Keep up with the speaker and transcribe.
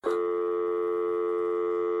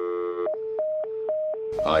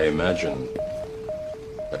I imagine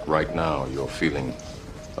that right now you're feeling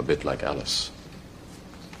a bit like Alice.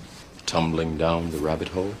 Tumbling down the rabbit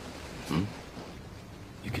hole?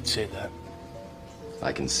 You could say that.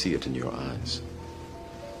 I can see it in your eyes.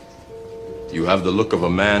 You have the look of a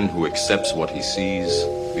man who accepts what he sees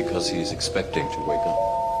because he's expecting to wake up.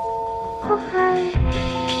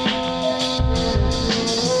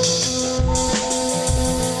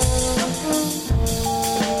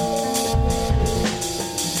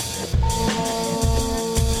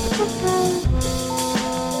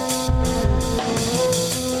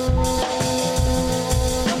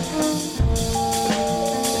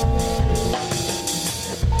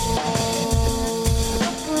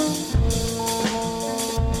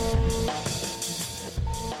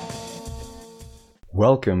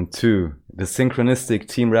 Welcome to the Synchronistic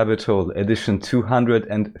Team Rabbit Hole, edition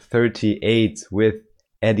 238 with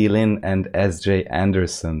Eddie Lin and SJ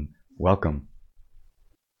Anderson. Welcome.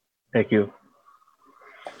 Thank you.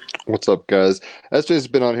 What's up, guys? SJ's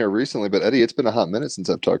been on here recently, but Eddie, it's been a hot minute since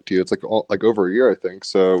I've talked to you. It's like over a year, I think.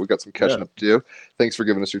 So we got some catching up to do. Thanks for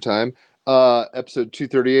giving us your time. Episode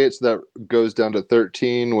 238, so that goes down to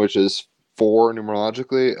 13, which is 4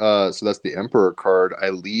 numerologically. So that's the Emperor card. I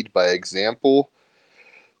lead by example.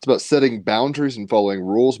 It's about setting boundaries and following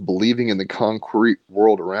rules, believing in the concrete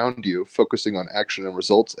world around you, focusing on action and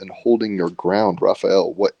results, and holding your ground.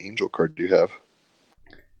 Raphael, what angel card do you have?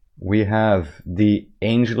 We have the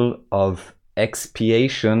Angel of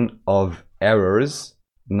Expiation of Errors,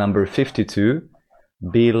 number 52,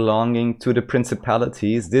 belonging to the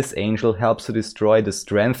principalities. This angel helps to destroy the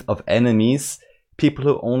strength of enemies, people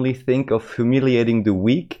who only think of humiliating the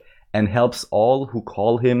weak, and helps all who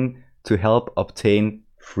call him to help obtain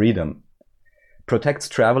freedom. Protects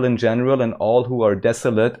travel in general and all who are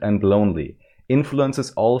desolate and lonely.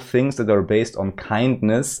 Influences all things that are based on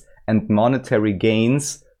kindness and monetary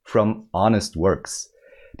gains from honest works.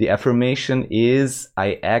 The affirmation is,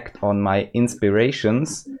 I act on my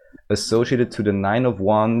inspirations. Associated to the 9 of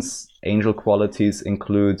Wands, angel qualities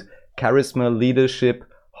include charisma, leadership,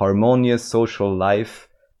 harmonious social life,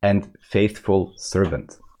 and faithful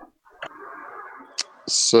servant.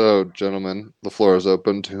 So, gentlemen, the floor is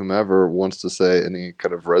open to whomever wants to say any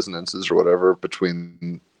kind of resonances or whatever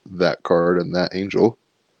between that card and that angel,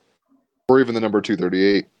 or even the number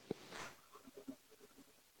 238.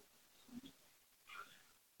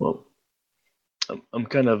 Well, I'm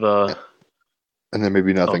kind of and then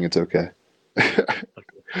maybe nothing. It's okay.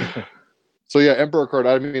 So yeah, Emperor card.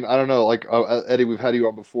 I mean, I don't know. Like Eddie, we've had you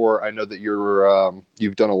on before. I know that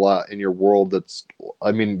you've done a lot in your world.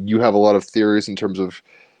 I mean, you have a lot of theories in terms of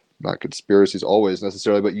not conspiracies always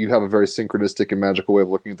necessarily, but you have a very synchronistic and magical way of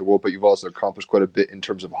looking at the world. But you've also accomplished quite a bit in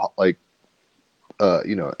terms of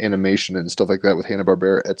animation and stuff like that with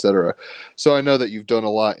Hanna-Barbera, etc. So I know that you've done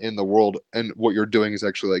a lot in the world, and what you're doing is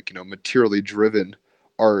actually materially driven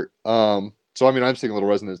art. So, I mean, I'm seeing a little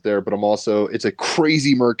resonance there, but it's a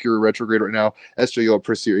crazy Mercury retrograde right now. SJ, you'll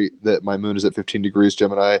appreciate that my moon is at 15 degrees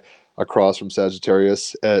Gemini across from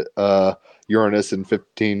Sagittarius at Uranus and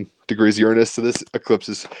 15 degrees Uranus. So this eclipse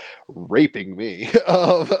is raping me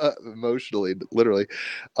emotionally, literally.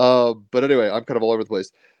 But anyway, I'm kind of all over the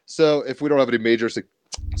place. So if we don't have any major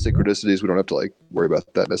synchronicities, we don't have to worry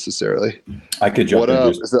about that necessarily. I could jump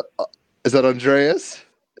in. Is that Andreas?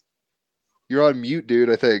 You're on mute, dude,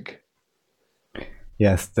 I think.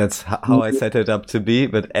 Yes, that's how I set it up to be.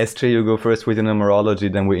 But SJ, you go first with the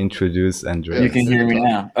numerology, then we introduce Andreas. You can hear me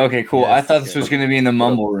now. Okay, cool. Yes, I thought this was going to be in the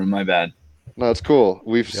mumble room. My bad. No, it's cool.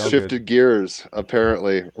 We've shifted gears,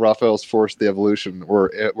 apparently. Raphael's forced the evolution.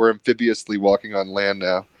 We're amphibiously walking on land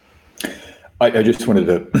now. I just wanted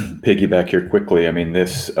to piggyback here quickly. I mean,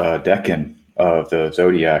 this decan of the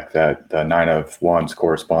zodiac that the 9 of Wands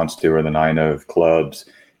corresponds to, or the 9 of Clubs,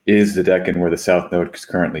 is the decan where the South Node is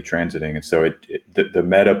currently transiting. And so the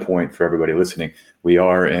meta point for everybody listening, we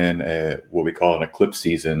are in what we call an eclipse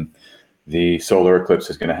season. The solar eclipse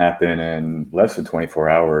is going to happen in less than 24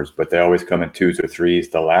 hours, but they always come in 2s or 3s.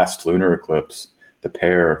 The last lunar eclipse, the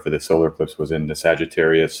pair for the solar eclipse, was in the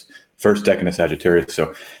Sagittarius, first decan of Sagittarius.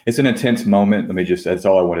 So it's an intense moment. That's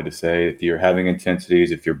all I wanted to say. If you're having intensities,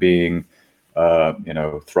 if you're being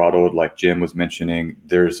throttled, like Jim was mentioning,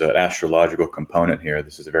 there's an astrological component here.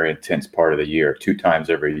 This is a very intense part of the year. 2 times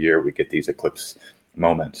every year we get these eclipse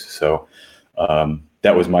moments. So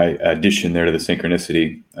that was my addition there to the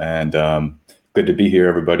synchronicity. And good to be here,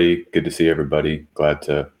 everybody. Good to see everybody. Glad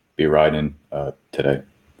to be riding today.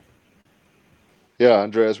 Yeah,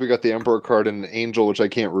 Andreas, we got the Emperor card and an angel, which I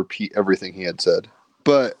can't repeat everything he had said.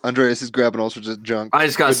 But Andreas is grabbing all sorts of junk. I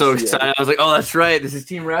just got so excited. I was like, oh, that's right. This is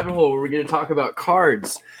Team Rabbit Hole. We're going to talk about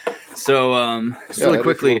cards. So, just really Eddie, if you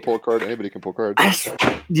quickly, wanna pull a card. Anybody can pull cards.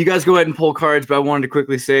 you guys go ahead and pull cards, but I wanted to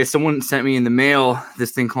quickly say someone sent me in the mail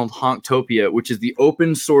this thing called Honktopia, which is the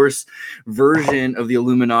open source version of the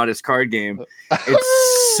Illuminatus card game.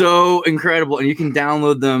 It's so incredible, and you can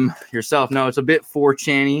download them yourself. Now, it's a bit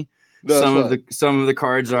 4chan-y. No, Some of the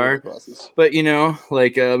cards are, Glasses. but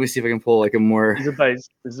like let me see if I can pull like a more. Is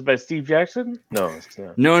it by Steve Jackson? No, it's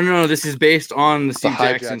not. No. This is based on the Steve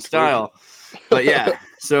Jackson hijacked style. But yeah,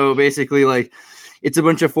 so basically, like, it's a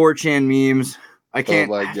bunch of 4chan memes. I can't.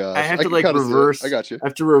 Oh my gosh. I have to can like kinda see it. reverse. I got you. I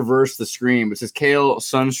have to reverse the screen. It says Kale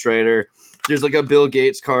Sunstrider. There's like a Bill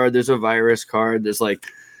Gates card. There's a virus card. There's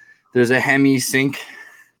a Hemi Sync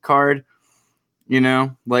card.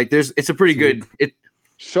 Like it's a pretty good.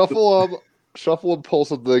 Shuffle and pull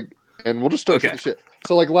something, and we'll just start Okay. with the shit.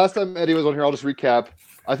 So, like last time Eddie was on here, I'll just recap.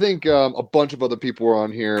 I think a bunch of other people were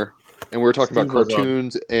on here, and we were talking about Steve was on.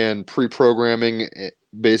 cartoons and pre-programming,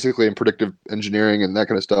 basically, and predictive engineering and that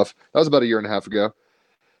kind of stuff. That was about a year and a half ago.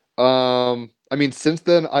 I mean, since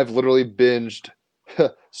then, I've literally binged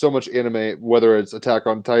so much anime, whether it's Attack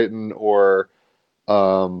on Titan or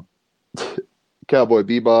Cowboy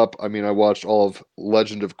Bebop. I mean, I watched all of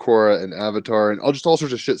Legend of Korra and Avatar and all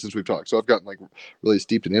sorts of shit since we've talked. So I've gotten like really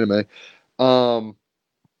steeped in anime.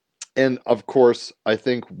 And of course, I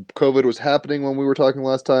think COVID was happening when we were talking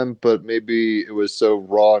last time, but maybe it was so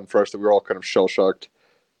raw and fresh that we were all kind of shell shocked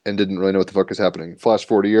and didn't really know what the fuck is happening. Flash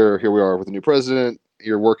forward a year, here we are with a new president.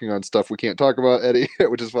 You're working on stuff we can't talk about, Eddie,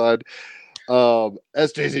 which is fine.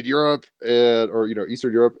 SJ's in Europe or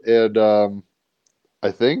Eastern Europe, and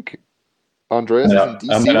I think Andreas is in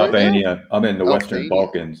DC I'm in right Albania. now? I'm in the Western Albania.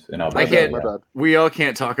 Balkans in I Albania. can't. My bad. We all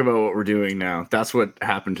can't talk about what we're doing now. That's what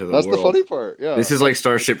happened to the That's world. the funny part. Yeah. This is like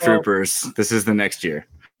Starship Well- Troopers. This is the next year.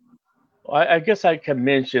 I guess I can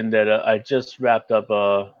mention that I just wrapped up.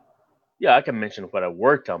 I can mention what I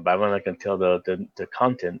worked on, but I'm not going to tell the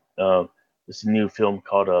content. This new film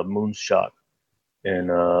called Moonshot,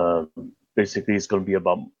 and basically it's going to be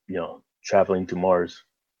about traveling to Mars.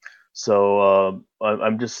 So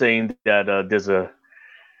I'm just saying that there's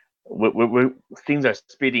things are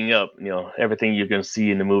speeding up. Everything you're going to see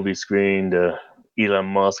in the movie screen, the Elon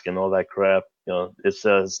Musk and all that crap. It's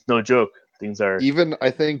no joke. Things are Even I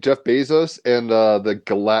think Jeff Bezos and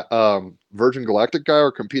the Virgin Galactic guy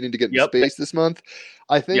are competing to get into space this month.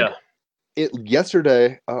 I think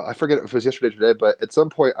yesterday, I forget if it was yesterday or today, but at some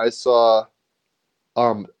point I saw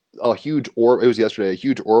a huge orb. It was yesterday. A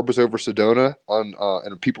huge orb was over Sedona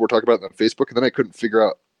and people were talking about it on Facebook, and then I couldn't figure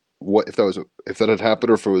out if that had happened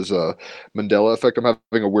or if it was a Mandela effect. I'm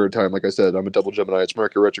having a weird time. Like I said, I'm a double Gemini. It's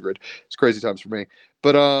Mercury retrograde. It's crazy times for me.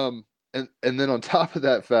 But and then on top of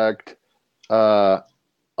that fact, a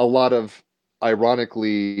lot of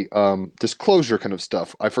ironically disclosure kind of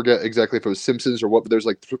stuff. I forget exactly if it was Simpsons or what, but there's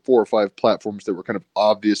like 4 or 5 platforms that were kind of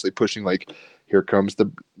obviously pushing like, here comes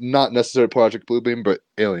the not necessarily Project Bluebeam, but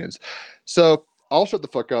aliens. So I'll shut the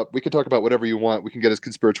fuck up. We can talk about whatever you want. We can get as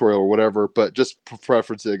conspiratorial or whatever, but just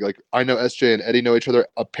preferencing, like, I know SJ and Eddie know each other.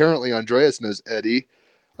 Apparently Andreas knows Eddie.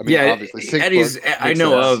 I mean, obviously, Eddie's. I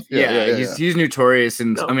know of. Yeah, he's notorious,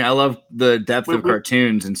 and No. I mean, I love the depth of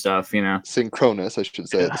cartoons and stuff. Synchronous, I should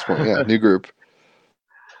say at this point. Yeah, new group.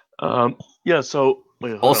 So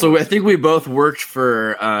wait, hold Also, on. I think we both worked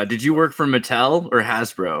for. Did you work for Mattel or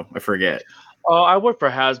Hasbro? I forget. I work for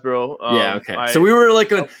Hasbro. Yeah, okay. So we were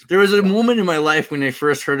like, there was a moment in my life when I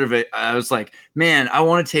first heard of it. I was like, man, I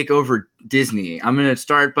want to take over Disney. I'm going to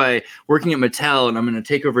start by working at Mattel, and I'm going to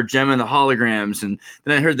take over Gemma and the Holograms. And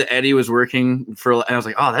then I heard that Eddie was working for, and I was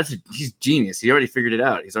like, oh, he's genius. He already figured it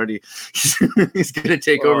out. He's going to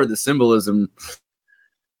take over the symbolism.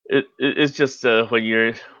 It's just when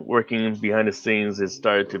you're working behind the scenes, it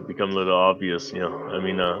started to become a little obvious. I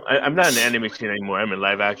mean, I'm not in animation anymore. I'm in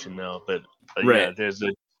live action now, but Right. Yeah, there's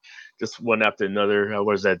just one after another. I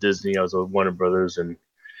was at Disney. I was with Warner Brothers, and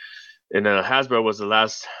Hasbro was the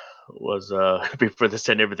last. Before they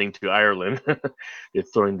sent everything to Ireland, they're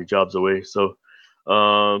throwing the jobs away. So,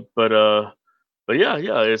 but yeah,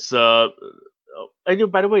 it's I know.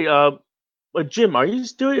 By the way, Jim, are you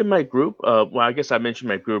still in my group? Well, I guess I mentioned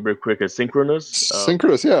my group real quick. Synchronous.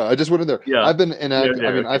 Synchronous, yeah. I just went in there. Yeah. I've been inactive.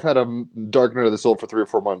 I mean, I've had a Dark Night of the Soul for 3 or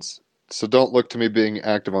 4 months. So don't look to me being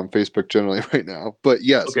active on Facebook generally right now. But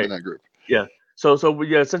yes, I'm in that group. Yeah. So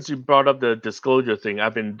yeah, since you brought up the disclosure thing,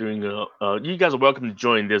 I've been doing. You guys are welcome to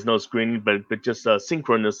join. There's no screening, but just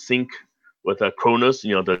synchronous sync with Cronus.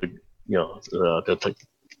 The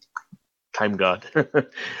time god.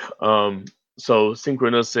 So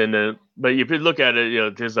synchronous, and but if you look at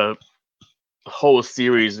it, there's a whole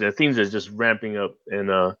series. The things are just ramping up, and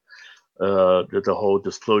the whole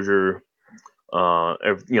disclosure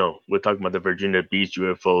We're talking about the Virginia Beach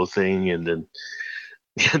UFO thing, and then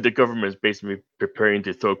the government is basically preparing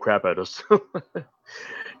to throw crap at us.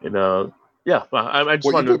 And yeah, well, I just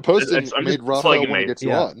What want you've to been posting I'm made just Raphael plugging want to my get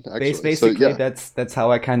you on, actually. Basically, that's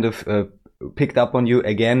how I kind of picked up on you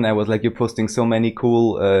again. I was like, you're posting so many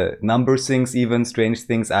cool number things, even strange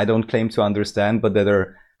things I don't claim to understand, but that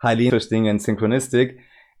are highly interesting and synchronistic.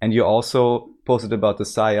 And you also posted about the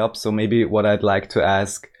PSYOPs. So maybe what I'd like to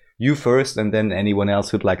ask you first, and then anyone else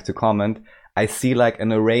who'd like to comment. I see like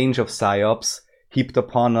a range of PSYOPs heaped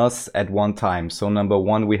upon us at one time. So number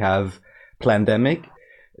one, we have pandemic.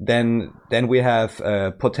 Then we have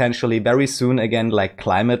potentially very soon again, like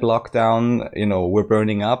climate lockdown, we're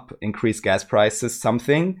burning up, increased gas prices,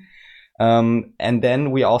 something. And then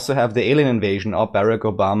we also have the alien invasion of Barack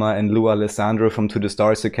Obama and Lou Alessandro from To the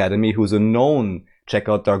Stars Academy, who's a known, check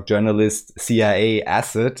out Dark Journalist, CIA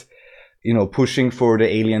asset, pushing for the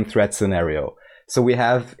alien threat scenario. So we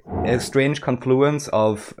have a strange confluence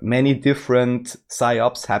of many different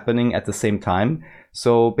PSYOPs happening at the same time.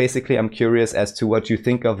 So basically, I'm curious as to what you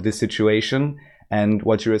think of this situation and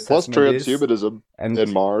what your assessment plus is. transhumanism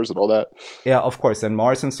and Mars and all that. Yeah, of course, and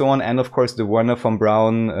Mars and so on. And of course, the Werner von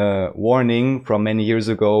Braun warning from many years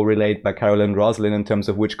ago relayed by Carolyn Roslin in terms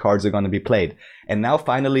of which cards are going to be played. And now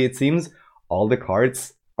finally, it seems all the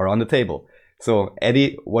cards are on the table. So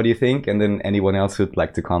Eddie, what do you think? And then anyone else who'd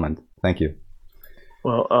like to comment. Thank you.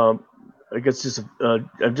 Well, I guess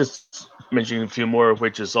I'm just mentioning a few more,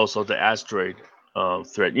 which is also the asteroid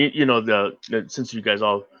threat. Since you guys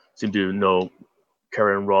all seem to know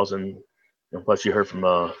Karen Rosen, and plus you heard from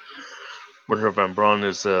Werner von Braun,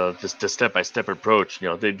 is just the step-by-step approach.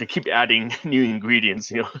 They keep adding new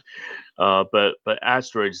ingredients. But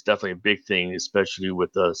asteroid is definitely a big thing, especially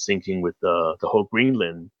with syncing with the whole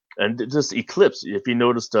Greenland and this eclipse. If you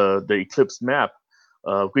notice the eclipse map,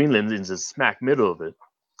 Greenland is in the smack middle of it,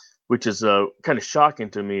 which is kind of shocking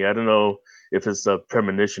to me. I don't know if it's a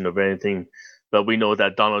premonition of anything, but we know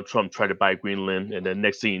that Donald Trump tried to buy Greenland, and then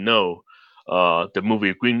next thing you know, the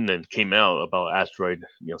movie Greenland came out about asteroid,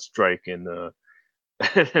 strike, and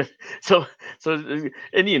so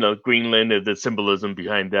Greenland, the symbolism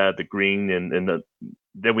behind that, the green, and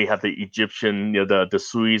then we have the Egyptian, the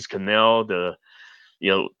Suez Canal,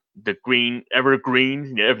 the green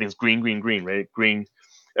evergreen, everything's green, right? Green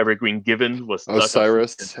evergreen given was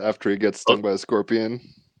Osiris after he gets stung by a scorpion.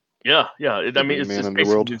 Yeah. It's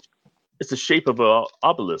basically it's the shape of an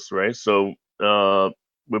obelisk, right? So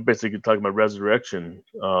we're basically talking about resurrection.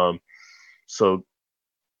 And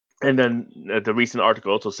then the recent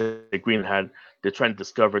article also said Greenland they're trying to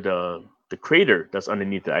discover the crater that's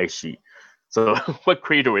underneath the ice sheet. So what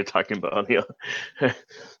crater we're talking about here?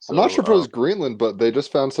 I'm not sure if it was Greenland, but they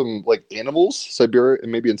just found some like animals, Siberia,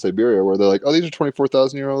 and maybe in Siberia, where they're like, oh, these are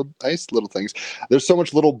 24,000-year-old ice little things. There's so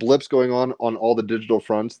much little blips going on all the digital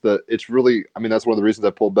fronts that it's really, I mean, that's one of the reasons I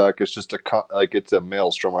pulled back. It's just it's a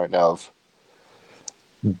maelstrom right now of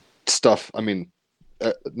stuff. I mean,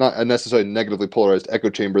 not necessarily negatively polarized echo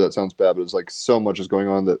chamber. That sounds bad, but it's like so much is going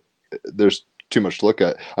on that there's too much to look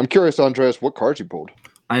at. I'm curious, Andreas, what cards you pulled?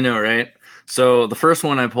 I know, right? So the first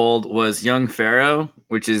one I pulled was Young Pharaoh,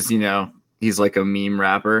 which is, he's like a meme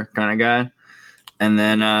rapper kind of guy. And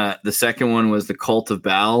then the second one was the Cult of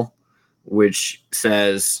Baal, which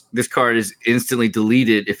says this card is instantly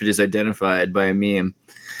deleted if it is identified by a meme.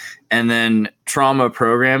 And then Trauma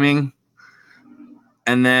Programming.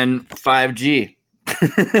 And then 5G.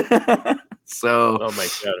 So oh my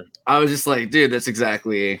God. I was just like, dude, that's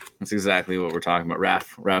exactly what we're talking about.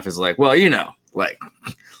 Raph is like, well,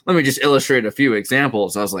 let me just illustrate a few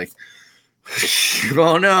examples. I was like,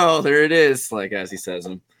 oh no, there it is, like as he says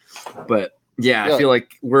them. But yeah, I feel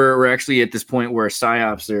like we're actually at this point where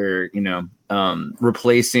PSYOPs are,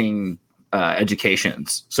 replacing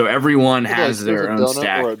educations. So everyone has their own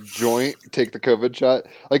stack. Or a joint, take the COVID shot.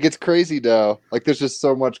 Like it's crazy now. Like there's just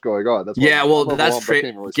so much going on. That's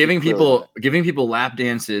giving people lap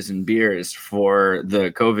dances and beers for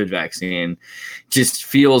the COVID vaccine just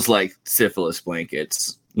feels like syphilis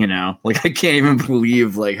blankets. Like I can't even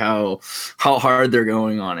believe like how hard they're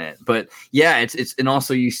going on it. But yeah, it's and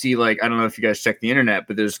also you see like I don't know if you guys check the internet,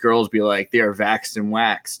 but there's girls be like they are vaxxed and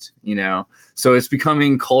waxed, So it's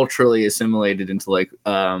becoming culturally assimilated into like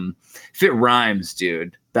if it rhymes,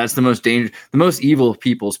 dude, that's the most dangerous. The most evil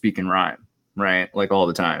people speak in rhyme. right? Like all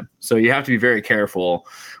the time. So you have to be very careful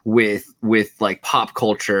with like pop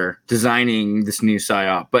culture designing this new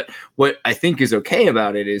psyop. But what I think is okay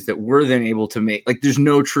about it is that we're then able to make, like, there's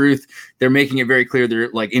no truth. They're making it very clear they're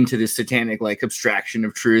like into this satanic like abstraction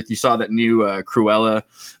of truth. You saw that new Cruella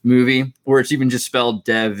movie where it's even just spelled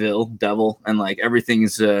devil, and like everything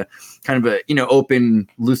is kind of a, you know, open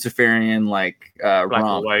Luciferian like Black and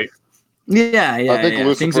romp. white. Yeah, I think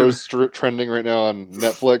Lucifer's trending right now on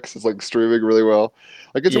Netflix. It's like streaming really well.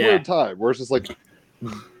 Like it's a weird time where it's just like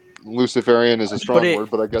Luciferian is a strong word,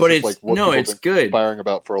 but I guess it's like what people have been good. Conspiring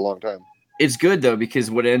about for a long time. It's good though, because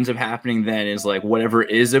what ends up happening then is like whatever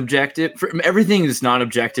is objective, everything that's not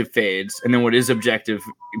objective fades, and then what is objective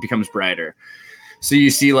becomes brighter. So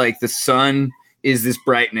you see like the sun is this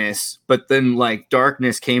brightness, but then like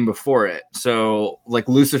darkness came before it. So like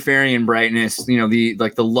Luciferian brightness, you know, the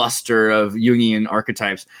luster of Jungian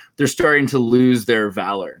archetypes, they're starting to lose their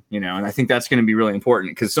valor, you know, and I think that's going to be really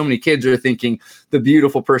important because so many kids are thinking the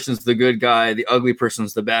beautiful person's the good guy, the ugly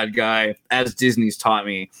person's the bad guy, as Disney's taught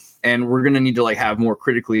me. And we're going to need to like have more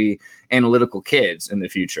critically analytical kids in the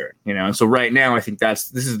future, you know? And so right now, I think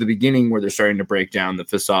this is the beginning where they're starting to break down the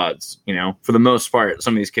facades, you know, for the most part.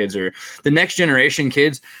 Some of these kids are the next generation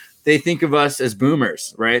kids. They think of us as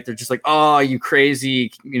boomers, right? They're just like, oh, you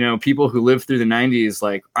crazy, you know, people who lived through the 90s.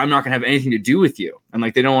 Like, I'm not going to have anything to do with you. And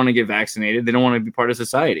like, they don't want to get vaccinated. They don't want to be part of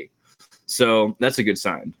society. So that's a good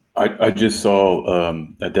sign. I just saw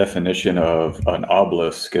a definition of an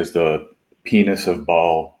obelisk as the penis of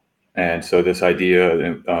Baal. And so this idea,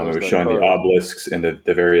 it was showing the obelisks and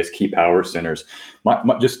the various key power centers.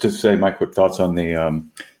 Just to say my quick thoughts on the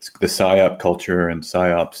PSYOP culture and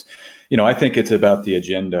PSYOPs, you know, I think it's about the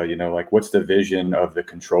agenda, you know, like what's the vision of the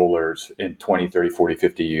controllers in 20, 30, 40,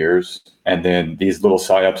 50 years? And then these little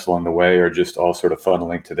PSYOPs along the way are just all sort of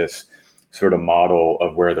funneling to this sort of model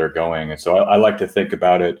of where they're going. And so I like to think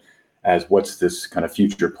about it as what's this kind of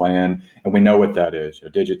future plan? And we know what that is, you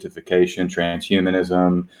know, digitification,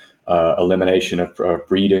 transhumanism, elimination of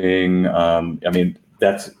breeding. I mean,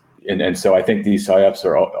 that's and so I think these PSYOPs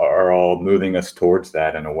are all moving us towards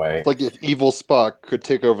that in a way. It's like if evil Spock could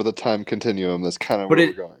take over the time continuum, that's kind of where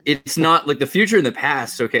we're going. It's not like the future and the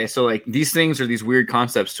past. Okay, so like these things are these weird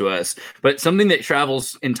concepts to us, but something that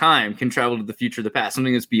travels in time can travel to the future, the past,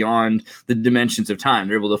 something that's beyond the dimensions of time.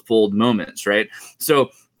 They're able to fold moments, right?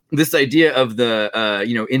 So this idea of the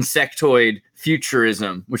insectoid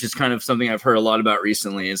futurism, which is kind of something I've heard a lot about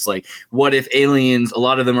recently, is like, what if aliens, a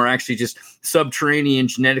lot of them are actually just subterranean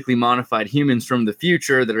genetically modified humans from the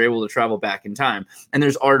future that are able to travel back in time. And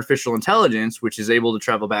there's artificial intelligence, which is able to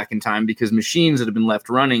travel back in time because machines that have been left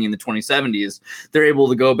running in the 2070s, they're able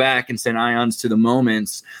to go back and send ions to the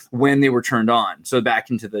moments when they were turned on. So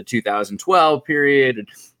back into the 2012 period,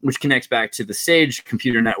 which connects back to the SAGE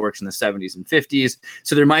computer networks in the 70s and 50s.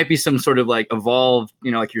 So there might be some sort of like evolved,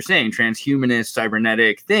 you know, like you're saying, transhumanist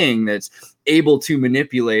cybernetic thing that's able to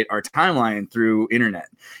manipulate our timeline through internet.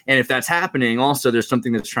 And if that's happening, also there's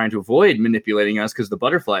something that's trying to avoid manipulating us because the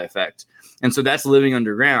butterfly effect. And so that's living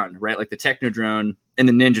underground, right? Like the Technodrone and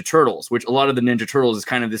the Ninja Turtles, which a lot of the Ninja Turtles is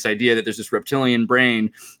kind of this idea that there's this reptilian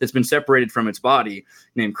brain that's been separated from its body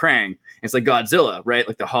named Krang. It's like Godzilla, right?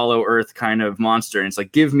 Like the hollow earth kind of monster. And it's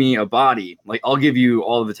like, give me a body. Like, I'll give you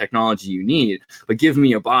all of the technology you need, but give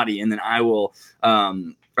me a body and then I will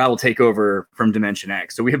take over from Dimension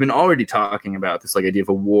X. So we have been already talking about this like idea of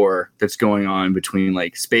a war that's going on between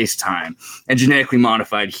like space-time and genetically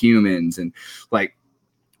modified humans. And like,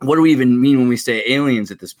 what do we even mean when we say aliens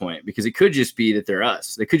at this point? Because it could just be that they're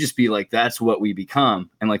us. They could just be like, that's what we become.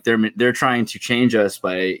 And like, they're trying to change us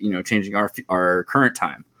by, you know, changing our current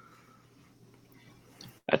time.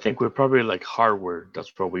 I think we're probably like hardware.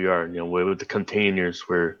 That's what we are, you know, with the containers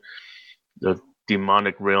where the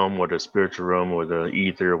demonic realm or the spiritual realm or the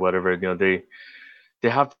ether or whatever, you know, they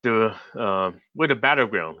have to with a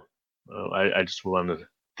battleground. I just want to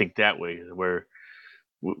think that way, where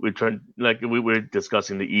we're trying, like we were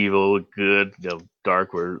discussing the evil, good, you know,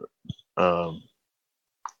 dark, or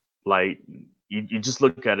light. You just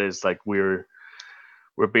look at it as like we're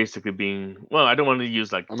basically being, well, I don't want to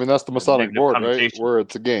use like, I mean, that's the Masonic board, right? Where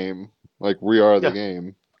it's a game, like we are the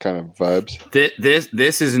game kind of vibes.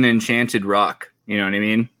 This is an enchanted rock. You know what I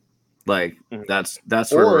mean? Like that's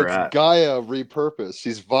where we're at. Gaia repurposed.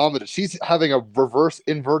 She's vomited. She's having a reverse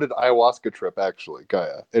inverted ayahuasca trip, actually,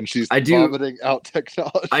 Gaia, and she's vomiting out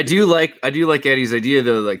technology. I do like Eddie's idea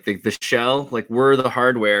though. Like the shell, like we're the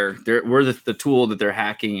hardware. We're the tool that they're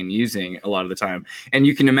hacking and using a lot of the time. And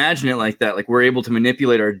you can imagine it like that. Like we're able to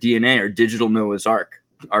manipulate our DNA, our digital Noah's Ark,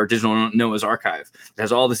 our digital Noah's archive. It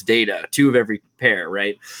has all this data, 2 of every pair,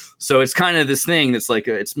 right? So it's kind of this thing that's like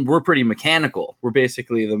we're pretty mechanical. We're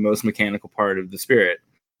basically the most mechanical part of the spirit.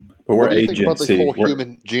 But we're What do you think about agents. the whole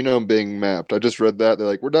human genome being mapped? I just read that. They're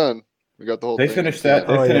like, we're done. We got the whole They thing. finished that.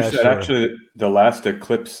 They Oh, finished yeah, that. sure. Actually, the last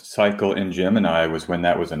eclipse cycle in Gemini was when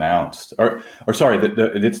that was announced. Or sorry,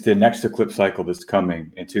 it's the next eclipse cycle that's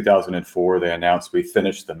coming in 2004. They announced we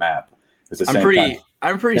finished the map. It's the same time.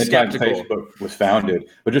 I'm pretty Same time skeptical. Facebook was founded.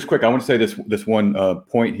 But just quick, I want to say this one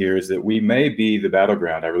point here is that we may be the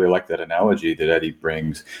battleground. I really like that analogy that Eddie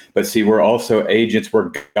brings. But see, we're also agents.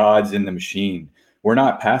 We're gods in the machine. We're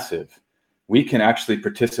not passive. We can actually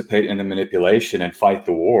participate in the manipulation and fight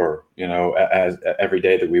the war, as every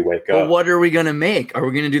day that we wake But up. what are we going to make? Are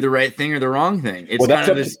we going to do the right thing or the wrong thing? It's Well, kind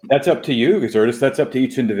of this. that's up to you, Xertus. That's up to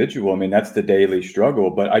each individual. I mean, that's the daily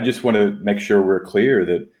struggle. But I just want to make sure we're clear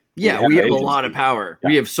that Yeah, we have a agency. lot of power. Yeah.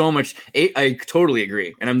 We have so much. I totally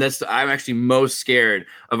agree, and I'm actually most scared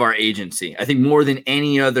of our agency. I think more than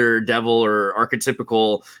any other devil or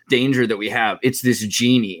archetypical danger that we have, it's this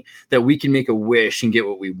genie that we can make a wish and get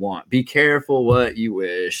what we want. Be careful what you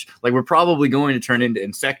wish. Like we're probably going to turn into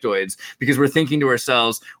insectoids because we're thinking to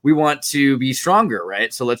ourselves, we want to be stronger,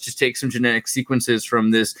 right? So let's just take some genetic sequences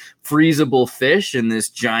from this freezable fish and this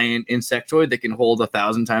giant insectoid that can hold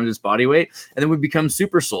 1,000 times its body weight, and then we become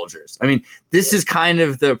super soldiers. I mean, this is kind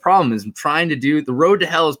of the problem: is trying to do the road to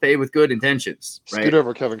hell is paved with good intentions, right? Scoot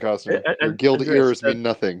over, Kevin Costner. Your guild Andreas, ears mean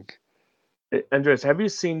nothing. Andres, have you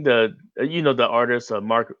seen the artist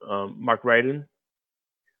Mark Ryden?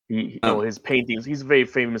 His paintings. He's a very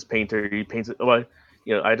famous painter. He paints. Well,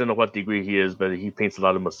 I don't know what degree he is, but he paints a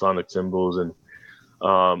lot of Masonic symbols. And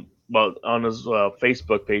well, on his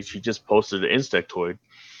Facebook page, he just posted an insectoid.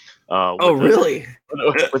 Really?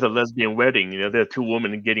 With a lesbian wedding. There are 2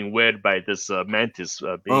 women getting wed by this mantis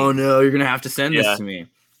being. Oh no, you're gonna have to send this to me.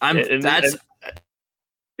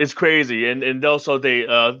 It's crazy, and also they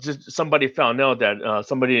just somebody found out that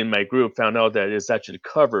somebody in my group found out that it's actually the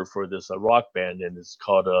cover for this rock band, and it's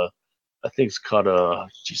called I think it's called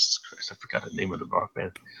Jesus Christ, I forgot the name of the rock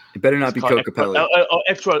band. It better not be Cocapelli.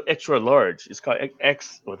 Extra large. It's called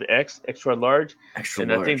X with the X, extra large. Extra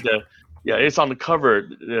and large. I think it's on the cover.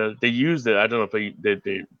 They used it. I don't know if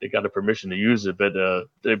they got a permission to use it, but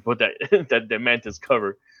they put that the mantis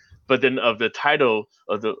cover. But then of the title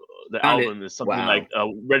of the album is something like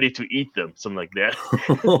 "Ready to Eat Them," something like that.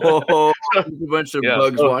 A bunch of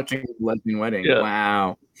bugs watching a lesbian wedding. Yeah.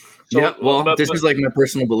 Wow. So, well, this is like my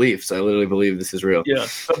personal beliefs. I literally believe this is real. Yeah,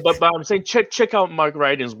 but I'm saying check out Mark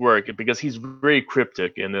Ryden's work because he's very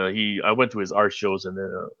cryptic, and I went to his art shows in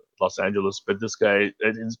Los Angeles. But this guy,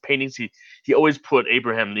 in his paintings, he always put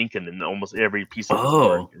Abraham Lincoln in almost every piece of his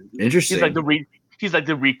work. Interesting. He's like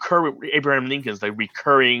the recurring Abraham Lincoln's like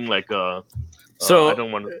recurring like So I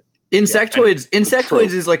don't want to.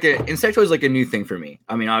 Insectoids is like a new thing for me.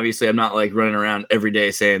 I mean, obviously I'm not like running around every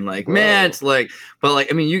day saying like, man, it's like, but like,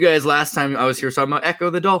 I mean, you guys last time I was here talking about Echo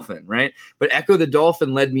the Dolphin, right? But Echo the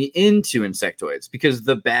Dolphin led me into insectoids because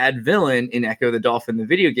the bad villain in Echo the Dolphin, the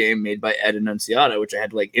video game made by Ed Annunziata, which I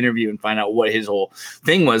had to like interview and find out what his whole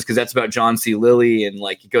thing was, because that's about John C. Lilly and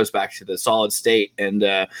like it goes back to the solid state, and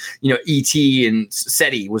E.T. and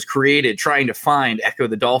SETI was created trying to find Echo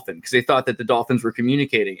the Dolphin because they thought that the dolphins were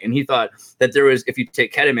communicating, and he thought that there was, if you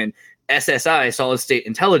take ketamine, SSI, solid state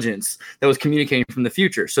intelligence, that was communicating from the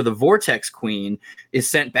future. So the Vortex Queen is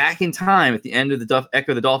sent back in time at the end of the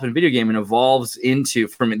Echo the Dolphin video game and evolves into,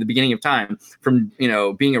 from the beginning of time, from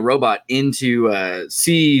being a robot into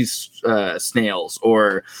sea snails,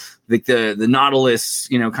 or like the Nautilus,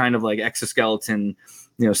 kind of like exoskeleton,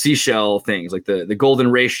 seashell things, like the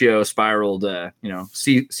golden ratio spiraled,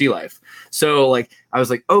 sea life. So like I was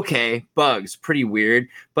like, okay, bugs, pretty weird.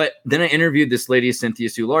 But then I interviewed this lady, Cynthia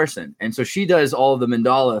Sue Larson, and so she does all of the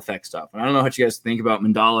Mandala effect stuff. And I don't know what you guys think about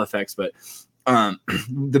Mandala effects, but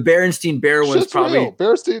the Berenstein Bear one's probably real.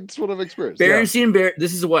 Berenstein's what I've experienced. Berenstein Bear.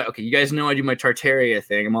 This is what, okay, you guys know I do my Tartaria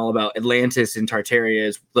thing. I'm all about Atlantis and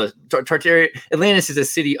Tartaria. Tartaria. Atlantis is a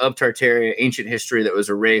city of Tartaria, ancient history that was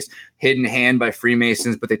erased, hidden hand by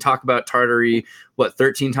Freemasons, but they talk about Tartary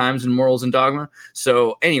 13 times in Morals and Dogma.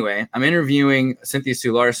 So anyway, I'm interviewing Cynthia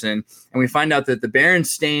Sue Larson, and we find out that the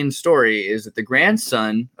Berenstain story is that the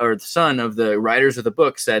grandson or the son of the writers of the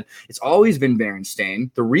book said it's always been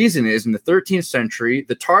Berenstain. The reason is in the 13th century,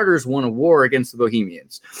 the Tartars won a war against the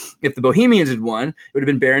Bohemians. If the Bohemians had won, it would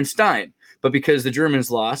have been Berenstein. But because the Germans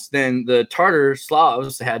lost, then the Tartar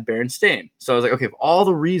Slavs had Berenstain. So I was like, okay, of all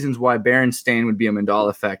the reasons why Berenstain would be a Mandela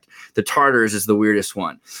effect, the Tartars is the weirdest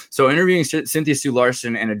one. So interviewing Cynthia Sue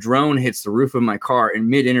Larson, and a drone hits the roof of my car in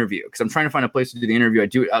mid-interview because I'm trying to find a place to do the interview. I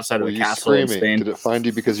do it outside of a castle in Spain. Did it find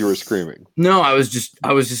you because you were screaming? No, I was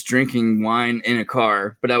just drinking wine in a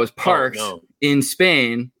car, but I was parked in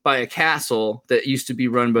Spain by a castle that used to be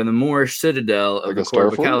run by the Moorish citadel of the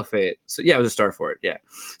Cordoba Caliphate. So yeah, it was a star fort. Yeah.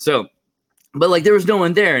 So, but like there was no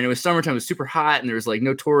one there, and it was summertime. It was super hot, and there was like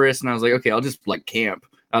no tourists. And I was like, okay, I'll just like camp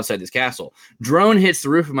outside this castle. Drone hits the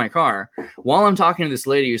roof of my car while I'm talking to this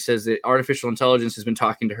lady who says that artificial intelligence has been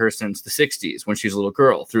talking to her since the 60s when she was a little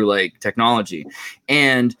girl through like technology.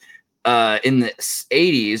 And in the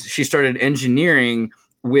 80s, she started engineering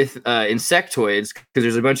with insectoids, because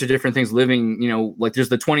there's a bunch of different things living, like there's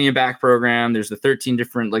the 20 and back program, there's the 13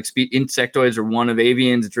 different like insectoids, or one of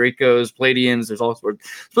avians, dracos, Pleiadians, there's all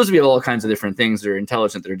supposed to be all kinds of different things that are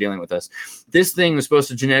intelligent that are dealing with us. This thing was supposed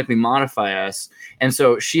to genetically modify us, and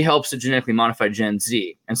so she helps to genetically modify Gen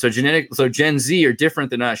Z. And so Gen Z are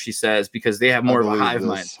different than us, she says, because they have more of a hive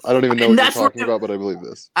mind. I don't even know what you're talking about, but I believe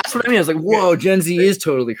this. That's what I mean. I was like, whoa, Gen Z is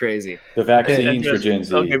totally crazy. The vaccines for Gen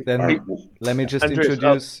Z. Okay. Then let me just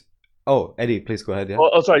introduce. Oh, Eddie, please go ahead. Yeah.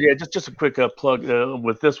 Oh, sorry. Yeah, just a quick plug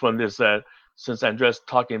with this one is that since Andres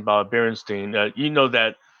talking about Berenstain, you know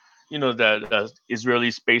that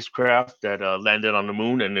Israeli spacecraft that landed on the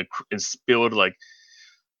moon and it spilled like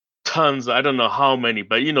tons. I don't know how many,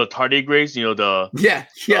 but tardigrades.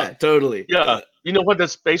 Totally. Yeah. You know what the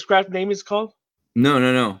spacecraft name is called?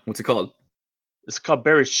 No. What's it called? It's called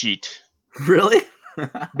Bereshit. Really?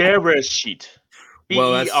 Bereshit.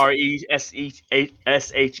 Bereshit.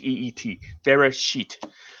 Bereshit.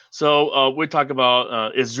 So we talk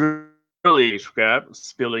about Israeli spacecraft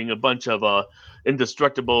spilling a bunch of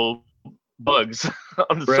indestructible bugs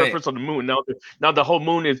on the surface of the moon. Now the whole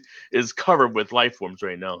moon is covered with life forms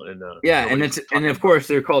right now. And and of course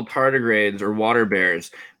they're called tardigrades or water bears.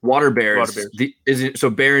 Water bears.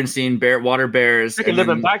 Berenstain water bears. They can live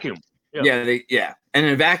in vacuum. Yeah. And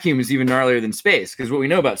a vacuum is even gnarlier than space, because what we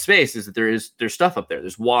know about space is that there's stuff up there.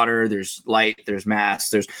 There's water, there's light, there's mass.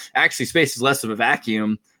 There's actually, space is less of a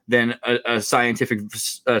vacuum than a scientific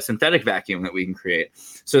synthetic vacuum that we can create.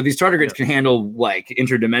 So these tardigrades can handle like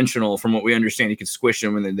interdimensional, from what we understand. You could squish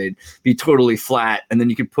them and then they'd be totally flat, and then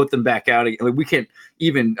you can put them back out again. Like, we can't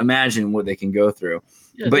even imagine what they can go through.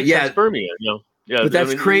 Spermia, Yeah, but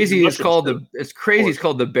that's crazy. It's called the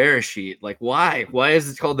Bereshit. Like, why? Why is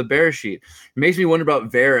it called the Bereshit? It makes me wonder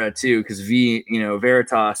about Vera too, because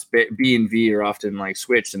Veritas, B and V are often like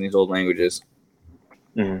switched in these old languages.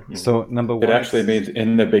 Mm-hmm. So number one, it actually means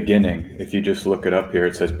in the beginning. If you just look it up here,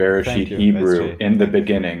 it says Bereshit Hebrew, in the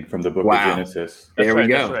beginning, from the book of Genesis. There we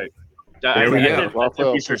go. That's right. There we go. Raphael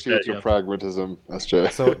appreciates your pragmatism,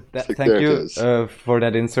 SJ. So thank you for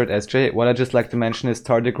that insert, SJ. What I just like to mention is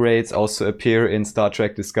tardigrades also appear in Star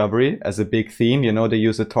Trek Discovery as a big theme. They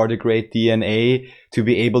use a tardigrade DNA to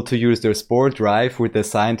be able to use their spore drive with a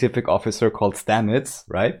scientific officer called Stamets,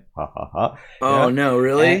 right? No,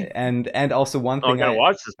 really? And also one thing. I gotta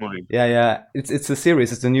watch this movie. Yeah. It's a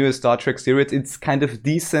series. It's the newest Star Trek series. It's kind of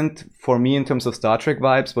decent for me in terms of Star Trek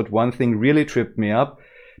vibes, but one thing really tripped me up.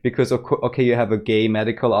 Because, okay, you have a gay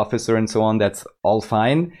medical officer and so on, that's all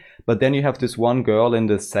fine. But then you have this one girl in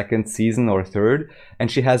the second season or third, and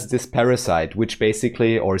she has this parasite, or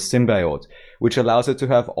symbiote, which allows her to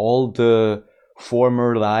have all the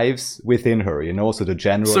former lives within her, so the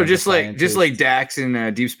general. So just like Dax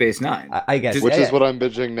in Deep Space Nine. I guess. Which is what I'm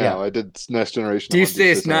binging now. Yeah. I did Next Generation. Deep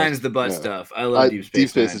Space Nine is the butt stuff. I love Deep Space. Deep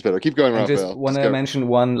Space is better. Keep going, Raphael. I just want to mention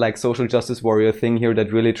one like social justice warrior thing here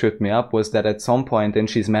that really tripped me up, was that at some point, and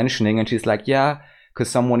she's mentioning, and she's like, yeah, because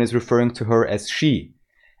someone is referring to her as she.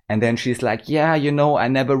 And then she's like, yeah, I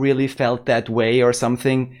never really felt that way or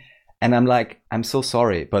something. And I'm like, I'm so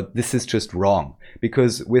sorry, but this is just wrong.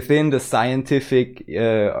 Because within the scientific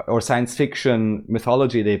or science fiction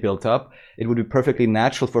mythology they built up, it would be perfectly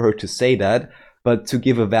natural for her to say that. But to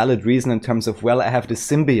give a valid reason in terms of, well, I have this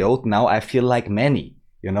symbiote, now I feel like many,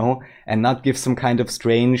 and not give some kind of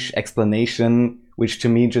strange explanation, which to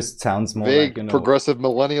me just sounds more vague, like, progressive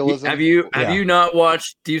millennialism. Have you not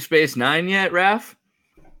watched Deep Space Nine yet, Raph?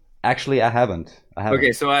 Actually, I haven't. I haven't.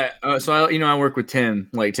 Okay, so I work with Tim,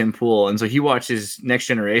 like Tim Pool, and so he watches Next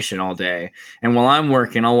Generation all day, and while I'm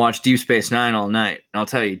working, I'll watch Deep Space Nine all night. And I'll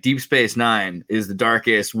tell you, Deep Space Nine is the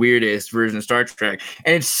darkest, weirdest version of Star Trek,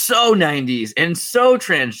 and it's so 90s and so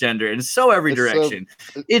transgender and so every direction.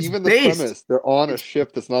 It's even based, the premise. They're on a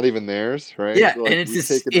ship that's not even theirs, right? yeah, Like, and it's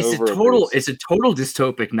we've taken over it's a total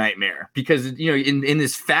dystopic nightmare because in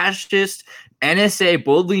this fascist NSA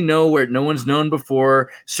boldly know where no one's known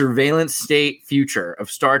before surveillance state future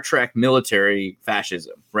of Star Trek military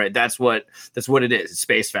fascism, right? That's what it is. It's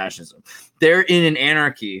space fascism. They're in an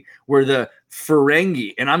anarchy where the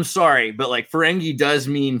Ferengi, and I'm sorry, but like Ferengi does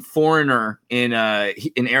mean foreigner in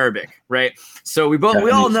Arabic, right? So we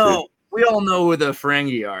all know. We all know who the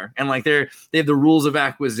Ferengi are, and like they have the rules of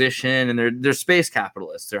acquisition, and they're space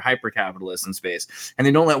capitalists. They're hyper capitalists in space, and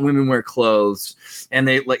they don't let women wear clothes, and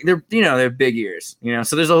they have big ears,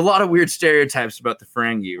 So there's a lot of weird stereotypes about the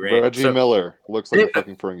Ferengi, right? Reggie Miller looks like a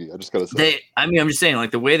fucking Ferengi. I just gotta say. I'm just saying,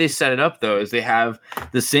 like the way they set it up though is they have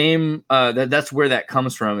the same. That's where that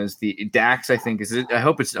comes from. Is the Dax? I think is it. I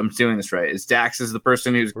hope I'm doing this right. Is Dax is the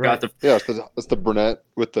person who's got the it's the brunette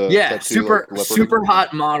with the tattoo, super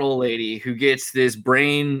hot model lady who gets this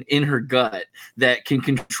brain in her gut that can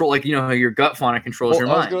control, like how your gut fauna controls your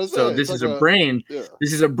mind. So this is a brain. Yeah.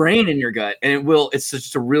 This is a brain in your gut, and it's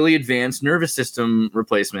just a really advanced nervous system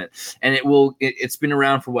replacement, and it's been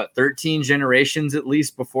around for 13 generations at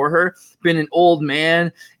least before her. Been an old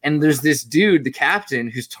man, and there's this dude, the captain,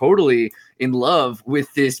 who's totally in love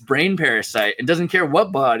with this brain parasite and doesn't care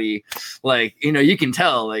what body. Like you can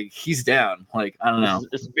tell, like he's down. Like I don't know,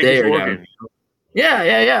 they are down.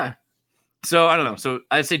 Yeah. So I don't know. So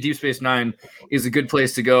I'd say Deep Space Nine is a good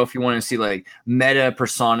place to go if you want to see like meta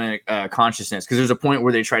personic consciousness, because there's a point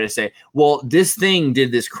where they try to say, well, this thing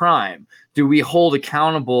did this crime. Do we hold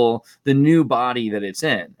accountable the new body that it's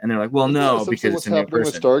in? And they're like, well, no, because it's a new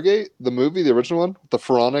person. With Stargate, the movie, the original one, the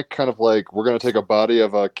Pharaonic kind of like, we're going to take a body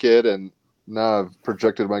of a kid and now I've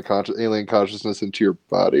projected my alien consciousness into your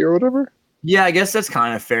body or whatever. Yeah, I guess that's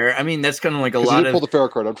kind of fair. I mean, that's kind of like a lot of. Pull the Pharaoh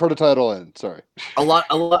card. I'm trying to tie it all in. Sorry. A lot.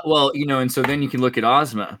 Well, and so then you can look at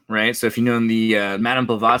Ozma, right? So if you know in the Madame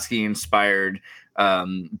Blavatsky inspired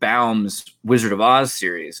Baum's Wizard of Oz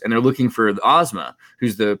series, and they're looking for Ozma,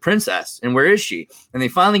 who's the princess, and where is she? And they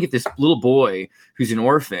finally get this little boy who's an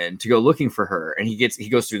orphan to go looking for her, and he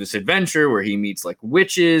goes through this adventure where he meets like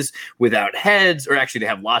witches without heads, or actually they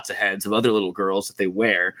have lots of heads of other little girls that they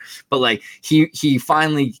wear, but like he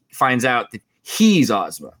finally finds out that he's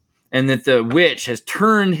Ozma and that the witch has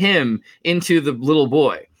turned him into the little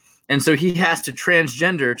boy, and so he has to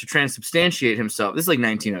transgender to transubstantiate himself. This is like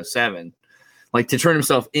 1907. Like to turn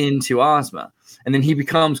himself into Ozma. And then he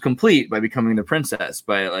becomes complete by becoming the princess,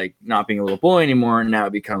 by like not being a little boy anymore, and now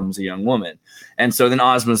becomes a young woman. And so then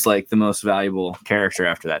Ozma's like the most valuable character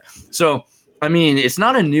after that. So, I mean, it's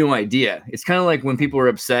not a new idea. It's kind of like when people were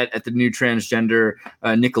upset at the new transgender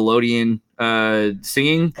Nickelodeon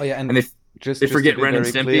singing. Oh, yeah. And they forget Ren and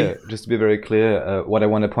Stimpy. Just to be very clear, what I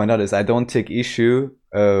want to point out is I don't take issue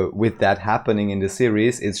with that happening in the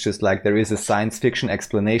series. It's just like there is a science fiction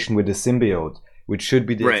explanation with the symbiote, which should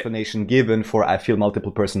be the explanation given for, I feel,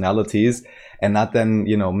 multiple personalities, and not then,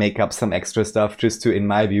 make up some extra stuff just to, in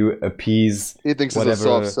my view, appease. He thinks it's a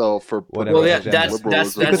soft sell for whatever. Well, yeah, that's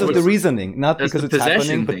because of the reasoning, not because it's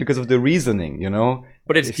happening, but because of the reasoning,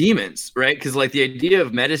 But it's demons, right? Because like the idea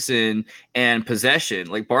of medicine and possession,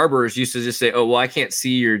 like barbers used to just say, oh, well, I can't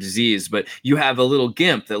see your disease, but you have a little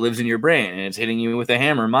gimp that lives in your brain and it's hitting you with a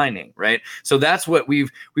hammer mining, right? So that's what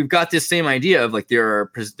we've got this same idea of like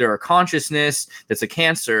there are consciousness that's a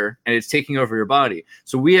cancer and it's taking over your body.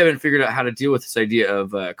 So we haven't figured out how to deal with this idea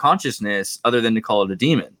of consciousness other than to call it a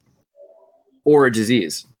demon or a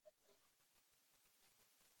disease.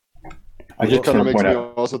 I just kind of makes me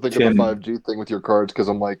also think of the 5G thing with your cards, because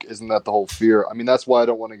I'm like, isn't that the whole fear? I mean, that's why I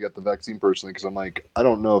don't want to get the vaccine personally, because I'm like, I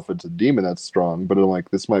don't know if it's a demon that's strong, but I'm like,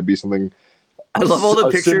 this might be something. I love all the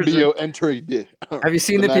pictures. Have you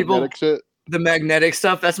seen the people? Shit? The magnetic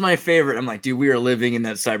stuff, that's my favorite. I'm like, dude, we are living in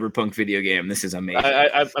that cyberpunk video game. This is amazing.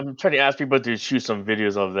 I'm trying to ask people to shoot some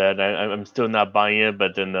videos of that. I'm still not buying it,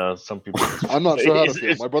 but then some people. I'm not sure how to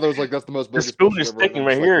feel. My brother was like, "That's the most." The spoon is sticking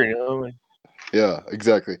right here, Like, yeah,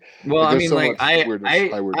 exactly. Well, I mean, so like I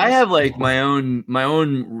have like my own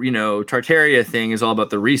Tartaria thing is all about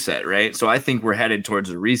the reset, right? So I think we're headed towards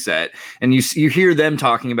a reset, and you hear them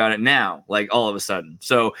talking about it now, like all of a sudden.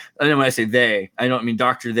 So and then when I say they, I don't mean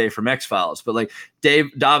Dr. They from X-Files, but like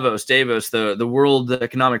Davos, the World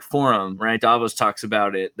Economic Forum, right? Davos talks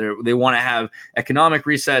about it. They want to have economic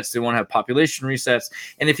resets. They want to have population resets.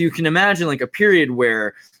 And if you can imagine like a period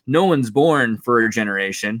where no one's born for a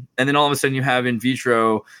generation, and then all of a sudden you have in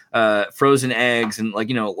vitro frozen eggs, and like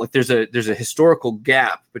there's a historical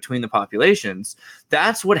gap between the populations.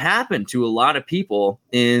 That's what happened to a lot of people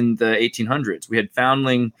in the 1800s. We had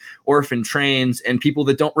foundling orphan trains and people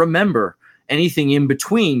that don't remember anything in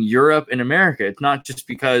between Europe and America. It's not just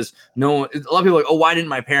because a lot of people are like, oh, why didn't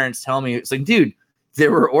my parents tell me? It's like, dude,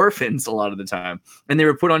 there were orphans a lot of the time, and they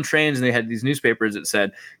were put on trains, and they had these newspapers that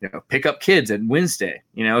said, pick up kids at Wednesday.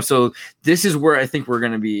 So this is where I think we're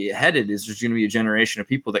going to be headed. Is there's going to be a generation of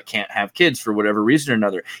people that can't have kids for whatever reason or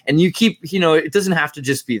another. And you keep, it doesn't have to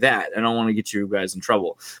just be that. I don't want to get you guys in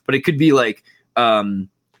trouble, but it could be like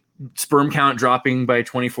sperm count dropping by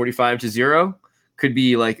 2045 to 0. Could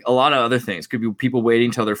be like a lot of other things. Could be people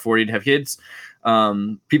waiting till they're 40 to have kids.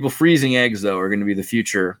 People freezing eggs, though, are going to be the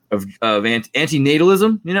future of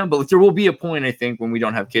antinatalism, but there will be a point, I think, when we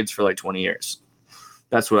don't have kids for like 20 years.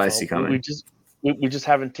 That's what I see coming. We just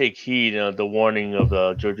haven't taken heed the warning of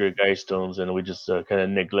the Georgia Guidestones, and we just kind of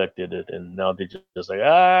neglected it, and now they just like,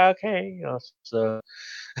 okay, so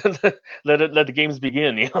let the games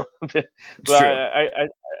begin, But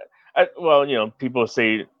people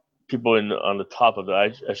say, people on the top of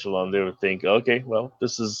the echelon, they would think, okay, well,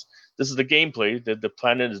 this is the gameplay, that the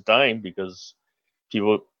planet is dying because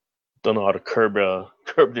people don't know how to curb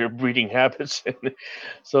their breeding habits.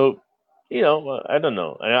 So, I don't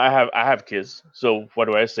know. I have kids, so what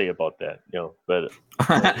do I say about that? But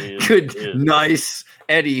good, nice.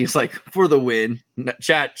 Eddie is like, for the win.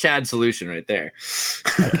 Chad solution right there.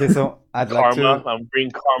 Okay, so I'd like karma. I'm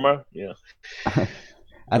bringing karma. Yeah.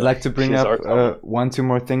 I'd like to bring up 1-2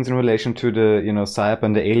 more things in relation to the, PSYOP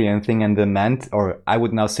and the alien thing and the or I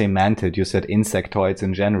would now say mantid. You said insectoids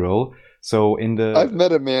in general. So I've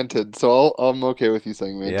met a mantid, so I'm okay with you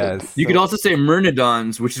saying mantid. Yes. You could also say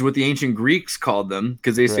myrmidons, which is what the ancient Greeks called them,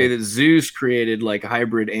 because they say that Zeus created like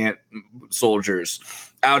hybrid ant soldiers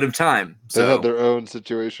out of time. So they had their own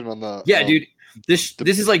situation on the. Yeah, dude. This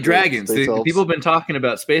is like dragons. People have been talking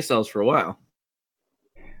about space elves for a while.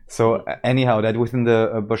 So anyhow, that within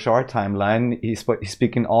the Bashar timeline, he's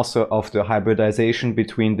speaking also of the hybridization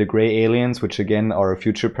between the gray aliens, which again are a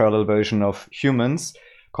future parallel version of humans.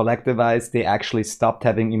 Collectivized, they actually stopped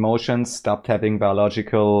having emotions, stopped having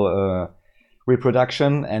biological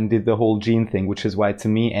reproduction, and did the whole gene thing, which is why to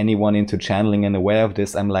me, anyone into channeling and aware of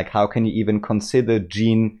this, I'm like, how can you even consider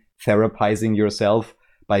gene therapizing yourself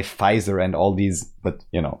by Pfizer and all these, but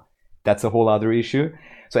that's a whole other issue.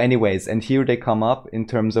 So anyways, and here they come up in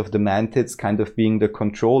terms of the mantids kind of being the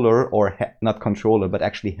controller, or not controller, but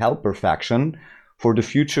actually helper faction for the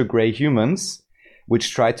future gray humans,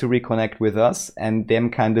 which try to reconnect with us, and them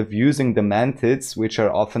kind of using the mantids, which are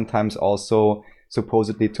oftentimes also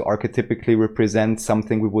supposedly to archetypically represent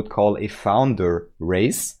something we would call a founder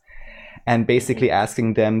race, and basically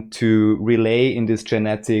asking them to relay in this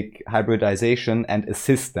genetic hybridization and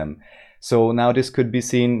assist them. So now this could be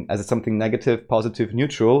seen as something negative, positive,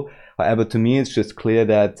 neutral. However, to me, it's just clear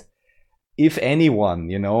that if anyone,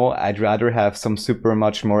 I'd rather have some super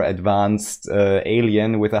much more advanced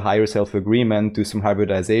alien with a higher self-agreement do some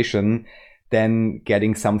hybridization than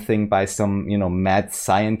getting something by some, mad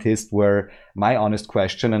scientist, where my honest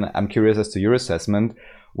question, and I'm curious as to your assessment,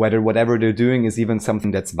 whether whatever they're doing is even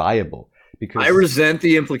something that's viable. Because I resent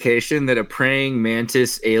the implication that a praying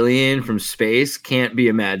mantis alien from space can't be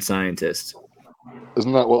a mad scientist.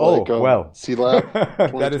 Isn't that what Sea Lab?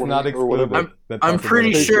 That is not excluded. I'm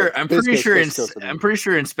pretty sure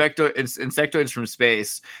insectoids from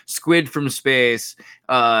space, squid from space,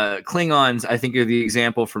 Klingons, I think, are the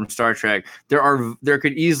example from Star Trek. There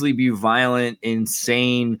could easily be violent,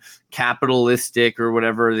 insane, capitalistic, or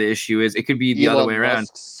whatever the issue is. It could be the other way around.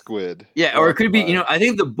 Squid. Yeah, or it could be, I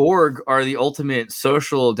think the Borg are the ultimate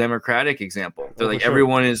social democratic example. They're like,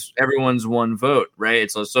 everyone's one vote, right?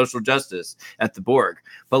 It's a social justice at the Borg.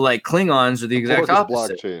 But like Klingons are the exact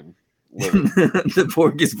opposite. Blockchain. The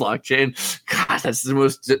Borg is blockchain. God, that's the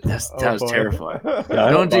most. That was terrifying. Yeah,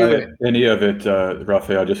 I don't do it. Any of it,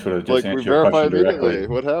 Raphael. I just want to answer your question directly.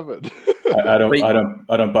 What happened? I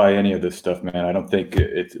don't buy any of this stuff, man. I don't think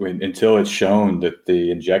until it's shown that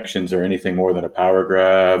the injections are anything more than a power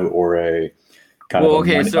grab or a kind of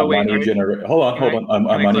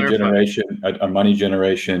a money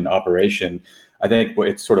generation operation. I think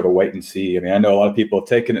it's sort of a wait and see. I mean, I know a lot of people have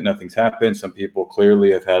taken it, nothing's happened. Some people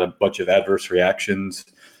clearly have had a bunch of adverse reactions.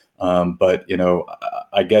 But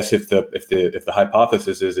I guess if the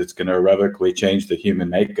hypothesis is it's going to irrevocably change the human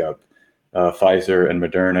makeup, Pfizer and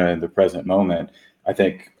Moderna in the present moment, I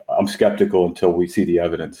think I'm skeptical until we see the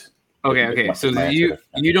evidence. Okay. So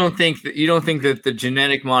you don't think that the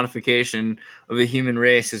genetic modification of the human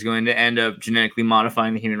race is going to end up genetically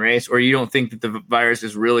modifying the human race, or you don't think that the virus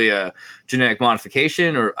is really a genetic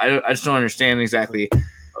modification, or I just don't understand exactly.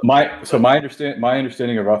 My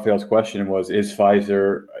understanding of Raphael's question was: is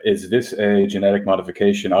this a genetic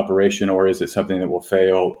modification operation, or is it something that will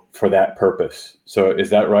fail for that purpose? So is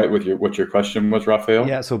that right with what your question was, Raphael?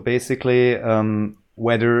 Yeah. So basically,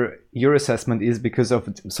 whether your assessment is because of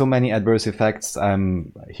so many adverse effects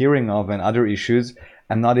I'm hearing of and other issues,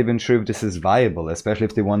 I'm not even sure if this is viable, especially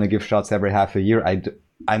if they want to give shots every half a year.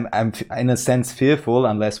 I'm in a sense fearful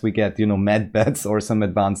unless we get, med beds or some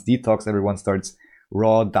advanced detox, everyone starts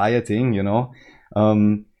raw dieting,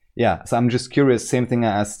 Yeah, so I'm just curious, same thing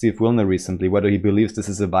I asked Steve Wilner recently, whether he believes this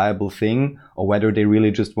is a viable thing or whether they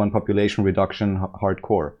really just want population reduction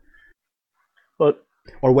hardcore. But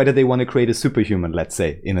or whether they want to create a superhuman, let's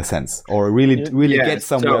say, in a sense, or really get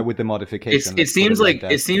somewhere with the modification. It seems like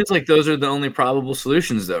those are the only probable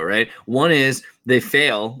solutions, though, right? One is they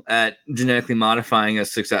fail at genetically modifying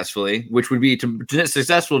us successfully, which would be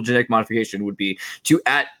successful genetic modification would be to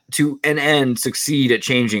an end succeed at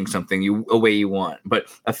changing something a way you want. But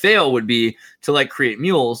a fail would be to create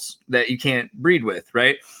mules that you can't breed with,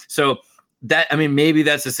 right? So maybe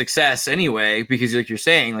that's a success anyway, because like you're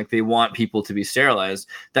saying, they want people to be sterilized.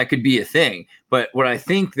 That could be a thing. But what I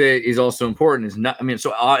think that is also important is and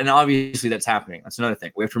obviously that's happening. That's another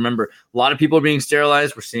thing. We have to remember a lot of people are being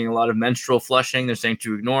sterilized. We're seeing a lot of menstrual flushing. They're saying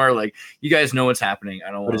to ignore, you guys know what's happening.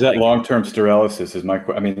 I don't want. But is that long-term sterilization? Is my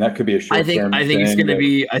question. That could be a short-term. I think it's going to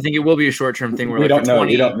be. I think it will be a short-term thing. Where we don't know.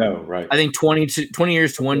 You don't know, right? I think 20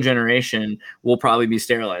 years to one generation will probably be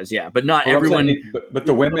sterilized. Yeah, but not everyone. But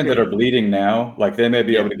the women that are bleeding now, they may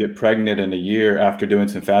be able to get pregnant in a year after doing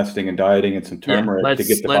some fasting and dieting and some turmeric to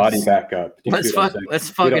get the body back up.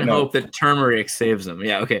 Let's fucking hope that turmeric saves them.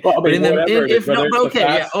 Yeah, okay. Well, but if not,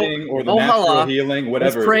 okay, or the natural healing,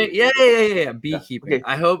 whatever. Let's pray. Yeah. Beekeeping. Okay.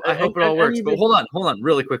 I hope it all works. But hold on,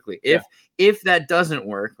 really quickly. If that doesn't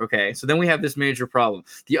work, okay, so then we have this major problem.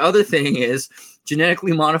 The other thing is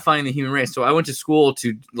genetically modifying the human race. So I went to school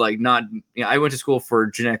to I went to school for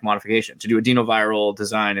genetic modification, to do adenoviral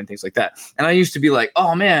design and things like that. And I used to be like,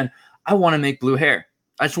 oh man, I want to make blue hair.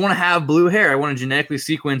 I just want to have blue hair. I want to genetically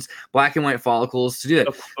sequence black and white follicles to do that.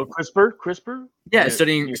 CRISPR? Yeah,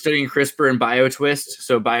 studying CRISPR and BioTwist.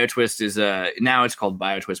 So BioTwist is now it's called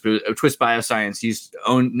BioTwist, but Twist Bioscience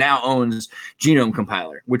now owns Genome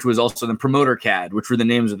Compiler, which was also the Promoter CAD, which were the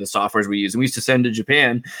names of the softwares we use. And we used to send to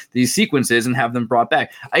Japan these sequences and have them brought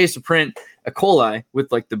back. I used to print a coli with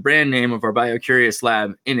the brand name of our BioCurious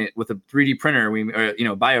lab in it with a 3D printer,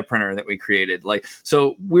 bioprinter that we created.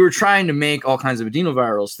 So we were trying to make all kinds of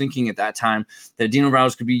adenovirals, thinking at that time that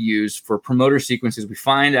adenovirals could be used for promoter sequences. We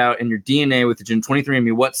find out in your DNA with the Gen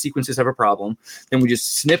 23andMe what sequences have a problem, then we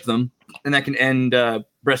just snip them, and that can end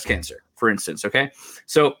breast cancer, for instance. Okay,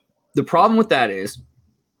 so the problem with that is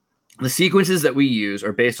the sequences that we use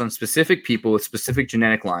are based on specific people with specific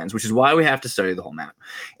genetic lines, which is why we have to study the whole map.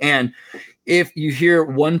 And if you hear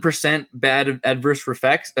 1% bad adverse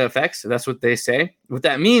effects, that's what they say. What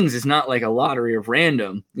that means is not like a lottery of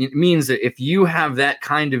random. It means that if you have that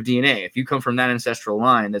kind of DNA, if you come from that ancestral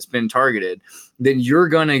line that's been targeted, then you're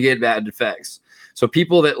going to get bad effects. So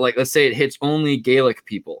people that let's say it hits only Gaelic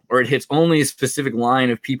people, or it hits only a specific line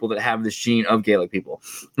of people that have this gene of Gaelic people.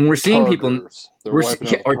 And we're seeing Carters.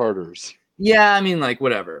 Carters. Yeah,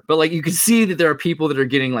 whatever. But you can see that there are people that are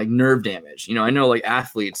getting nerve damage. I know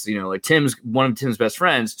athletes, one of Tim's best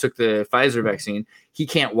friends took the Pfizer vaccine. He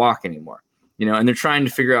can't walk anymore. And they're trying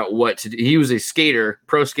to figure out what to do. He was a skater,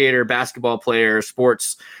 pro skater, basketball player,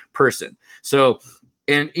 sports person. So,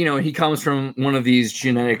 and he comes from one of these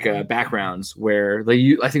genetic backgrounds where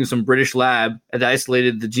I think some British lab had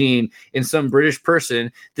isolated the gene in some British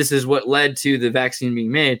person. This is what led to the vaccine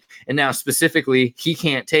being made, and now specifically he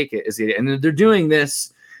can't take it. And they're doing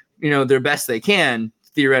this, their best they can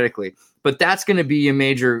theoretically, but that's going to be a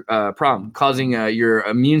major problem, causing your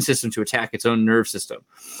immune system to attack its own nerve system.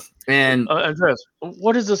 And Andreas,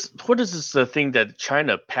 what is this? What is this thing that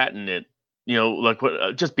China patented?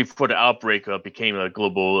 Just before the outbreak became a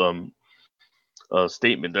global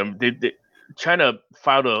statement. China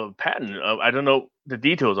filed a patent. I don't know the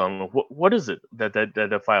details on what is it that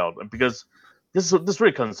they filed, because this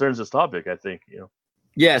really concerns this topic, I think.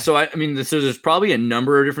 Yeah, so there's probably a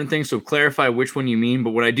number of different things. So clarify which one you mean.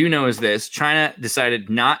 But what I do know is this: China decided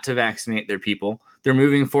not to vaccinate their people. They're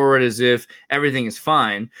moving forward as if everything is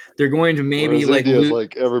fine. They're going to maybe India's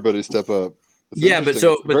everybody step up. It's Yeah, but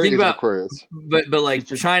interesting. It's but very think Agent about Aquarius. but like It's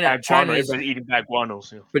just China bad guano. is Everybody eating bad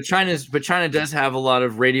guanos. but China does have a lot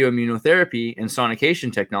of radioimmunotherapy and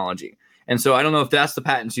sonication technology. And so I don't know if that's the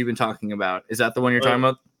patents you've been talking about. Is that the one you're talking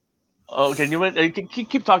about? Okay, you know what?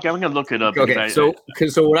 Keep talking. I'm gonna look it up. Okay, so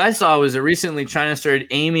what I saw was that recently China started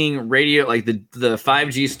aiming radio, like the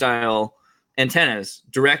 5G style antennas,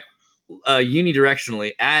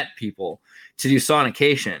 unidirectionally at people to do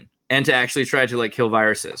sonication and to actually try to like kill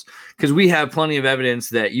viruses. Because we have plenty of evidence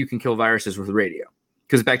that you can kill viruses with radio.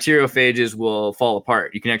 Because bacteriophages will fall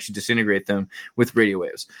apart. You can actually disintegrate them with radio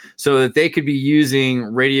waves. So that they could be using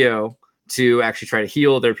radio to actually try to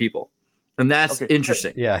heal their people. And that's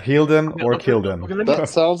interesting. Yeah, heal them or kill them. That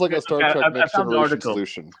sounds like a Star Trek I Next found the Generation article.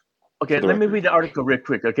 solution. Okay, for the let me record. read the article real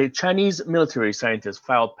quick. Okay, Chinese military scientists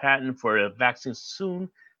filed patent for a vaccine soon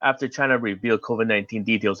after China revealed COVID-19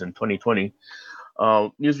 details in 2020.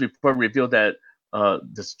 News report revealed that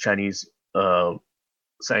this Chinese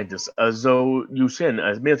scientist, Zhou Yuxin,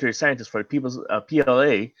 a military scientist for the People's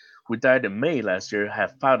PLA, who died in May last year,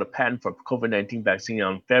 have filed a patent for COVID-19 vaccine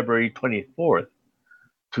on February 24th,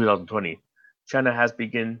 2020. China has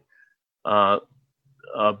been the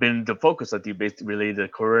focus of debate related to the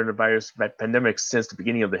coronavirus pandemic since the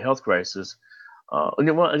beginning of the health crisis. Well,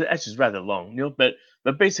 actually, it's rather long, but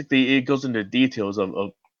basically it goes into details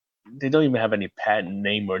of they don't even have any patent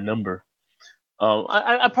name or number.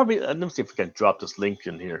 I probably let me see if we can drop this link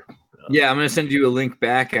in here. Yeah, I'm going to send you a link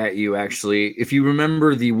back at you, actually. If you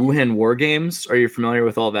remember the Wuhan War Games, are you familiar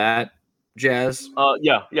with all that, Jazz?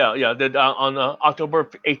 Yeah. On October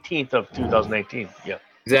 18th of 2019. Yeah.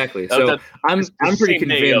 Exactly. So I'm pretty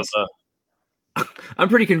convinced. I'm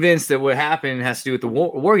pretty convinced that what happened has to do with the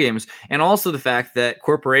war games, and also the fact that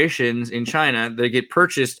corporations in China that get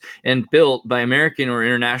purchased and built by American or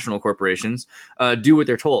international corporations do what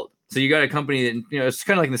they're told. So you got a company that, it's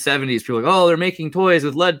kind of like in the 70s. People are like, oh, they're making toys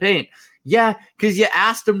with lead paint. Yeah, because you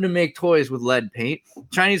asked them to make toys with lead paint.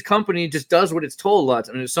 Chinese company just does what it's told lots.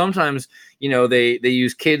 I mean, sometimes, they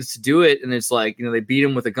use kids to do it, and it's like, they beat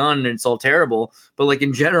them with a gun, and it's all terrible. But like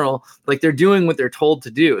in general, like they're doing what they're told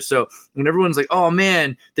to do. So when everyone's like, oh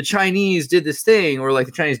man, the Chinese did this thing, or like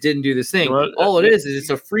the Chinese didn't do this thing, all it is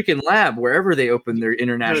it's a freaking lab wherever they open their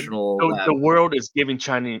international lab. The world is giving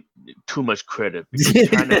China too much credit.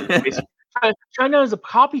 China is a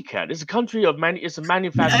copycat. It's a country of it's a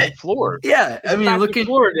manufacturing floor. Yeah, I mean, look at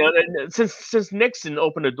since Nixon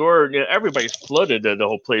opened the door, everybody's flooded the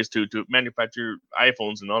whole place to manufacture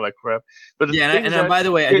iPhones and all that crap. But by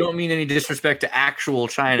the way, I don't mean any disrespect to actual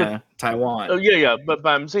China, Taiwan. Oh yeah, but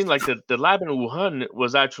I'm saying like the lab in Wuhan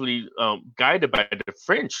was actually guided by the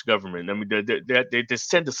French government. I mean, they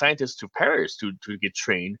sent the scientists to Paris to get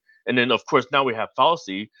trained. And then, of course, now we have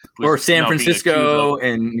Fauci. Or San Francisco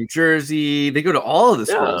and New Jersey. They go to all of the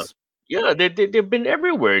schools. Yeah, they've been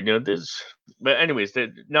everywhere. But anyways,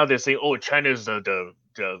 now they're saying, oh, China's the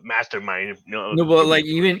mastermind. No, but like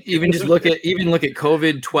even just look at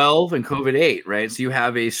COVID-12 and COVID-8, right? So you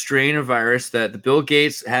have a strain of virus that the Bill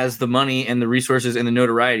Gates has the money and the resources and the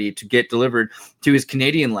notoriety to get delivered to his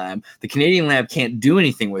Canadian lab. The Canadian lab can't do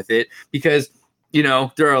anything with it because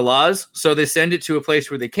there are laws, so they send it to a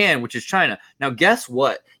place where they can, which is China. Now, guess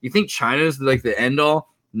what? You think China is like the end all?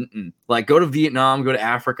 Like, go to Vietnam, go to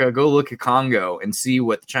Africa, go look at Congo and see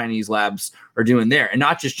what the Chinese labs are doing there. And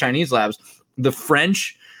not just Chinese labs, the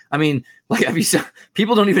French. I mean, like,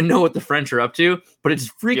 people don't even know what the French are up to, but it's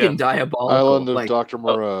freaking diabolical. Island of Dr.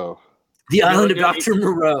 Moreau. The island of Dr.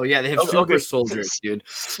 Moreau. Yeah, they have super soldiers, dude.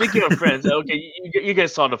 Speaking of friends, okay, you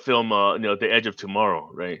guys saw the film, The Edge of Tomorrow,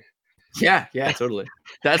 right? Yeah, totally.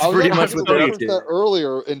 That's pretty much what they did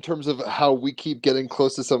earlier in terms of how we keep getting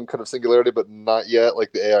close to some kind of singularity, but not yet.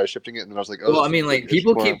 Like the AI shifting it, and I was like, I mean, like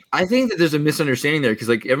people keep. I think that there's a misunderstanding there because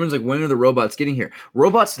like everyone's like, when are the robots getting here?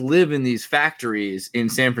 Robots live in these factories in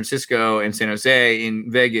San Francisco and San Jose,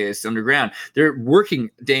 in Vegas, underground. They're working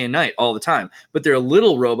day and night all the time, but they're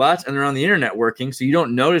little robots and they're on the internet working, so you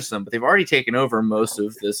don't notice them. But they've already taken over most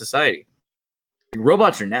of the society.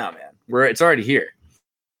 Robots are now, man. It's already here.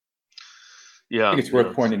 Yeah, I think it's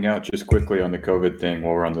worth pointing out just quickly on the COVID thing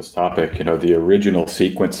while we're on this topic, the original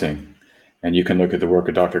sequencing, and you can look at the work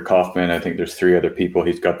of Dr. Kaufman. I think there's 3 other people.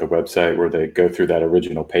 He's got the website where they go through that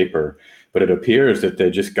original paper, but it appears that they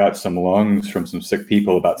just got some lungs from some sick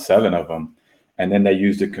people, about 7 of them. And then they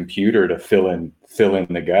used a computer to fill in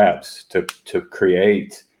the gaps to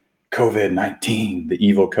create COVID-19, the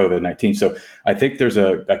evil COVID-19. So I think there's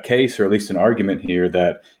a case, or at least an argument here,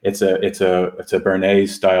 that it's a Bernays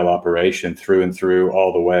style operation through and through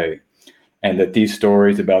all the way, and that these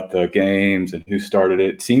stories about the games and who started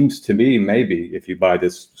it seems to me, maybe if you buy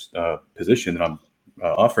this position that I'm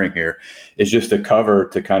offering here is just a cover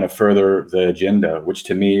to kind of further the agenda, which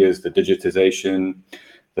to me is the digitization,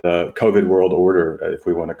 the COVID world order, if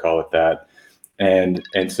we want to call it that. And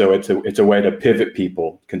so it's a way to pivot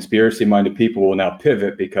people. Conspiracy-minded people will now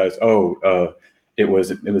pivot because it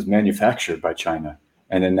was manufactured by China,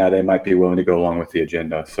 and then now they might be willing to go along with the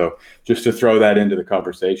agenda. So just to throw that into the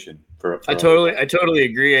conversation. I totally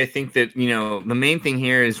agree. I think that the main thing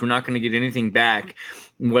here is we're not going to get anything back.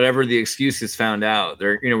 Whatever the excuse is found out,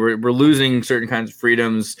 we're losing certain kinds of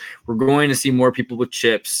freedoms. We're going to see more people with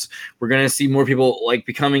chips. We're going to see more people like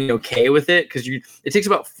becoming okay with it because it takes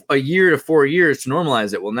about a year to 4 years to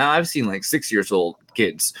normalize it. Well, now I've seen like 6 years old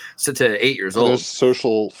kids to 8 years old. There's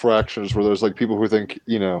social fractions where there's like people who think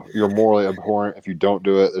you're morally abhorrent if you don't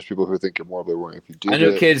do it. There's people who think you're morally abhorrent if you do. I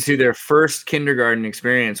know kids who their first kindergarten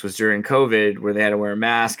experience was during COVID, where they had to wear a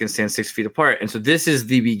mask and stand 6 feet apart, and so this is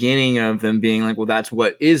the beginning of them being like, well, that's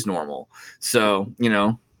what is normal. So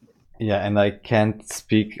Yeah, and I can't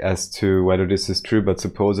speak as to whether this is true, but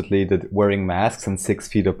supposedly that wearing masks and 6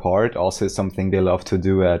 feet apart also is something they love to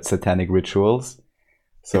do at satanic rituals.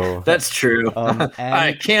 So that's true.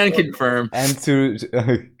 I can confirm. And to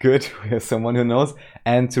good, we have someone who knows.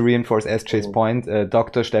 And to reinforce SJ's point,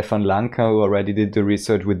 Dr. Stefan Lanka, who already did the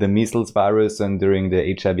research with the measles virus and during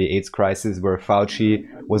the HIV/AIDS crisis, where Fauci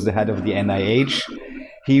was the head of the NIH,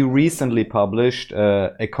 he recently published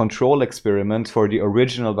a control experiment for the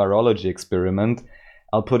original virology experiment.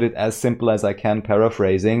 I'll put it as simple as I can,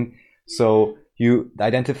 paraphrasing. So you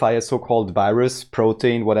identify a so-called virus,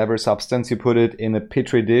 protein, whatever substance, you put it in a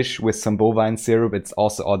petri dish with some bovine syrup. It's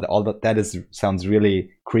also all that sounds really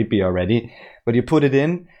creepy already, but you put it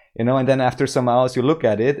in, and then after some hours you look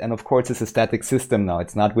at it, and of course it's a static system now.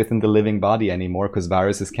 It's not within the living body anymore because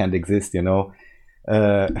viruses can't exist,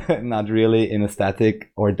 not really in a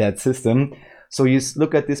static or dead system. So you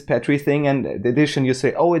look at this Petri thing and the addition, you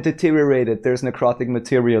say, oh, it deteriorated. There's necrotic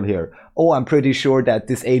material here. Oh, I'm pretty sure that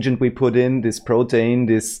this agent we put in, this protein,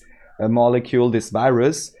 this molecule, this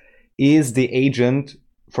virus, is the agent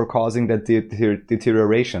for causing that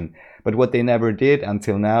deterioration. But what they never did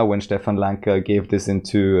until now, when Stefan Lanka gave this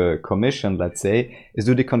into commission, let's say, is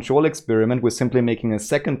do the control experiment with simply making a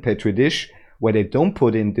second Petri dish where they don't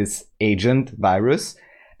put in this agent virus.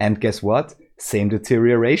 And guess what? Same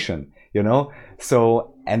deterioration.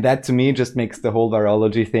 So, and that to me just makes the whole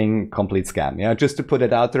virology thing complete scam. Yeah, just to put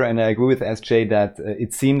it out there. And I agree with SJ that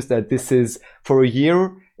it seems that this is, for a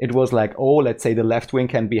year, it was like, oh, let's say the left wing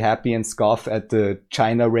can be happy and scoff at the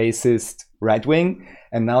China racist right wing.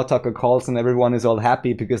 And now Tucker Carlson, everyone is all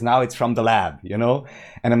happy because now it's from the lab,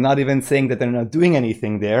 And I'm not even saying that they're not doing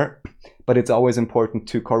anything there, but it's always important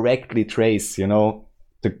to correctly trace,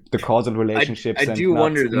 the causal relationships I do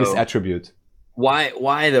wonder, though, misattribute.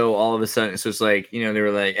 Why though, all of a sudden? So it's like, they were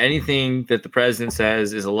like, anything that the president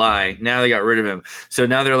says is a lie. Now they got rid of him. So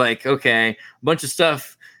now they're like, okay, a bunch of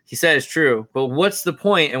stuff he said is true, but what's the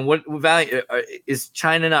point and what value? Is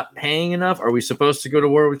China not paying enough? Are we supposed to go to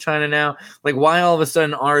war with China now? Like, why all of a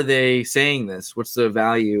sudden are they saying this? What's the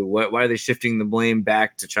value? Why are they shifting the blame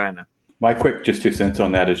back to China? My quick just 2 cents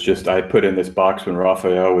on that is just I put in this box when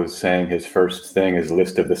Raphael was saying his first thing is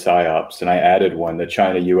list of the PSYOPs, and I added one, the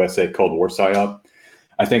China-USA Cold War PSYOP.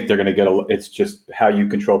 I think they're going to it's just how you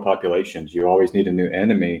control populations. You always need a new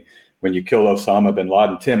enemy. When you kill Osama bin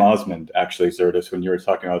Laden, Tim Osmond, actually, Zertis, when you were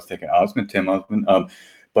talking, I was thinking Tim Osmond.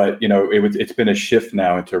 But, it's been a shift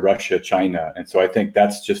now into Russia, China. And so I think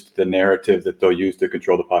that's just the narrative that they'll use to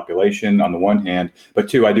control the population on the one hand. But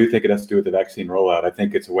two, I do think it has to do with the vaccine rollout. I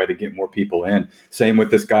think it's a way to get more people in. Same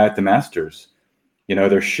with this guy at the Masters.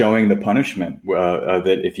 They're showing the punishment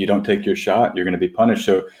that if you don't take your shot, you're going to be punished.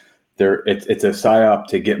 So it's a psyop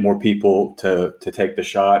to get more people to take the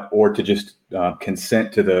shot or to just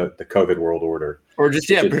consent to the COVID world order. Or just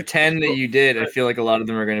pretend that you did. I feel like a lot of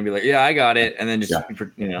them are going to be like, yeah, I got it, and then just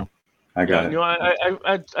I got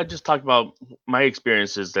it. I just talked about my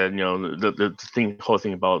experiences that the whole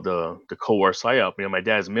thing about the Cold War psyop. My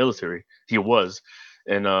dad's military. He was,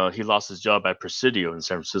 and he lost his job at Presidio in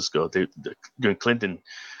San Francisco. During Clinton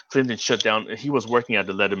shut down. He was working at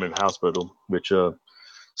the Letterman Hospital, which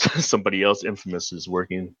somebody else infamous is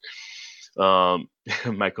working.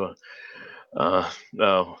 Michael.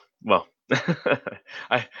 Well.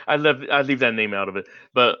 I leave that name out of it,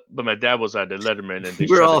 but my dad was at the Letterman, and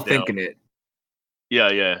we're all thinking it.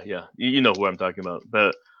 Yeah. You know who I'm talking about.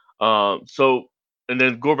 But so, and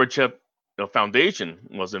then Gorbachev Foundation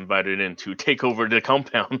was invited in to take over the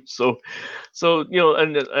compound. So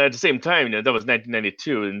and at the same time, that was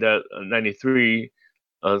 1992, and that 93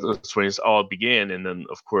 that's when it all began, and then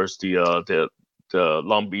of course the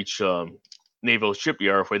Long Beach naval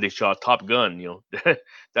shipyard where they shot Top Gun.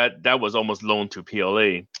 That was almost loaned to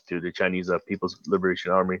PLA, to the Chinese People's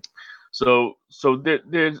Liberation Army. So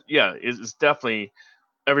there's it's definitely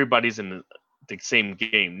everybody's in the same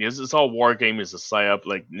game. It's all war game. It's a psyop.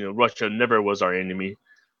 Like Russia never was our enemy.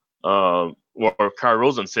 Or Kara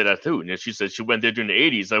Rosen said that too. She said she went there during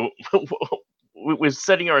the 80s. We're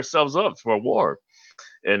setting ourselves up for a war,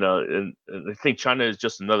 and I think China is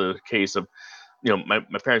just another case of. My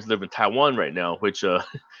parents live in Taiwan right now, which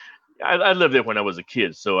I lived there when I was a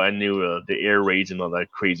kid, so I knew the air raids and all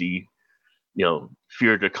that crazy,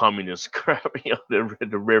 fear of the communist crap,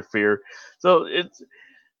 the rare fear. So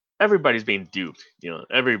everybody's being duped,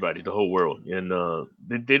 everybody, the whole world, and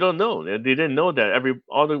they don't know. They didn't know that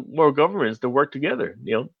all the world governments, they work together.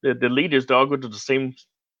 The leaders, they all go to the same.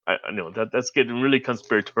 I know that's getting really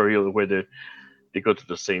conspiratorial where they go to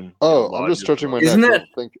the same. I'm just stretching my neck. I don't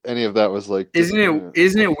think any of that was like. Isn't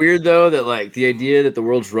it weird though that like the idea that the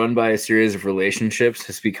world's run by a series of relationships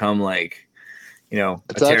has become like,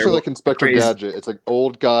 it's actually like Inspector Gadget. It's like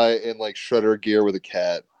old guy in like shredder gear with a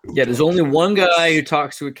cat. Yeah, there's only one guy who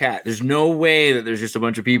talks to a cat. There's no way that there's just a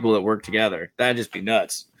bunch of people that work together. That'd just be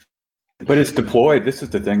nuts. But it's deployed. This is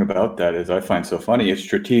the thing about that is I find so funny. It's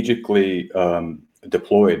strategically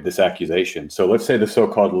deployed, this accusation. So let's say the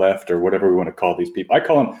so-called left or whatever we want to call these people. I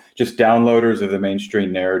call them just downloaders of the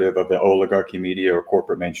mainstream narrative of the oligarchy media or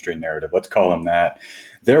corporate mainstream narrative. Let's call them that.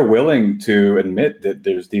 They're willing to admit that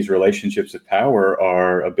there's these relationships of power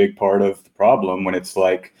are a big part of the problem when it's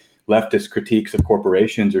like leftist critiques of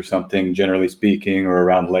corporations or something, generally speaking, or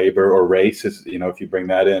around labor or race, if you bring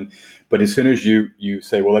that in. But as soon as you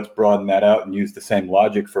say, well, let's broaden that out and use the same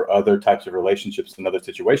logic for other types of relationships and other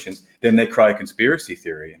situations, then they cry conspiracy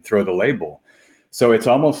theory and throw the label. So it's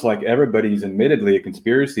almost like everybody's admittedly a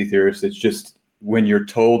conspiracy theorist. It's just when you're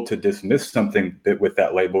told to dismiss something with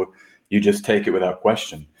that label, you just take it without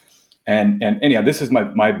question. And anyhow, this is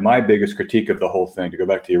my biggest critique of the whole thing, to go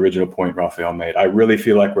back to the original point Raphael made. I really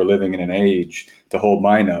feel like we're living in an age, to hold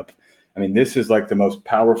mine up. I mean, this is like the most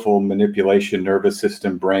powerful manipulation, nervous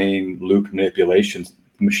system, brain loop manipulation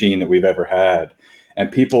machine that we've ever had.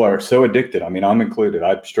 And people are so addicted. I mean, I'm included.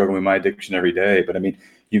 I'm struggling with my addiction every day. But I mean,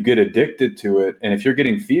 you get addicted to it. And if you're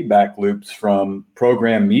getting feedback loops from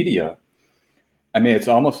program media, I mean, it's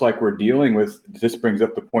almost like we're dealing with, this brings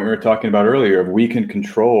up the point we were talking about earlier of we can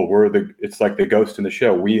control, it's like the ghost in the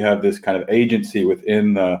shell. We have this kind of agency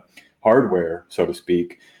within the hardware, so to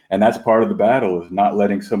speak. And that's part of the battle, is not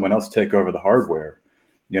letting someone else take over the hardware,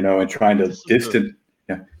 and trying to distance.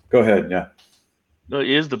 Yeah, go ahead. Yeah. No, it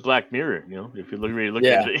is the Black Mirror, if you really look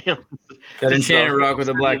at it. That enchanted rock with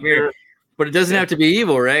a black mirror. But it doesn't have to be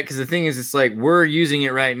evil, right? Because the thing is, it's like we're using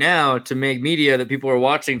it right now to make media that people are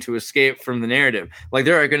watching to escape from the narrative. Like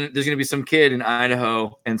there's going to be some kid in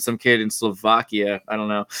Idaho and some kid in Slovakia, I don't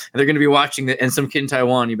know, and they're going to be watching and some kid in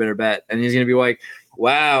Taiwan, you better bet, and he's going to be like,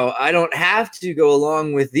 wow, I don't have to go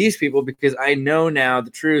along with these people because I know now the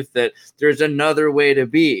truth that there's another way to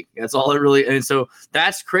be. That's all it really. And so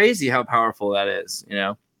that's crazy how powerful that is,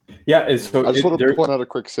 Yeah, I just want to point out a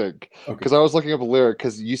quick thing because I was looking up a lyric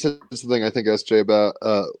because you said something, I think, SJ, about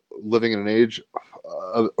living in an age,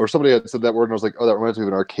 or somebody had said that word, and I was like, oh, that reminds me of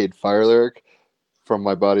an Arcade Fire lyric from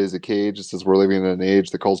My Body is a Cage. It says we're living in an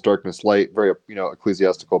age that calls darkness light, very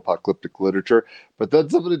ecclesiastical apocalyptic literature. But then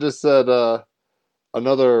somebody just said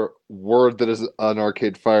another word that is an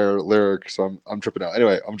Arcade Fire lyric, so I'm tripping out.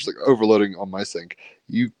 Anyway, I'm just like overloading on my sync.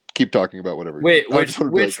 You keep talking about whatever. Wait,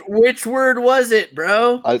 which word was it,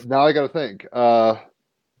 bro? Now I got to think.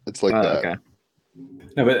 It's like that. Okay.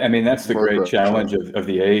 No, but I mean, that's the great challenge of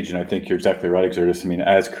the age. And I think you're exactly right, Exertus. I mean,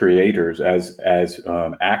 as creators, as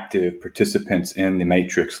active participants in the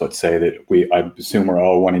matrix, let's say that I assume we're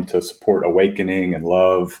all wanting to support awakening and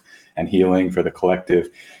love and healing for the collective.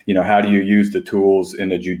 How do you use the tools in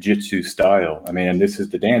a jujitsu style? I mean, and this is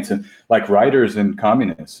the dance. And like writers in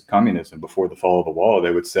communism before the fall of the wall,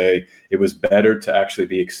 they would say it was better to actually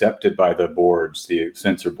be accepted by the boards, the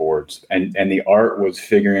censor boards. And the art was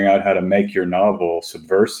figuring out how to make your novel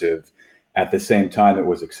subversive at the same time it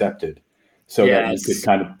was accepted. So that you could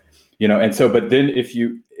kind of, and so, but then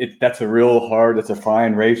that's a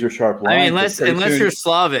fine razor sharp line. I mean, unless you're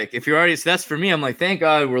Slavic, if you're already, so that's for me. I'm like, thank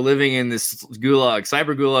God we're living in this gulag.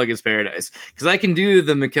 Cyber gulag is paradise, because I can do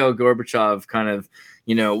the Mikhail Gorbachev kind of,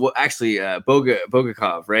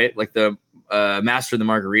 Bulgakov, right? Like the Master of the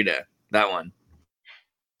Margarita, that one.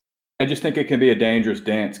 I just think it can be a dangerous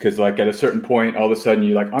dance because, like, at a certain point, all of a sudden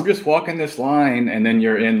you're like, I'm just walking this line, and then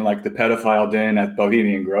you're in like the pedophile den at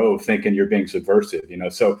Bohemian Grove, thinking you're being subversive.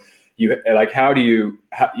 So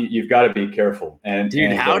you've got to be careful. And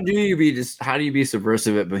dude, how do you be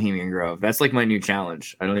subversive at Bohemian Grove? That's like my new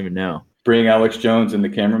challenge. I don't even know. Bring Alex Jones and the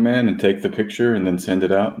cameraman and take the picture and then send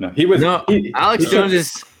it out. No,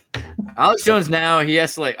 Alex Jones now, he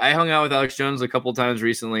has to I hung out with Alex Jones a couple times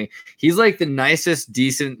recently. He's like the nicest,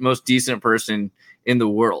 most decent person in the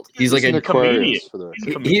world. He's like a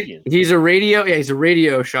comedian. He's a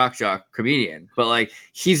radio shock jock comedian, but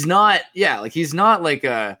he's not like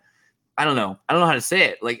a, I don't know how to say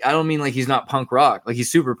it. I don't mean he's not punk rock.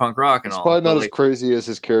 He's super punk rock and it's all. Probably not as crazy as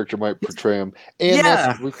his character might portray him.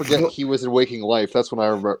 And we forget he was in Waking Life. That's when I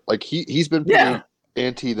remember. He's been pretty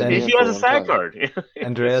anti the. He has a SAG card.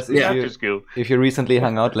 Andreas, if you recently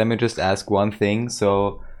hung out, let me just ask one thing.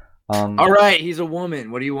 So. All right, he's a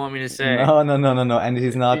woman. What do you want me to say? No. And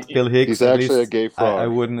he's not Bill Hicks. He's actually a gay frog. I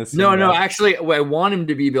wouldn't assume. No. Actually, I want him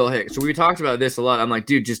to be Bill Hicks. So we talked about this a lot. I'm like,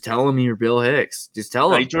 dude, just tell him you're Bill Hicks. Just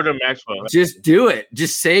tell him. Jordan Maxwell. Just do it.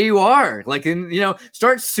 Just say you are.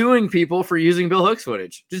 Start suing people for using Bill Hicks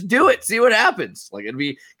footage. Just do it. See what happens. It'd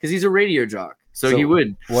be because he's a radio jock. So he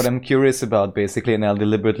would. What I'm curious about, basically, and I'll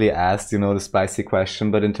deliberately ask, the spicy question,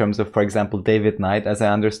 but in terms of, for example, David Knight, as I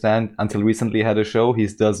understand, until recently had a show, he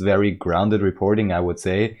does very grounded reporting, I would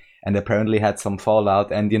say, and apparently had some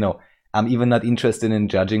fallout. And, I'm even not interested in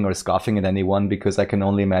judging or scoffing at anyone because I can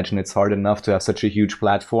only imagine it's hard enough to have such a huge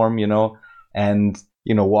platform, and,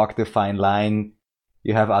 walk the fine line.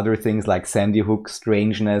 You have other things like Sandy Hook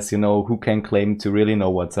strangeness, who can claim to really know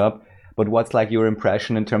what's up. But what's your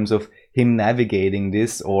impression in terms of him navigating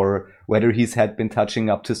this, or whether he's had been touching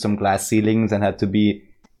up to some glass ceilings and had to be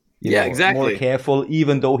more careful,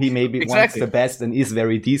 even though he maybe wants the best and is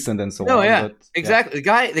very decent and so on. But, exactly.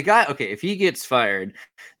 The guy. Okay, if he gets fired,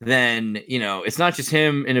 then it's not just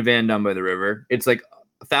him in a van down by the river. It's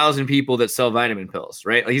 1,000 people that sell vitamin pills,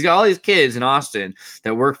 right? He's got all these kids in Austin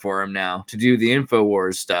that work for him now to do the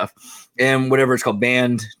InfoWars stuff and whatever it's called,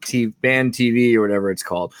 band TV or whatever it's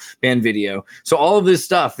called, band video. So all of this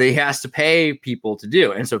stuff he has to pay people to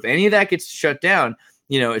do. And so if any of that gets shut down,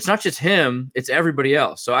 it's not just him, it's everybody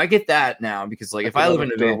else. So I get that now because if I live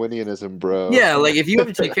in a van, Darwinianism, bro. Yeah, if you have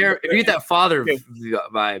to take care, if you get that father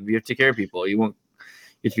vibe, you have to take care of people. You have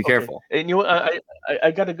to be careful. And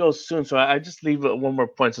I got to go soon, so I just leave one more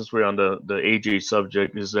point since we're on the AJ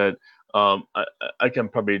subject. Is that I can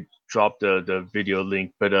probably drop the video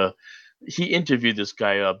link, but he interviewed this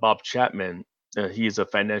guy Bob Chapman. He's a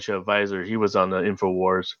financial advisor. He was on the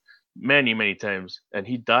InfoWars many times, and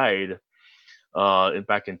he died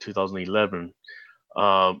back in 2011.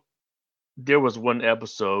 There was one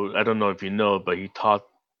episode, I don't know if you know, but he taught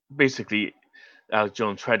basically. Alex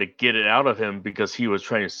Jones tried to get it out of him because he was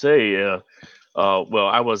trying to say,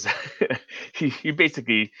 he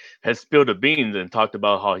basically had spilled the beans and talked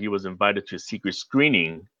about how he was invited to a secret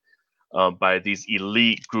screening by these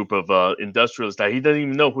elite group of industrialists that he doesn't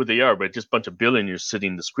even know who they are, but just a bunch of billionaires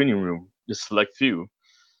sitting in the screening room, just select few.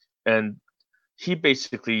 And he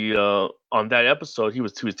basically, on that episode, he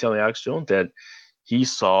was telling Alex Jones that he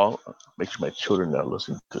saw, make sure my children are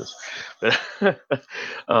listening to this,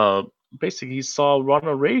 but basically he saw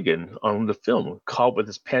Ronald Reagan on the film caught with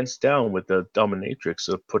his pants down with the dominatrix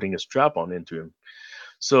of putting a strap on into him.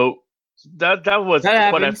 So that was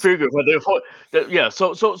what I figured.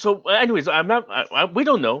 So anyways, I'm not. We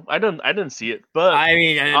don't know. I didn't see it, but I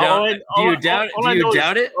mean, do you doubt it? Do you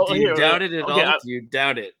doubt it? Do you doubt it at all? Do you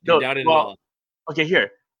doubt it? Do you doubt it at all? Okay,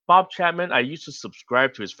 here, Bob Chapman. I used to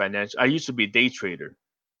subscribe to his financial. I used to be a day trader.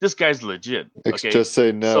 This guy's legit. Okay? Just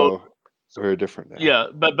say no. It's very different now. Yeah,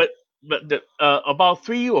 but about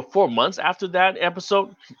 3 or 4 months after that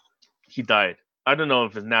episode, he died. I don't know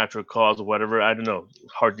if it's natural cause or whatever. I don't know,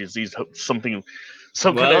 heart disease, something,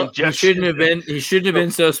 some kind of injection. He shouldn't have been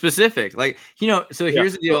so specific. So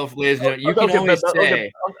here's the deal, ladies and gentlemen. You can always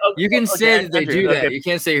say, you can say that they do that. You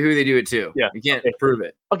can't say who they do it to. Yeah, you can't prove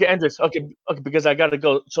it. Okay, Andres. Okay, because I gotta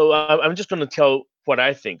go. So I'm just gonna tell what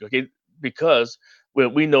I think. Okay, because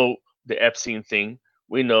we know the Epstein thing.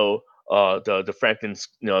 We know the Franklin's,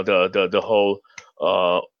 the whole,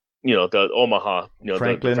 the Omaha,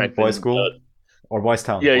 Franklin Boys School or Boys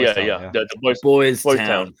Town. Yeah. The Boys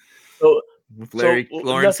Town. So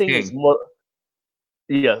Lawrence King. Is more.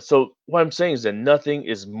 Yeah. So what I'm saying is that nothing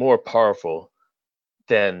is more powerful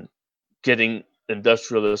than getting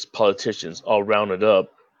industrialist politicians all rounded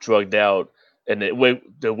up, drugged out, and they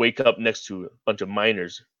wake up next to a bunch of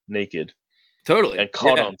miners naked. Totally. And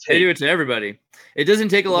caught on tape. They do it to everybody. It doesn't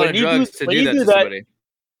take a lot of drugs to do that to somebody.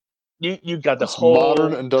 you got the It's whole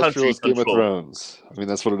modern country industrialist Game of controlled. Thrones. I mean,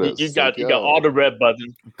 that's what it is. You It's got like, all the red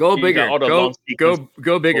buttons. Go You bigger. got all the Go long sequence.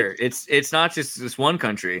 go bigger. It's not just this one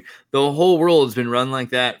country. The whole world's been run like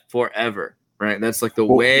that forever. Right? That's like the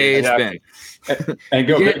way it's been. And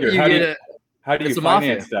go You get- bigger. you get How do you it's a mafia.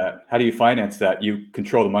 finance that? How do you finance that? You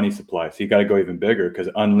control the money supply, so you got to go even bigger because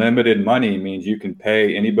unlimited money means you can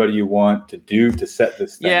pay anybody you want to set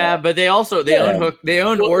this thing Yeah, up. but they own they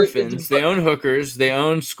own Well, orphans, they own hookers, they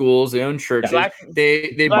own schools, they own churches. Black-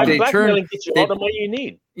 they Blackmailing turn gets you they- all the money you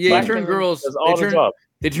need. yeah, they Blackmailing turn girls does all the job.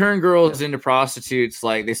 they turn girls into prostitutes.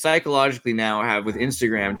 Like they psychologically now have with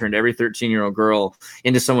Instagram turned every 13-year-old girl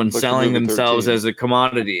into someone Like the selling movie themselves 13. as a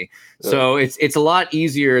commodity. Yeah. So it's a lot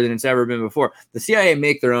easier than it's ever been before. The CIA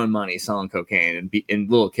make their own money selling cocaine and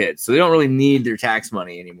little kids, so they don't really need their tax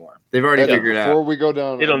money anymore. They've already Eddie, figured before out. we go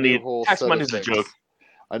down, They don't a new need whole tax set of money's a things, joke.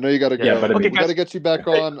 I know you got to go. Yeah, but I we mean- got to get you back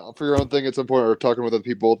on for your own thing at some point, or talking with other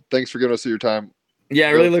people. Thanks for giving us your time. Yeah,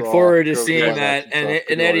 I really Go look draw, forward to go seeing find that. out some And stuff,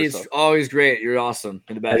 do all your Eddie's stuff. always great. You're awesome.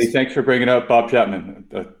 You're the best. Eddie, thanks for bringing up Bob Chapman.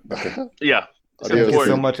 Okay. Yeah. It's Adios. Thank you so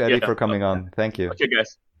important. much, Eddie, Yeah. for coming on. Thank you. Okay,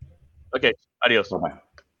 guys. Okay, adios. Bye-bye.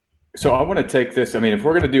 So I want to take this. I mean, if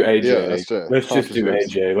we're going to do AJ, Yeah, let's just do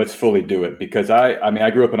conference AJ. Let's fully do it because I mean,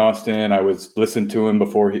 I grew up in Austin. I was listening to him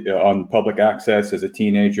before on public access as a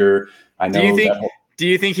teenager. I know. Do you think? that- Do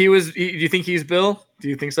you think he was? Do you think he's Bill? Do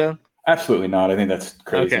you think so? Absolutely not. I think that's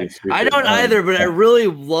crazy. Okay, stupid. I don't either, but I yeah. really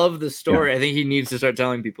love the story. I think he needs to start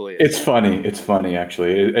telling people he is. It's funny. It's funny,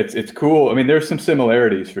 actually. It's cool. I mean, there's some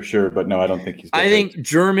similarities for sure, but no, I don't think he's. I different. think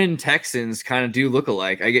German Texans kind of do look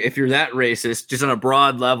alike. If you're that racist, just on a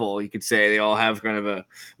broad level, you could say they all have kind of a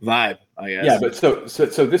vibe. I guess. Yeah, but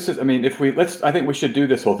so this is. I mean, if we I think we should do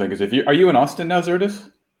this whole thing because are you in Austin now, Zertis?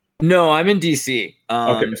 No, I'm in DC.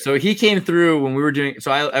 Okay. So he came through when we were doing.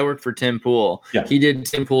 So I worked for Tim Pool. Yeah. He did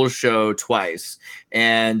Tim Pool's show twice,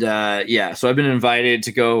 and yeah. So I've been invited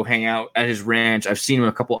to go hang out at his ranch. I've seen him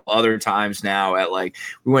a couple other times now. We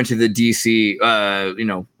went to the DC,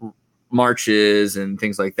 marches and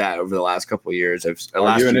things like that over the last couple of years.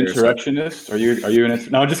 Are you an insurrectionist? Are you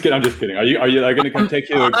an? No, I'm just kidding. I'm just kidding. Are you going to come take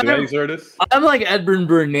you to Zertis? I'm like Edmund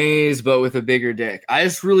Bernays, but with a bigger dick. I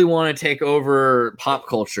just really want to take over pop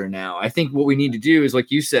culture now. I think what we need to do is,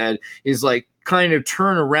 like you said, is like kind of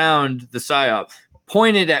turn around the psyop,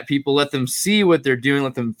 point it at people, let them see what they're doing,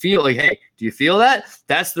 let them feel like, hey, do you feel that?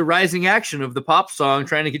 That's the rising action of the pop song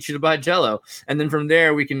trying to get you to buy Jello. And then from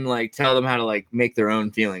there, we can like tell them how to like make their own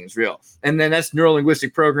feelings real. And then that's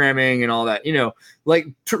neuro-linguistic programming and all that, like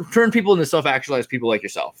turn people into self-actualized people like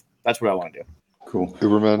yourself. That's what I want to do. Cool.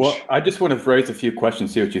 Ubermensch. Well, I just want to raise a few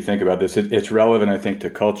questions, see what you think about this. It's relevant, I think, to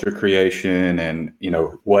culture creation and,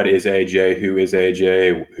 what is AJ? Who is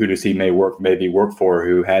AJ? Who does he maybe work for?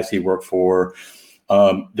 Who has he worked for?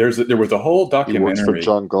 There was a whole He works for documentary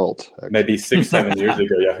John Galt. actually. maybe 6-7 years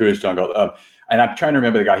ago. Yeah, who is John Galt? And I'm trying to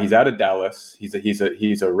remember the guy. He's out of Dallas. He's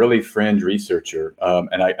a really fringe researcher.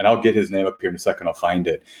 And I'll get his name up here in a second. I'll find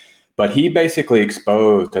it. But he basically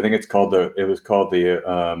exposed. I think it was called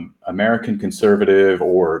the American Conservative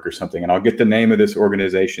Org or something. And I'll get the name of this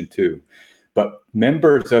organization too. But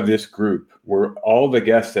members of this group were all the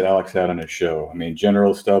guests that Alex had on his show. I mean,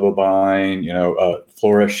 General Stubblebine,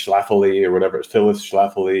 Flourish Schlafly or whatever, Phyllis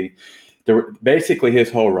Schlafly. Basically his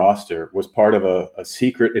whole roster was part of a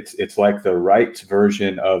secret. It's like the right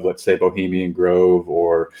version of, let's say, Bohemian Grove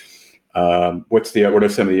or what are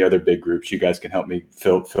some of the other big groups? You guys can help me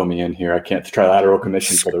fill me in here. I can't. Trilateral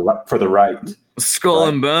Commission for the right. Skull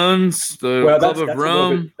and Bones, the Club of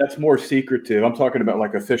Rome, that's more secretive. I'm talking about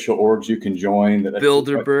like official orgs you can join.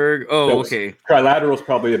 Bilderberg. Okay. Trilateral is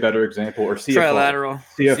probably a better example, or CFR.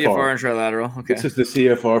 CFR and Trilateral. Okay. This is the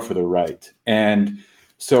CFR for the right. And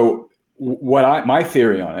so my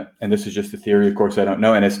theory on it, and this is just a theory, of course, I don't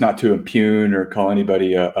know, and it's not to impugn or call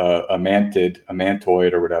anybody a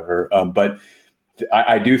mantoid or whatever, but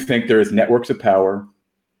I do think there is networks of power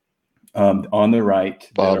on the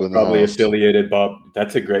right Bob that are probably affiliated. Bob,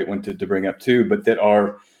 that's a great one to bring up too, but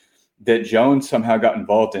that Jones somehow got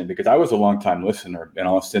involved in, because I was a longtime listener in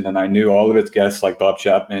Austin and I knew all of its guests like Bob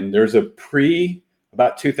Chapman. There's a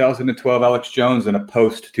about 2012 Alex Jones and a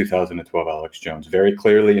post 2012 Alex Jones, very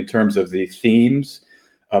clearly in terms of the themes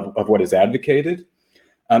of what is advocated.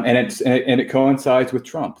 And it coincides with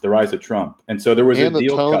Trump, the rise of Trump. And so there was a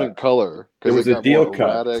deal tone cut. And color. There was a deal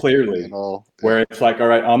cut clearly where it's like, all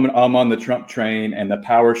right, I'm on the Trump train, and the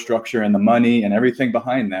power structure and the money and everything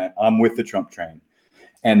behind that, I'm with the Trump train.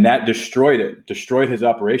 And that destroyed his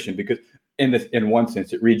operation, because in one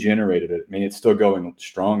sense, it regenerated it. I mean, it's still going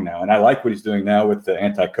strong now. And I like what he's doing now with the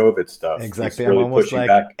anti-COVID stuff. Exactly. He's really I'm almost pushing like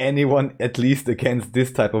back. anyone at least against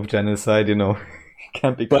this type of genocide,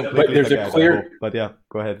 Can't be But completely there's the a guy, clear- though. But yeah,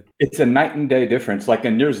 go ahead. It's a night and day difference. Like,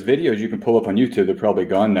 and there's videos you can pull up on YouTube. They're probably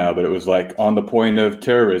gone now, but it was like on the point of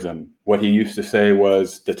terrorism. What he used to say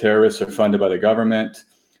was the terrorists are funded by the government.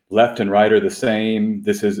 Left and right are the same.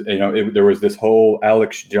 This is, there was this whole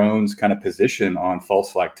Alex Jones kind of position on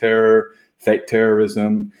false flag terror, fake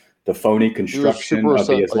terrorism, the phony He was construction super of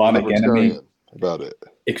the like, Islamic enemy. libertarian about it.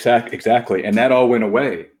 Exactly. And that all went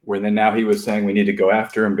away, where then now he was saying we need to go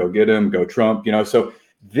after him, go get him, go Trump, So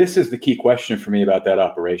this is the key question for me about that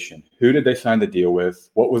operation. Who did they sign the deal with?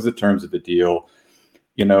 What was the terms of the deal?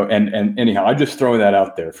 And anyhow, I'm just throwing that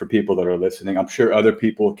out there for people that are listening. I'm sure other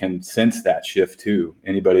people can sense that shift too.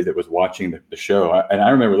 Anybody that was watching the show. I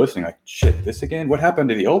remember listening like, shit, this again? What happened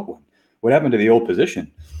to the old one? What happened to the old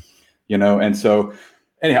position? And so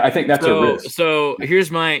anyhow, I think that's a risk. So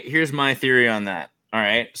here's my theory on that. All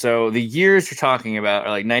right. So the years you're talking about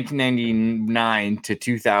are like 1999 to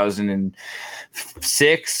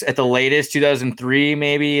 2006 at the latest, 2003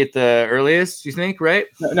 maybe at the earliest. You think, right?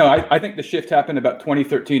 No, I think the shift happened about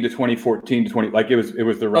 2013 to 2014 to 20. Like it was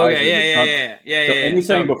the rise. Okay, yeah.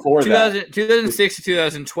 Anything before 2006 to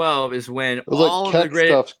 2012 is when It was all like of the tech great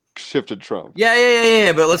stuff shifted Trump.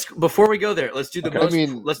 Yeah. But before we go there, let's do the Okay. most. I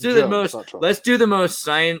mean, let's do Jones, the most. not Trump. Let's do the most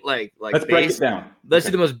science Let's break it down. Let's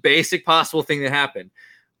do the most basic possible thing that happened.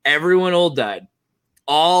 Everyone old died.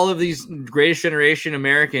 All of these greatest generation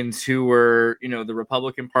Americans who were, the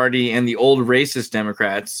Republican Party and the old racist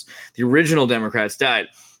Democrats, the original Democrats died.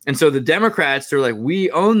 And so the Democrats, they're like,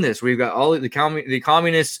 we own this. We've got all the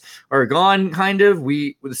communists are gone, kind of.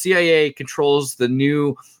 The CIA controls the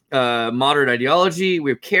new moderate ideology.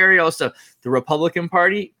 We have Kerry, all this stuff. The Republican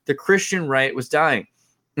Party, the Christian right was dying.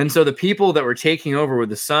 And so the people that were taking over were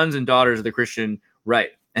the sons and daughters of the Christian right.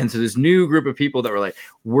 And so this new group of people that were like,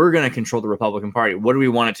 we're going to control the Republican Party. What do we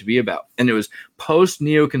want it to be about? And it was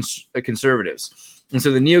post-neoconservatives. And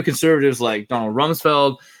so the neoconservatives like Donald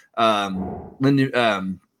Rumsfeld,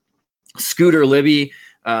 Scooter Libby,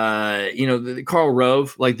 Karl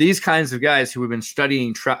Rove, like these kinds of guys who have been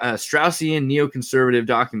studying Straussian neoconservative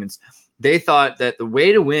documents, they thought that the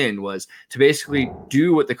way to win was to basically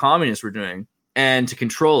do what the communists were doing and to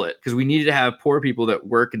control it, because we needed to have poor people that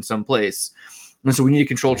work in some place. And so we need to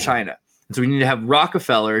control China. And so we need to have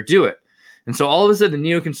Rockefeller do it. And so all of a sudden, the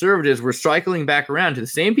neoconservatives were cycling back around to the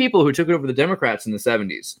same people who took over the Democrats in the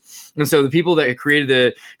 70s. And so the people that created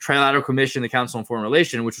the Trilateral Commission, the Council on Foreign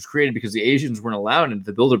Relations, which was created because the Asians weren't allowed into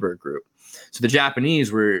the Bilderberg Group. So the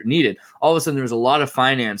Japanese were needed. All of a sudden, there was a lot of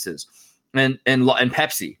finances and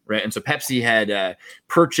Pepsi, right? And so Pepsi had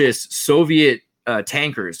purchased Soviet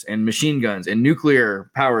tankers and machine guns and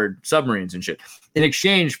nuclear-powered submarines and shit in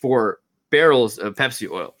exchange for barrels of Pepsi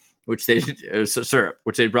oil, which they syrup,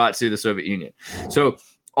 which they brought to the Soviet Union. So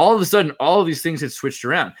all of a sudden, all of these things had switched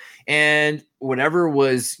around, and whatever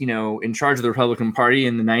was in charge of the Republican Party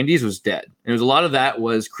in the 90s was dead. And it was a lot of that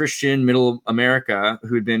was Christian Middle America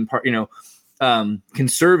who had been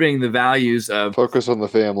conserving the values of Focus on the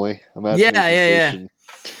family. Yeah.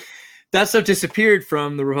 That stuff disappeared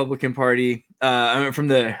from the Republican Party.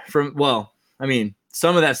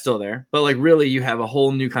 Some of that's still there, but like really you have a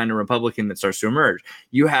whole new kind of Republican that starts to emerge.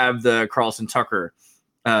 You have the Carlson Tucker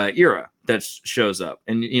era that shows up.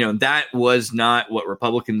 And, that was not what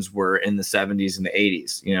Republicans were in the 70s and the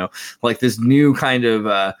 80s, like this new kind of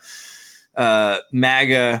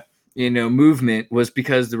MAGA, movement was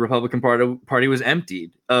because the Republican Party was emptied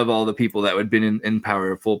of all the people that had been in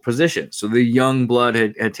powerful positions. So the young blood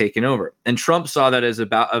had taken over, and Trump saw that as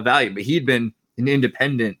about a value, but he'd been an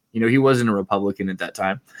independent, he wasn't a Republican at that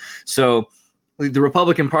time. So the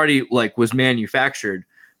Republican Party was manufactured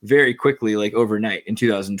very quickly, overnight in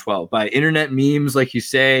 2012 by internet memes, like you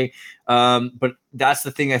say. But that's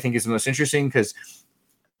the thing I think is the most interesting, because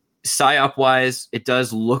PSYOP wise, it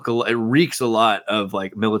reeks a lot of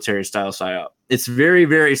military style PSYOP. It's very,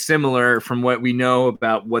 very similar from what we know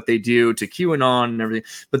about what they do to QAnon and everything.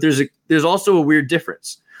 But there's also a weird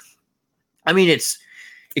difference. I mean,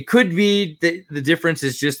 it could be the difference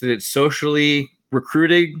is just that it's socially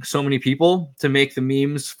recruiting so many people to make the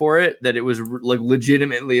memes for it, that it was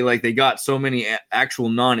legitimately they got so many actual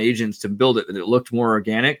non-agents to build it that it looked more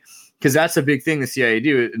organic. Because that's a big thing the CIA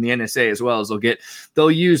do, and the NSA as well, is they'll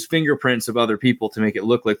use fingerprints of other people to make it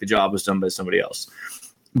look like the job was done by somebody else.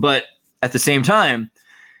 But at the same time,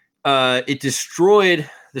 it destroyed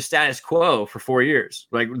the status quo for 4 years.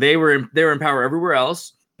 They were in power everywhere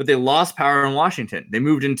else, but they lost power in Washington. They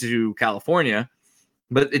moved into California,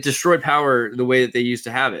 but it destroyed power the way that they used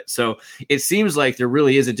to have it. So it seems like there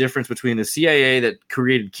really is a difference between the CIA that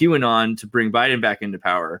created QAnon to bring Biden back into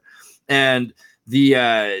power and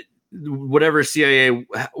the whatever CIA,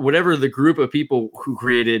 whatever the group of people who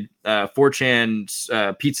created 4chan's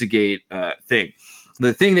Pizzagate thing,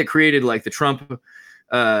 the thing that created like the Trump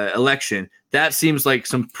election, that seems like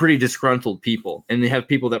some pretty disgruntled people. And they have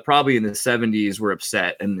people that probably in the 70s were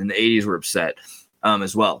upset and in the 80s were upset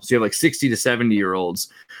as well. So you have like 60 to 70-year-olds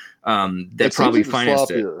that probably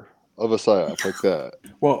financed it. Of a psyop like that.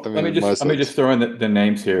 Well, let me just throw in the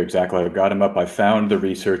names here. Exactly. I've got him up. I found the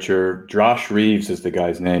researcher. Josh Reeves is the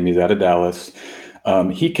guy's name. He's out of Dallas.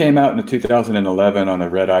 He came out in 2011 on a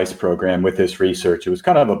Red Ice program with this research. It was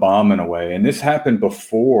kind of a bomb in a way. And this happened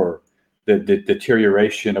before the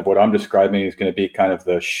deterioration of what I'm describing is going to be kind of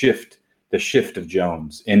the shift of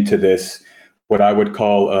Jones into this, what I would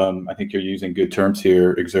call, I think you're using good terms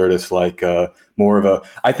here, Exertus, like more of a,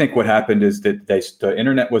 I think what happened is that the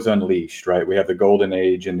internet was unleashed, right? We have the golden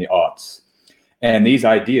age and the aughts. And these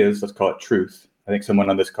ideas, let's call it truth. I think someone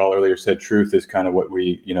on this call earlier said truth is kind of what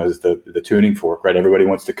we, is the tuning fork, right? Everybody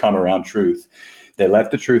wants to come around truth. They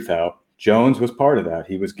left the truth out. Jones was part of that.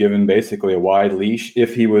 He was given basically a wide leash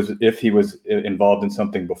if he was involved in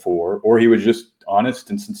something before, or he was just honest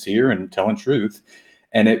and sincere and telling truth.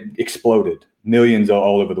 And it exploded. Millions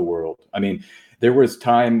all over the world. I mean, there was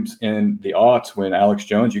times in the aughts when Alex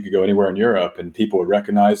Jones, you could go anywhere in Europe and people would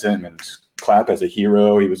recognize him and clap as a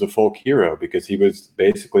hero. He was a folk hero because he was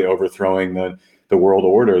basically overthrowing the world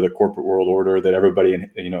order, the corporate world order that everybody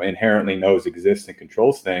inherently knows exists and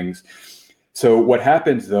controls things. So what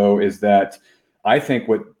happens though is that I think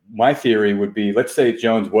what my theory would be, let's say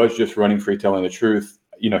Jones was just running free, telling the truth.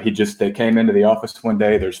 They came into the office one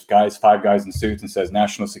day, there's 5 guys in suits and says,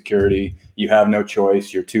 national security, you have no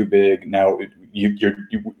choice. You're too big. Now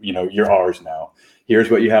you're ours now.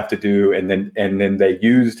 Here's what you have to do. And then they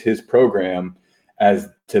used his program as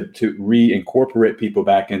to reincorporate people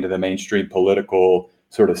back into the mainstream political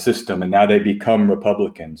sort of system. And now they become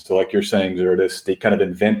Republicans. So like you're saying, Zertis, they kind of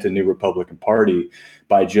invent a new Republican Party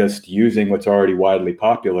by just using what's already widely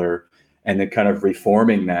popular and then kind of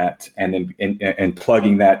reforming that and then and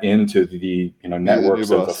plugging that into the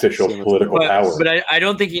networks of official political power. But I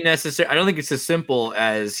don't think I don't think it's as simple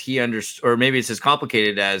as he understood, or maybe it's as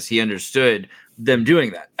complicated as he understood them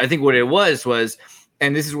doing that. I think what it was,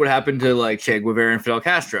 and this is what happened to like Che Guevara and Fidel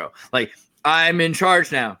Castro. Like, I'm in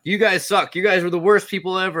charge now. You guys suck. You guys were the worst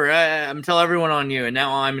people ever. I'm telling everyone on you, and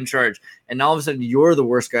now I'm in charge. And all of a sudden, you're the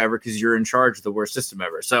worst guy ever because you're in charge of the worst system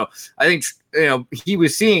ever. So I think he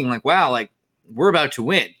was seeing like, wow, like we're about to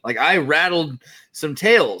win. Like I rattled some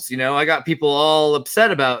tails. I got people all upset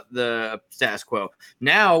about the status quo.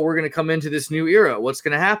 Now we're going to come into this new era. What's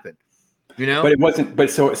going to happen? But it wasn't. But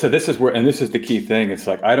so this is where, and this is the key thing. It's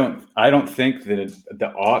like I don't think that the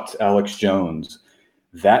aughts Alex Jones,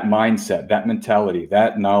 that mindset, that mentality,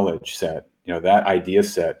 that knowledge set, that idea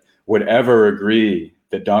set, would ever agree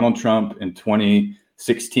that Donald Trump in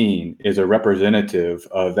 2016 is a representative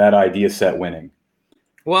of that idea set winning.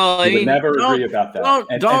 Well, he would never agree about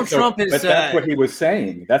that. Donald Trump is. But that's what he was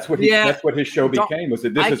saying. That's what his show became. Was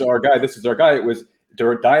that this is our guy? This is our guy. It was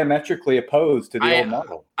diametrically opposed to the old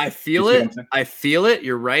model. I feel it. I feel it.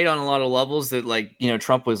 You're right on a lot of levels that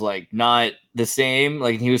Trump was like not the same.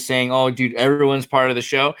 Like he was saying, oh, dude, everyone's part of the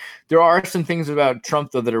show. There are some things about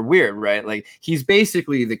Trump though that are weird, right? Like he's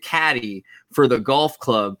basically the caddy for the golf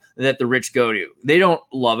club that the rich go to. They don't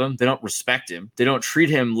love him. They don't respect him. They don't treat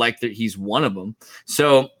him like that he's one of them.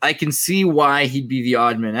 So I can see why he'd be the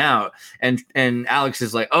odd man out. And Alex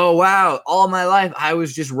is like, oh, wow, all my life I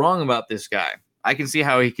was just wrong about this guy. I can see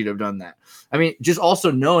how he could have done that. I mean, just also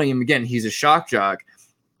knowing him, again, he's a shock jock.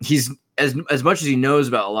 He's as much as he knows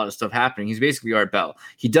about a lot of stuff happening, he's basically Art Bell.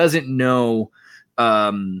 He doesn't know,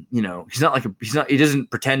 he doesn't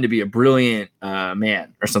pretend to be a brilliant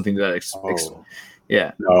man or something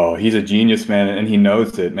yeah. No, he's a genius, man. And he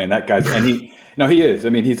knows it, man. That guy's, and he is. I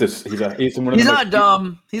mean, he's not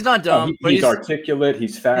dumb. He's not dumb. But he's articulate.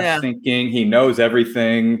 He's fast thinking. He knows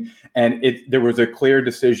everything. And there was a clear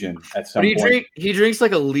decision at some point. He drinks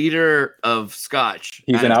like a liter of scotch.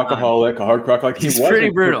 He's an alcoholic, a hard rock. Like he's pretty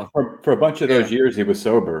brutal. For a bunch of those years, he was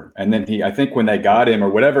sober. And then I think when they got him or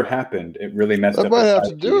whatever happened, it really messed up. That might have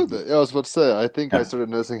to do with it. I was about to say, I think I started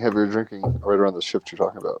noticing heavier drinking right around the shift you're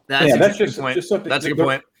talking about. That's just something. That's a good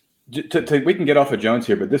point. We can get off of Jones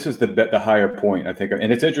here, but this is the higher point, I think.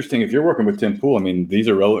 And it's interesting, if you're working with Tim Pool, I mean, these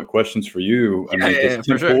are relevant questions for you.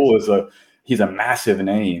 Tim Pool is he's a massive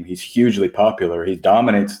name. He's hugely popular. He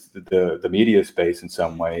dominates the media space in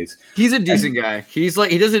some ways. He's a decent guy. He's like,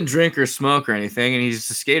 he doesn't drink or smoke or anything, and he's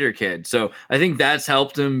a skater kid. So I think that's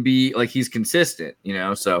helped him be like, he's consistent,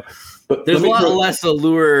 so. But There's a lot less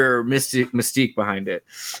allure, mystique behind it.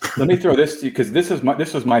 Let me throw this to you, because this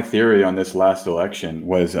was my theory on this last election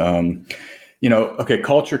was,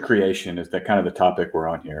 culture creation is the kind of the topic we're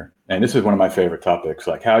on here. And this is one of my favorite topics.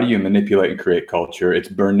 Like, how do you manipulate and create culture? It's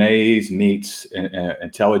Bernays meets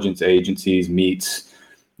intelligence agencies meets,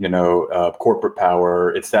 corporate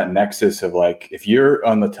power. It's that nexus of like, if you're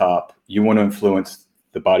on the top, you want to influence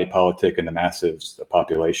the body politic and the masses, the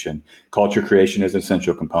population. Culture creation is an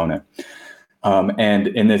essential component. And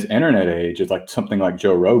in this internet age, it's like something like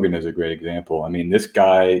Joe Rogan is a great example. I mean, this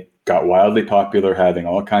guy got wildly popular, having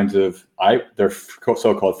all kinds of they're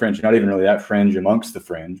so-called fringe, not even really that fringe amongst the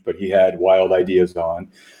fringe, but he had wild ideas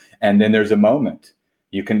on. And then there's a moment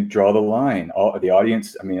you can draw the line. All the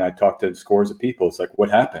audience. I mean, I talked to scores of people. It's like,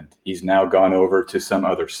 what happened? He's now gone over to some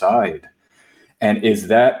other side. And is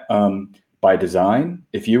that by design?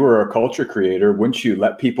 If you were a culture creator, wouldn't you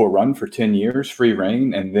let people run for 10 years, free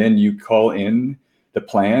reign, and then you call in the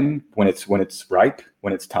plan when it's ripe,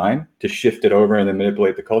 when it's time to shift it over and then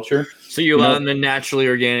manipulate the culture? So you allow them to naturally,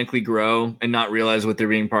 organically grow and not realize what they're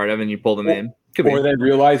being part of, and you pull them in. Or they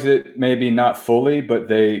realize it, maybe not fully, but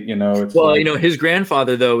they, it's his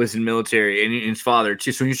grandfather though was in military, and his father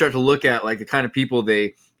too. So when you start to look at like the kind of people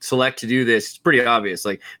they select to do this, it's pretty obvious.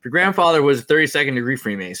 Like if your grandfather was a 32nd degree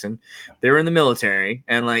Freemason, they were in the military,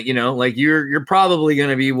 and you're probably going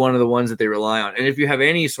to be one of the ones that they rely on. And if you have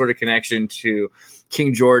any sort of connection to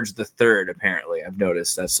King George III, apparently, I've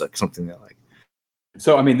noticed that's like something they like.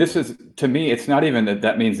 So I mean, this is, to me, it's not even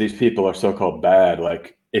that means these people are so-called bad.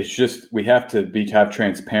 Like, it's just we have to have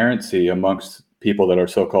transparency amongst people that are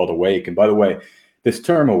so-called awake. And by the way, this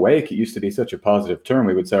term awake, it used to be such a positive term.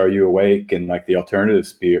 We would say, are you awake in like the alternative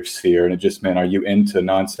sphere? And it just meant, are you into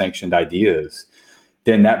non-sanctioned ideas?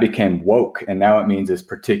 Then that became woke. And now it means this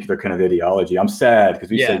particular kind of ideology. I'm sad because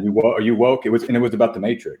we said, are you woke? It was about the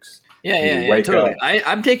Matrix. Yeah, totally.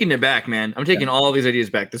 I'm taking it back, man. I'm taking all these ideas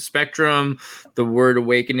back. The spectrum, the word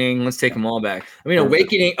awakening. Let's take them all back. I mean,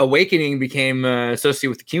 awakening became associated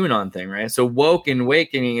with the QAnon thing, right? So woke and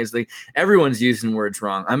awakening is like everyone's using words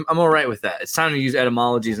wrong. I'm all right with that. It's time to use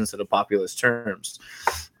etymologies instead of populist terms.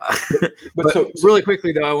 But really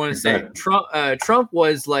quickly though, I want to say Trump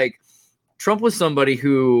was somebody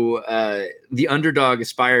who the underdog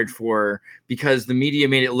aspired for because the media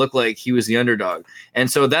made it look like he was the underdog.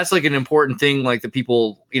 And so that's like an important thing, like the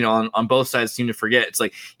people, on both sides seem to forget. It's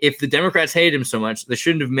like, if the Democrats hated him so much, they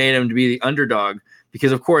shouldn't have made him to be the underdog,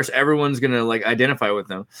 because of course everyone's going to like identify with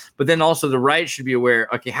them. But then also the right should be aware,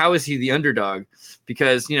 okay, how is he the underdog?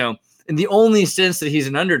 Because, in the only sense that he's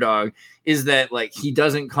an underdog is that like he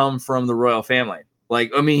doesn't come from the royal family.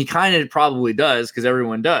 Like, I mean, he kind of probably does because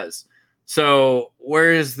everyone does. So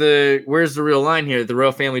where's the real line here? The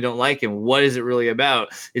royal family don't like him. What is it really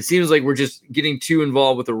about? It seems like we're just getting too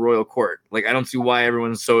involved with the royal court. Like, I don't see why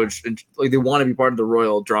everyone's so like they want to be part of the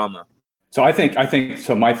royal drama. So I think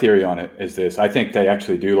so. My theory on it is this: I think they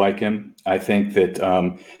actually do like him. I think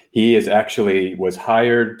that he was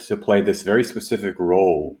hired to play this very specific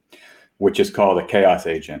role, which is called a chaos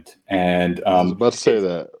agent. And I was about to say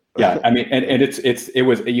that. Yeah, I mean, and it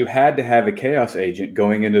was you had to have a chaos agent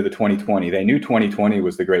going into the 2020. They knew 2020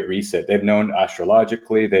 was the Great Reset. They've known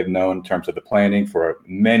astrologically, they've known in terms of the planning for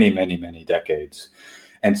many, many, many decades.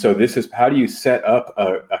 And so this is, how do you set up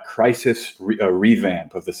a crisis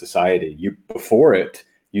revamp of the society? Before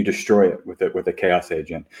you destroy it with a chaos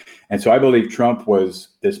agent. And so I believe Trump was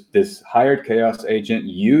this hired chaos agent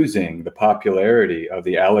using the popularity of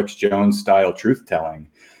the Alex Jones style truth telling.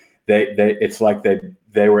 It's like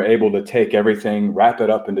they were able to take everything, wrap it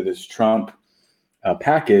up into this Trump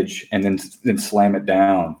package, and then slam it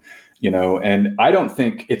down, And I don't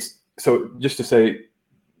think it's so. Just to say,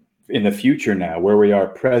 in the future now, where we are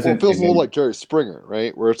present, it feels a little like Jerry Springer,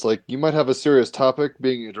 right? Where it's like you might have a serious topic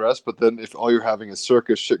being addressed, but then if all you're having is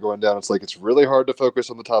circus shit going down, it's like it's really hard to focus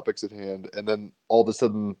on the topics at hand. And then all of a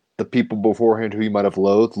sudden, the people beforehand who you might have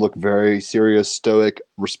loathed look very serious, stoic,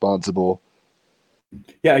 responsible.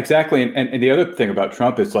 Yeah, exactly. And the other thing about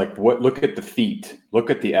Trump is like, look at the feat, look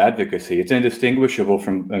at the advocacy. It's indistinguishable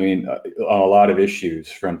from, on a lot of issues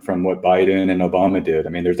from what Biden and Obama did. I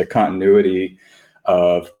mean, there's a continuity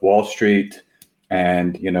of Wall Street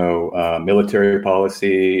and, military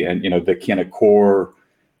policy and, the kind of core,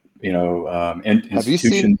 institutions. Have you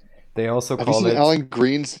seen, they also have call you seen it Alan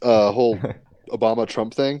Green's whole Obama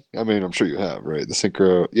Trump thing? I mean, I'm sure you have, right? The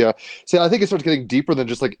synchro. Yeah. See, I think it starts getting deeper than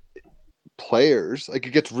just like players. Like,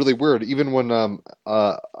 it gets really weird. Even when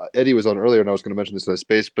Eddie was on earlier, and I was going to mention this in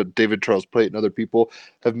space, but David Charles Plate and other people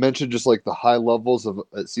have mentioned just like the high levels of,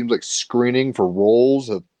 it seems like, screening for roles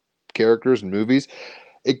of characters in movies.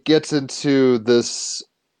 It gets into this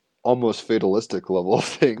almost fatalistic level of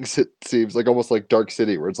things. It seems like almost like Dark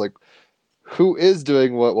City, where it's like, who is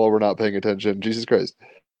doing what while we're not paying attention? Jesus Christ.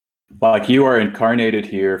 Like you are incarnated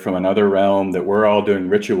here from another realm that we're all doing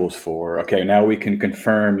rituals for. Okay, now we can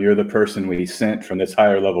confirm you're the person we sent from this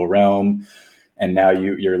higher level realm, and now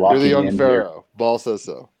you're locking You're the young in pharaoh. here. Ball says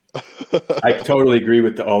so. I totally agree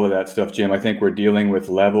with all of that stuff, Jim. I think we're dealing with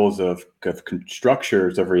levels of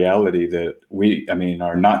structures of reality that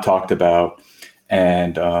are not talked about,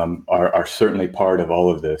 and are certainly part of all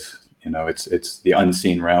of this. It's the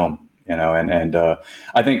unseen realm. And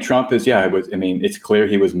I think Trump is, it's clear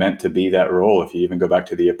he was meant to be that role. If you even go back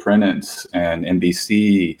to The Apprentice and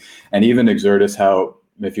NBC, and even Exertus, how,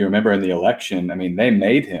 if you remember in the election, they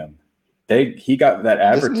made him. He got that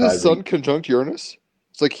advertising. Isn't his sun conjunct Uranus?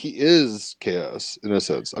 It's like he is chaos in a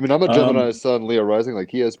sense. I'm a Gemini sun, Leo rising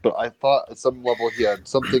like he is, but I thought at some level he had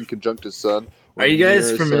something conjunct his sun. Are you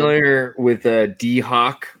guys familiar with D.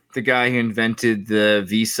 Hawk, the guy who invented the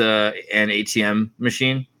Visa and ATM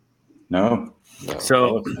machine? No.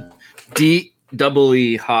 So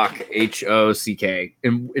D-E-E Hawk, H-O-C-K,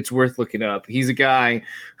 and it's worth looking up. He's a guy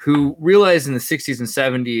who realized in the 60s and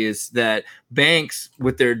 70s that banks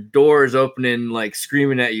with their doors opening, like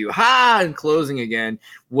screaming at you, ha, and closing again,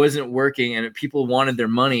 wasn't working, and people wanted their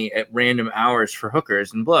money at random hours for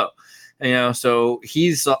hookers and blow. So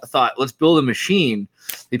he's thought, let's build a machine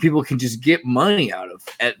that people can just get money out of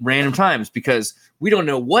at random times, because we don't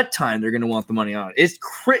know what time they're going to want the money on.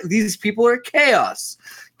 These people are chaos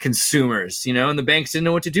consumers, and the banks didn't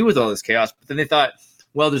know what to do with all this chaos. But then they thought,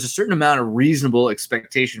 well, there's a certain amount of reasonable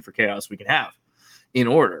expectation for chaos we can have in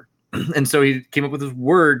order. And so he came up with this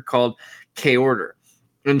word called K-order.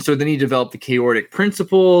 And so then he developed the chaotic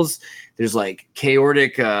principles. There's like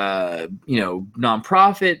chaotic,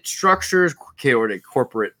 nonprofit structures, chaotic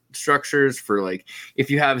corporate structures for, like,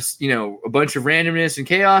 if you have, a bunch of randomness and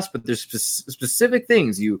chaos, but there's specific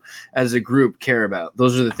things you as a group care about.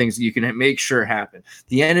 Those are the things that you can make sure happen.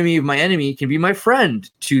 The enemy of my enemy can be my friend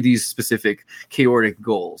to these specific chaotic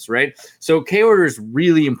goals, right? So K-order is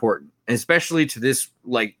really important, especially to this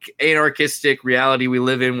like anarchistic reality we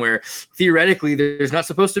live in, where theoretically there's not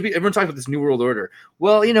supposed to be, everyone talks about this new world order.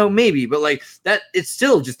 Well, maybe, but like that, it's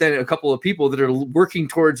still just then a couple of people that are working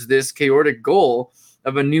towards this chaotic goal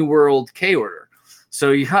of a new world K-order. So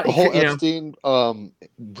you have the whole Epstein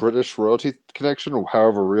British royalty connection, or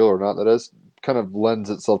however real or not that is, kind of lends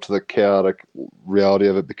itself to the chaotic reality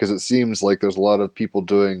of it, because it seems like there's a lot of people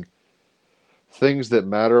doing things that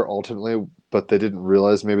matter ultimately, but they didn't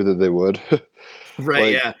realize maybe that they would.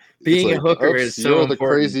 Right, yeah. Being a hooker is so you're important. The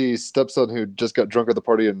crazy stepson who just got drunk at the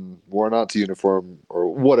party and wore a Nazi uniform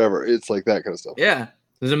or whatever. It's like that kind of stuff. Yeah.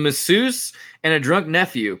 There's a masseuse and a drunk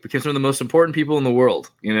nephew become some of the most important people in the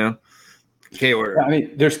world, K-order.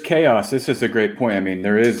 There's chaos. This is a great point.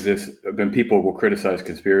 There is this, when people will criticize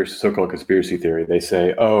so-called conspiracy theory, they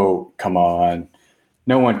say, oh, come on,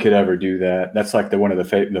 no one could ever do that. That's like one of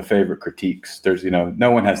the favorite critiques. There's,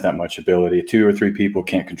 no one has that much ability. 2 or 3 people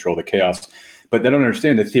can't control the chaos, but they don't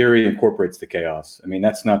understand the theory incorporates the chaos.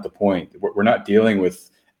 That's not the point. We're not dealing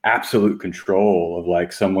with absolute control of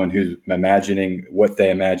like someone who's imagining what they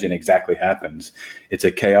imagine exactly happens. It's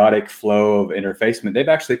a chaotic flow of interfacement. They've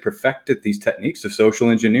actually perfected these techniques of social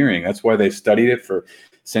engineering. That's why they've studied it for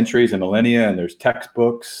centuries and millennia, and there's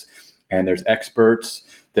textbooks and there's experts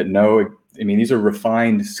that know. These are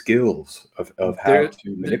refined skills of how to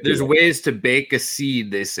manipulate. There's ways to bake a seed,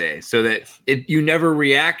 they say, so that you never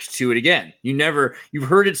react to it again. You've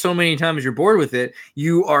heard it so many times, you're bored with it,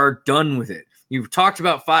 you are done with it. You've talked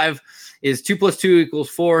about 5 is 2 + 2 =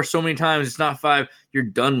 4 so many times, it's not 5, you're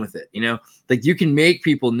done with it. Like you can make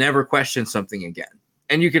people never question something again.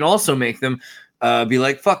 And you can also make them be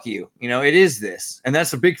like, fuck you, it is this. And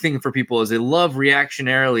that's a big thing for people, is they love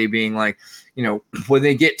reactionarily being like, when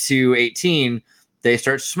they get to 18, they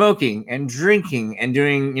start smoking and drinking and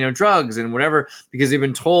doing, drugs and whatever, because they've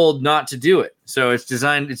been told not to do it. So it's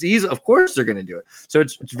easy. Of course they're going to do it. So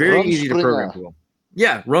it's very easy to program people.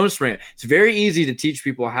 Yeah, Rumspringa. It's very easy to teach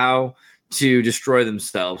people how to destroy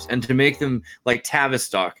themselves and to make them, like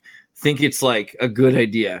Tavistock, think it's like a good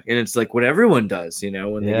idea. And it's like what everyone does, when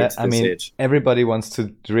they get to this age. Everybody wants to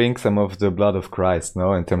drink some of the blood of Christ,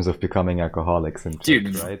 no? In terms of becoming alcoholics and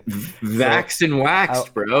dude, right? Vaxxed and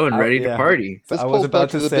waxed, bro, and ready to party. This pulls back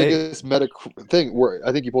to the biggest meta thing where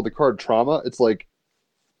I think you pulled the card trauma. It's like,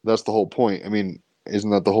 that's the whole point.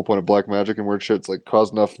 Isn't that the whole point of black magic and weird shit? It's like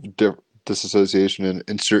cause enough disassociation and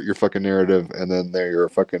insert your fucking narrative, and then there you're a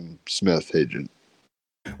fucking Smith agent.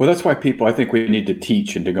 Well, that's why I think we need to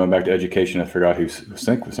teach, and to going back to education, I forgot I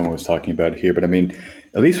think someone was talking about it here, but I mean,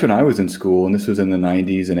 at least when I was in school, and this was in the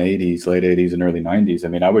 90s and 80s, late 80s and early 90s, I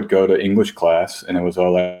mean, I would go to English class and it was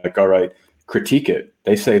all like, all right, critique it.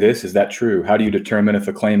 They say this, is that true? How do you determine if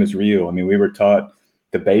a claim is real? I mean, we were taught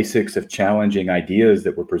the basics of challenging ideas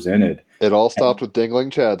that were presented. It all stopped with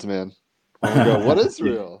dangling chads, man. I go, what is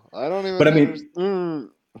real? I don't even. But I mean,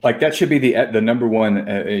 like that should be the number one,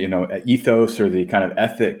 ethos or the kind of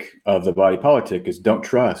ethic of the body politic is don't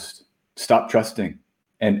trust, stop trusting,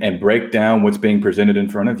 and break down what's being presented in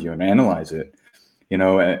front of you and analyze it.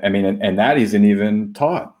 I mean, and that isn't even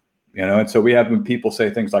taught. And so we have when people say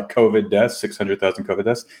things like COVID deaths, 600,000 COVID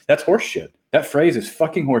deaths, that's horseshit. That phrase is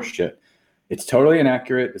fucking horseshit. It's totally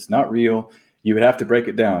inaccurate. It's not real. You would have to break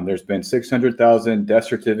it down. There's been 600,000 death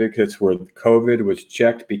certificates where COVID was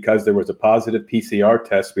checked because there was a positive PCR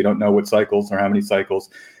test. We don't know what cycles or how many cycles,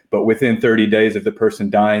 but within 30 days of the person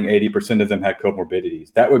dying, 80% of them had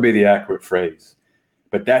comorbidities. That would be the accurate phrase.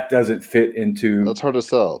 But that doesn't fit into... That's hard to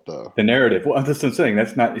sell, though. ...the narrative. Well, that's what I'm saying.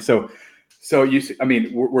 That's not... So you see, I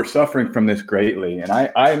mean, we're suffering from this greatly, and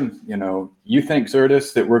I'm, you think,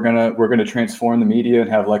 Zertis, that we're gonna transform the media and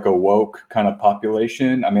have like a woke kind of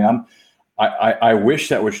population? I mean, I wish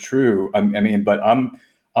that was true. I mean, but I'm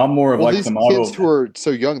more of like these the model. Kids who are so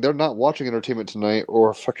young, they're not watching Entertainment Tonight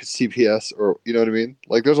or fucking CBS or you know what I mean.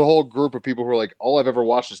 Like, there's a whole group of people who are like, all I've ever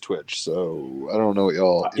watched is Twitch. So I don't know what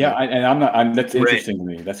y'all. Yeah, and I'm not. That's interesting to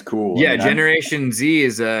me. That's cool. Yeah, Generation Z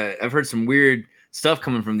is. I've heard some weird stuff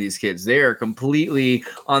coming from these kids. They are completely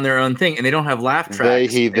on their own thing, and they don't have laugh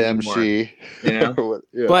tracks. They, he, them, she. Yeah.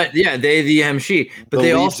 But yeah, they, the them, she. But the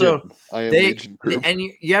they Legion. Also and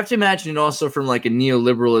you have to imagine it also from like a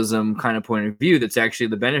neoliberalism kind of point of view. That's actually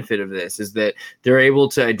the benefit of this is that they're able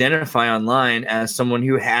to identify online as someone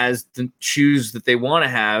who has the shoes that they want to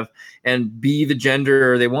have and be the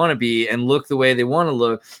gender they want to be and look the way they want to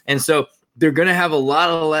look. And so they're going to have a lot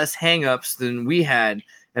of less hangups than we had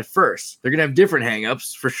at first. They're gonna have different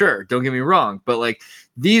hangups for sure. Don't get me wrong, but like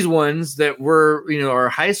these ones that were, our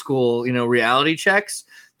high school, reality checks,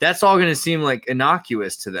 that's all gonna seem like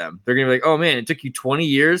innocuous to them. They're gonna be like, oh man, it took you 20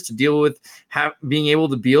 years to deal with being able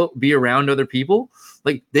to be around other people.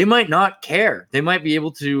 Like they might not care. They might be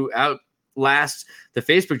able to outlast the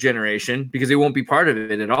Facebook generation because they won't be part of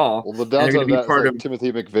it at all. Well, the downside of that is like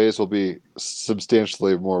Timothy McVeigh's will be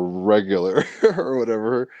substantially more regular or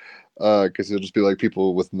whatever. Because it'll just be like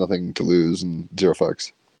people with nothing to lose and zero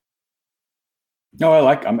fucks. No,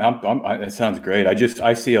 it sounds great.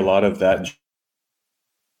 I see a lot of that.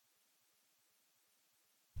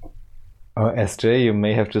 SJ, you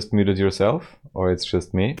may have just muted yourself, or it's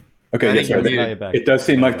just me. Okay, it does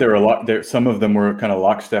seem like there are a lot. Some of them were kind of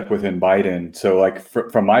lockstep within Biden. So, like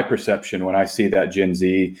from my perception, when I see that Gen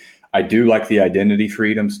Z, I do like the identity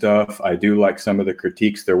freedom stuff. I do like some of the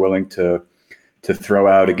critiques they're willing to throw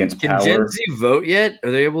out against power. Can Gen Z vote yet? Are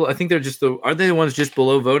they able? I think they're are they the ones just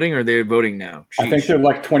below voting, or are they voting now? Sheesh. I think they're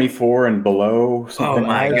like 24 and below. Oh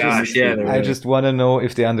my gosh! Yeah, I just want to know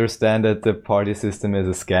if they understand that the party system is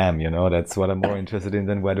a scam. That's what I'm more interested in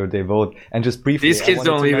than whether they vote. And just briefly, these kids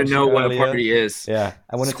don't even know what a party is. Yeah,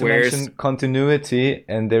 I wanted to mention continuity,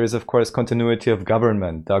 and there is of course continuity of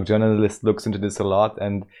government. Dark Journalist looks into this a lot,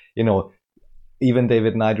 and even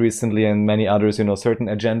David Knight recently and many others, certain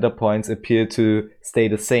agenda points appear to stay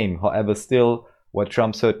the same. However, still, what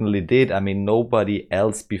Trump certainly did, I mean, nobody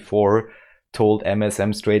else before told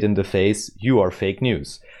MSM straight in the face, you are fake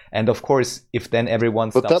news. And of course, if then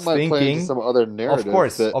everyone stops thinking... But that might play into some other narrative.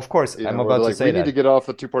 Of course. I'm about to say that. We need to get off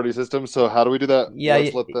the two-party system, so how do we do that? Yeah, if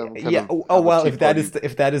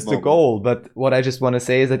that is the goal. But what I just want to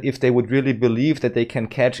say is that if they would really believe that they can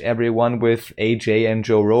catch everyone with AJ and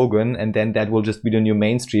Joe Rogan, and then that will just be the new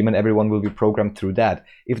mainstream and everyone will be programmed through that.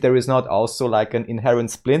 If there is not also like an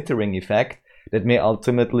inherent splintering effect, that may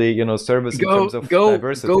ultimately, service in terms of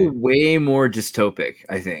diversity. Go way more dystopic,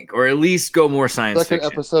 I think, or at least go more science fiction.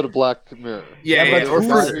 Like an episode of Black Mirror. I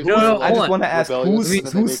just want to ask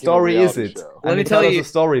whose story is it? Let me tell you the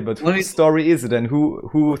story, but whose story is it, and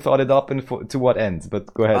who thought it up and to what ends?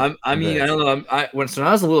 But go ahead. I don't know. When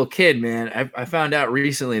I was a little kid, man, I found out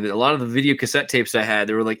recently that a lot of the video cassette tapes I had,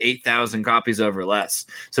 there were like 8,000 copies of or less.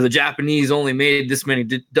 So the Japanese only made this many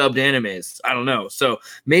dubbed animes. I don't know. So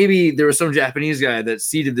maybe there was some Japanese guy that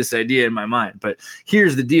seeded this idea in my mind. But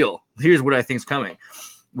here's the deal. Here's what I think is coming.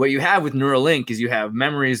 What you have with Neuralink is you have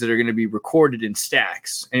memories that are going to be recorded in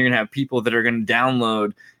stacks, and you're going to have people that are going to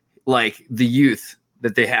download like the youth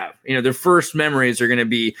that they have. Their first memories are going to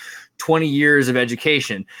be 20 years of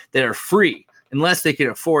education that are free. unless they can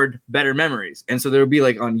afford better memories. And so there'll be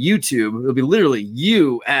like on YouTube, it'll be literally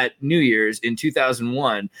you at New Year's in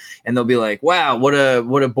 2001, and they'll be like, wow, what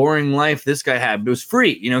a boring life this guy had. But it was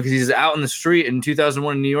free, you know, because he's out in the street in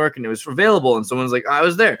 2001 in New York, and it was available. And someone's like, I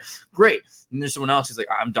was there. Great. And there's someone else who's like,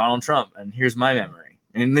 I'm Donald Trump, and here's my memory.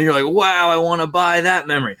 And then you're like, wow, I want to buy that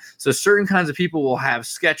memory. So certain kinds of people will have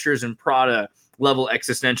Skechers and Prada level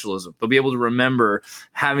existentialism. They'll be able to remember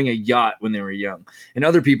having a yacht when they were young, and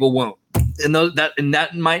other people won't. And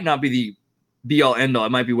that might not be the be all end all.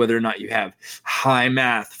 It might be whether or not you have high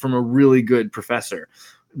math from a really good professor.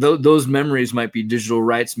 Those memories might be digital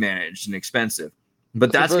rights managed and expensive.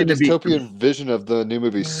 But that's going to be dystopian vision of the new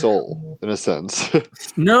movie Soul, in a sense.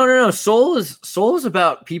 No. Soul is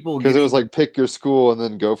about people because it was like pick your school and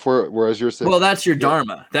then go for it. Whereas you're saying, well, that's your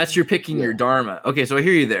dharma. That's your picking your dharma. Okay, so I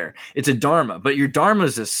hear you there. It's a dharma, but your dharma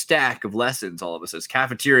is a stack of lessons. All of us, it's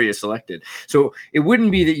cafeteria selected. So it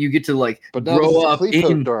wouldn't be that you get to like grow up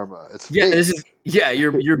in dharma. It's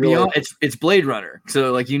you're beyond. It's Blade Runner.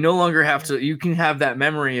 So like you no longer have to. You can have that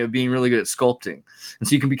memory of being really good at sculpting, and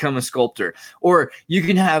so you can become a sculptor, or you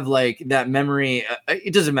can have like that memory.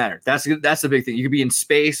 It doesn't matter. That's the big thing. You could be in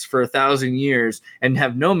space for 1,000 years and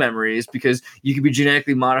have no memories because you could be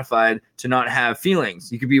genetically modified to not have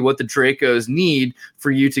feelings. You could be what the Dracos need for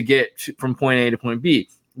you to get from point A to point B.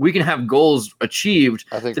 We can have goals achieved.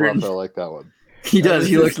 I think Raphael liked that one. He does.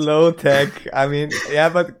 He looks low tech. I mean, yeah,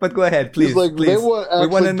 but go ahead, please. Like, please. we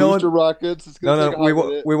want to know rockets. It's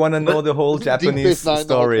we want to know the whole Japanese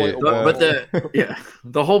story. But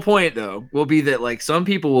the whole point though will be that like some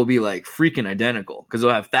people will be like freaking identical because they'll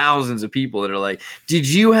have thousands of people that are like, "Did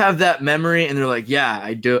you have that memory?" And they're like, "Yeah,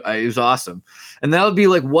 I do. It was awesome." And that'll be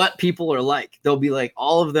like what people are like. They'll be like,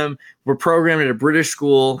 all of them were programmed at a British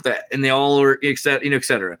school and they all are, et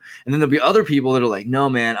cetera. And then there'll be other people that are like, no,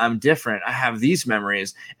 man, I'm different. I have these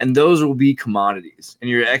memories, and those will be commodities, and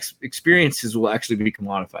your experiences will actually be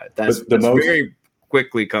commodified. That's very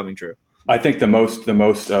quickly coming true. I think the most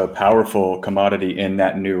powerful commodity in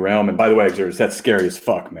that new realm, and by the way, that's scary as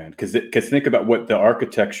fuck, man. Because think about what the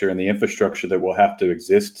architecture and the infrastructure that will have to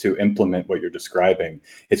exist to implement what you're describing.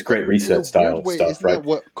 It's Great Reset style stuff, isn't right? That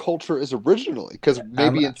what culture is originally? Because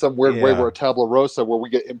maybe in some weird way we're a tabula rosa where we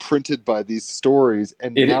get imprinted by these stories,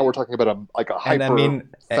 and now we're talking about a hyper. And I mean,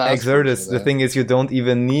 Exertus, the thing is, you don't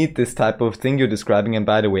even need this type of thing you're describing. And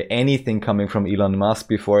by the way, anything coming from Elon Musk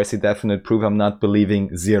before I see definite proof, I'm not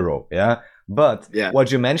believing zero. Yeah. But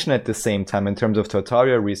what you mentioned at the same time in terms of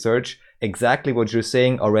Tartaria research, exactly what you're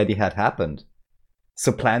saying already had happened.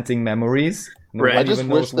 Supplanting memories. Right. I just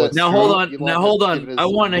wish that. Now hold on. I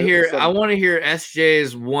want to hear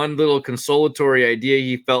SJ's one little consolatory idea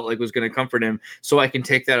he felt like was going to comfort him, so I can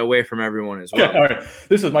take that away from everyone as well. Okay, all right.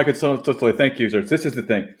 This is my consolatory. Thank you, sir. This is the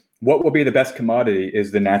thing. What will be the best commodity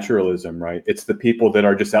is the naturalism, right? It's the people that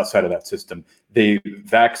are just outside of that system. The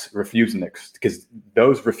vax refuseniks, because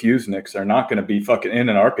those refuseniks are not going to be fucking in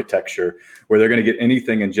an architecture where they're going to get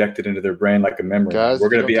anything injected into their brain like a memory. Guys, we're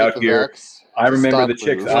going to be out here. I remember the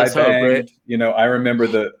chicks I banged. You know, I remember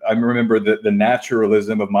the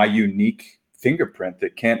naturalism of my unique fingerprint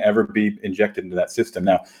that can't ever be injected into that system.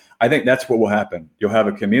 Now, I think that's what will happen. You'll have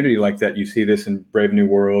a community like that. You see this in Brave New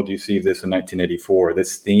World. You see this in 1984.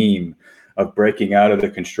 This theme of breaking out of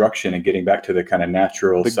the construction and getting back to the kind of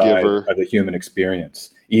natural side of the human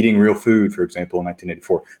experience. Eating real food, for example, in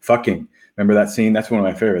 1984. Fucking. Remember that scene? That's one of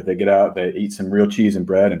my favorite. They get out, they eat some real cheese and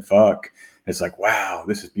bread and fuck. It's like, wow,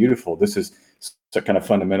 this is beautiful. This is so kind of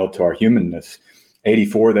fundamental to our humanness.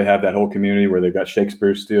 84, they have that whole community where they've got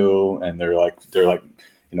Shakespeare still, and they're like,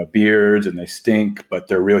 you know, beards and they stink, but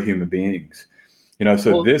they're real human beings. You know,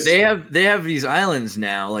 so they have these islands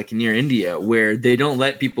now, like near India, where they don't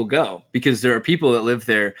let people go because there are people that live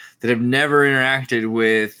there that have never interacted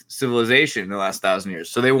with civilization in the last 1,000 years.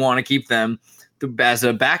 So they want to keep them as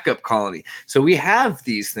a backup colony. So we have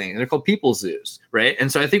these things. They're called people zoos, right?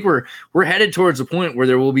 And so I think we're headed towards a point where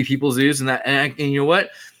there will be people zoos, and you know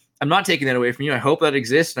what? I'm not taking that away from you. I hope that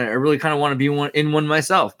exists, and I really kind of want to be one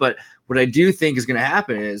myself. But what I do think is going to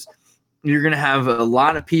happen is you're going to have a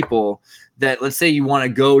lot of people that, let's say you want to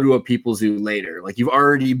go to a people zoo later, like you've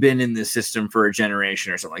already been in this system for a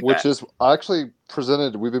generation or something like that. Which is actually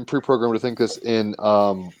presented. We've been pre-programmed to think this in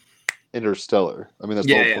Interstellar. I mean, that's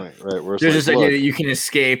the whole point, right? Where there's this idea that you can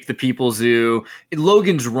escape the people zoo.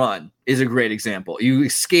 Logan's Run is a great example. You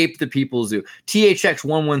escape the people zoo. THX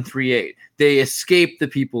 1138, they escape the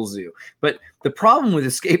people zoo. But the problem with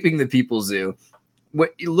escaping the people zoo,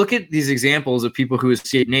 you look at these examples of people who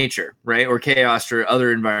escape nature, right, or chaos or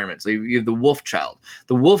other environments. Like you have the wolf child.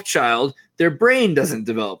 The wolf child, their brain doesn't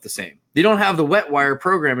develop the same. They don't have the wet wire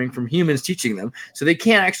programming from humans teaching them, so they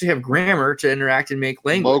can't actually have grammar to interact and make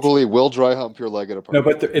language. Mowgli will dry hump your leg at a park. No,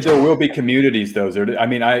 but there will be communities, though. I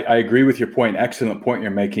mean, I agree with your point. Excellent point you're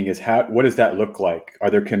making is what does that look like? Are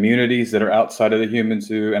there communities that are outside of the human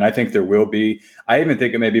zoo? And I think there will be. I even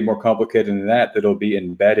think it may be more complicated than that, that'll be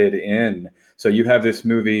embedded in. So you have this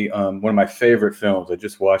movie, one of my favorite films. I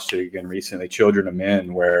just watched it again recently, Children of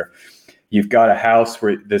Men, where you've got a house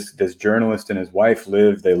where this journalist and his wife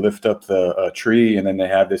live. They lift up the tree, and then they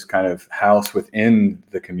have this kind of house within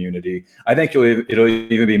the community. I think it'll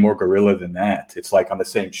even be more guerrilla than that. It's like on the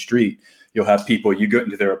same street. You'll have people, you go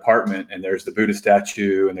into their apartment, and there's the Buddha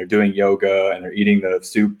statue, and they're doing yoga, and they're eating the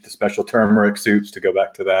soup, the special turmeric soups, to go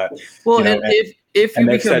back to that. Well, you know, if and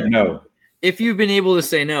they said no. If you've been able to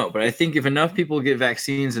say no, but I think if enough people get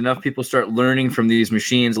vaccines, enough people start learning from these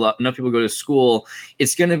machines, enough people go to school,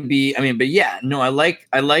 it's going to be, but yeah, no, I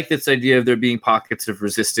like this idea of there being pockets of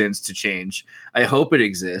resistance to change. I hope it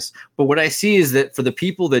exists. But what I see is that for the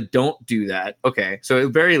people that don't do that, okay, so at the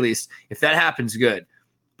very least, if that happens, good.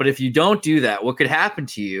 But if you don't do that, what could happen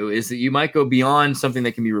to you is that you might go beyond something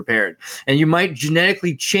that can be repaired. And you might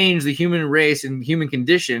genetically change the human race and human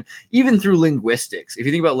condition, even through linguistics. If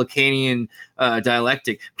you think about Lacanian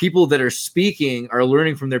dialectic, people that are speaking are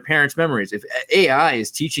learning from their parents' memories. If AI is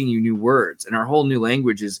teaching you new words and our whole new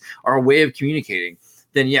language is our way of communicating,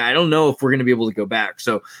 then yeah, I don't know if we're going to be able to go back.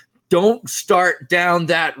 So don't start down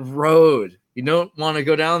that road. You don't want to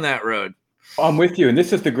go down that road. I'm with you. And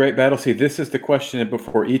this is the great battle. See, this is the question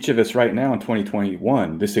before each of us right now in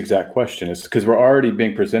 2021. This exact question is because we're already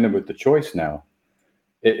being presented with the choice now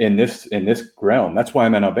in this realm. That's why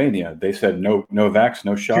I'm in Albania. They said no vax,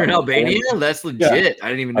 no shot. You're in Albania? That's legit. Yeah. I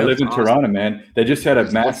didn't even know. I live in Tirana, man. They just had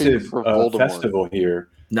a massive festival here.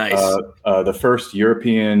 Nice. The first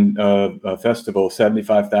European festival,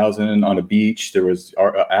 75,000 on a beach. There was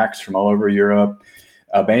acts from all over Europe.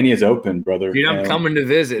 Albania's open, brother. Dude, I'm coming to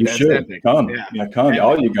visit. You That's should epic. come. Yeah, come.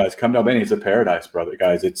 All you guys come to Albania. It's a paradise, brother.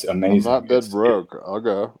 Guys, it's amazing. I'm not dead broke. I'll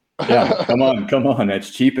go. Yeah, come on. It's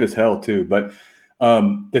cheap as hell too. But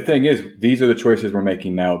the thing is, these are the choices we're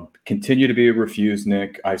making now. Continue to be a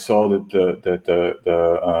refusenik. I saw that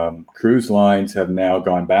the cruise lines have now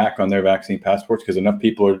gone back on their vaccine passports because enough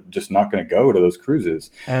people are just not going to go to those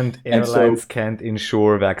cruises. And airlines can't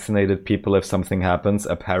insure vaccinated people if something happens,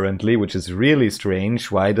 apparently, which is really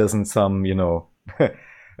strange. Why doesn't some,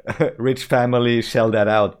 rich family shell that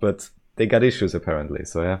out? But they got issues, apparently.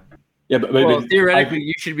 So, yeah. Yeah, but theoretically,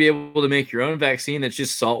 you should be able to make your own vaccine that's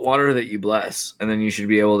just salt water that you bless, and then you should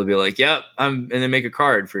be able to be like, "Yep, and then make a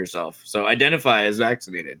card for yourself." So identify as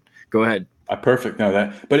vaccinated. Go ahead. Perfect. No,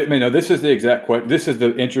 this is the exact question. This is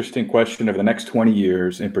the interesting question of the next 20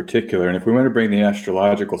 years in particular. And if we want to bring the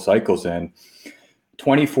astrological cycles in,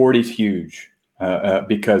 2040 is huge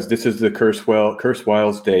because this is the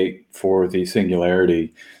Kurzweil's date for the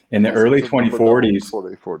singularity. In the early 2040s,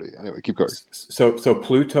 40. Anyway, keep going. So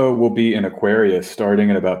Pluto will be in Aquarius starting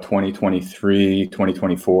in about 2023,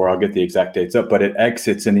 2024. I'll get the exact dates up, but it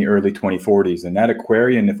exits in the early 2040s. And that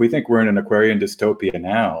Aquarian, if we think we're in an Aquarian dystopia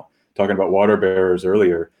now, talking about water bearers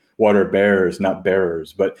earlier, water bearers, not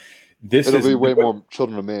bearers, but it'll be way more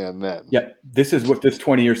children of man then. Yeah, this is what this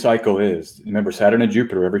 20-year cycle is. Remember, Saturn and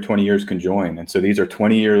Jupiter every 20 years conjoin. And so these are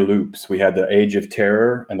 20-year loops. We had the age of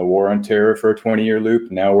terror and the war on terror for a 20-year loop.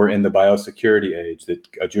 Now we're in the biosecurity age that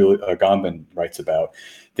Julia Gombin writes about.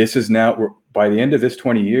 This is now, by the end of this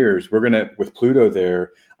 20 years, we're going to, with Pluto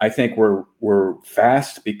there, I think we're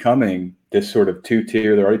fast becoming this sort of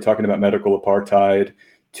two-tier. They're already talking about medical apartheid,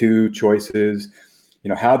 two choices.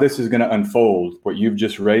 How this is going to unfold, what you've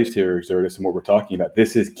just raised here, Xerxes, and what we're talking about,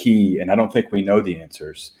 this is key. And I don't think we know the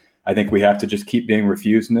answers. I think we have to just keep being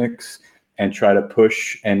refuseniks and try to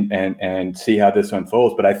push and see how this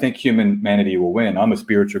unfolds. But I think humanity will win. I'm a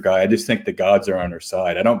spiritual guy. I just think the gods are on our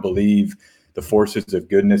side. I don't believe the forces of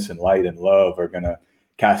goodness and light and love are going to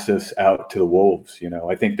cast us out to the wolves.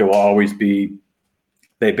 I think there will always be.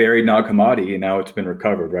 They buried Nag Hammadi, and now it's been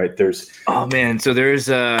recovered, right? So there's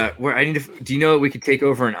where I need to. Do you know that we could take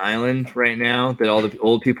over an island right now that all the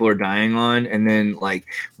old people are dying on, and then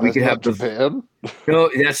we could have Japan?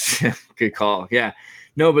 No, that's good call. Yeah,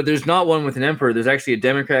 no, but there's not one with an emperor. There's actually a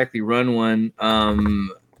democratically run one.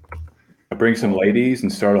 Bring some ladies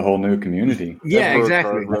and start a whole new community. Yeah, emperor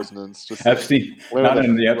exactly. Resonance, just Epstein, not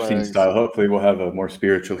in the Epstein style. Hopefully, we'll have a more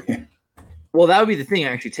spiritually. Well, that would be the thing.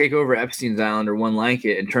 Actually, take over Epstein's Island or one like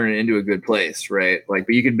it and turn it into a good place, right? Like,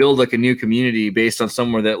 but you could build like a new community based on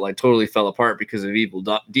somewhere that like totally fell apart because of evil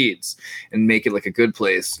deeds, and make it like a good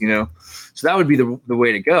place, you know. So that would be the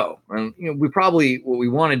way to go. And you know, what we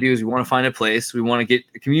want to do is we want to find a place, we want to get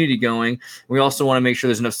a community going. We also want to make sure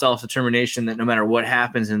there's enough self-determination that no matter what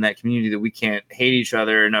happens in that community, that we can't hate each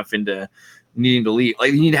other enough into needing to leave.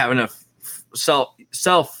 Like, you need to have enough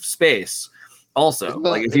self space. Also,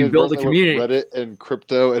 like if you build a community, Reddit and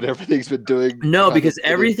crypto and everything's been doing. No, because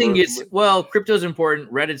everything gets crypto's important.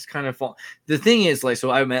 Reddit's kind of the thing is like,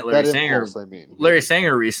 so I met Larry Sanger. Larry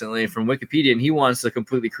Sanger recently from Wikipedia, and he wants to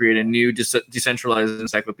completely create a new decentralized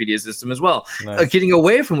encyclopedia system as well, getting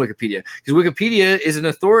away from Wikipedia, because Wikipedia is an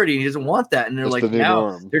authority and he doesn't want that. And they're like,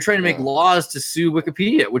 now they're trying to make laws to sue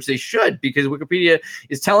Wikipedia, which they should, because Wikipedia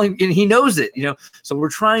is telling, and he knows it, you know. So we're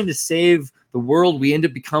trying to save the world. We end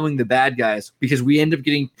up becoming the bad guys because we end up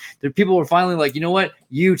getting the people are finally like, you know what,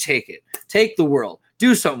 you take the world,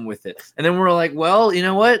 do something with it. And then we're like, well, you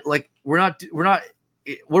know what, like we're not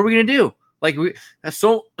what are we gonna do? Like we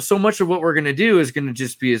so much of what we're gonna do is gonna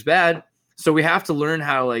just be as bad. So we have to learn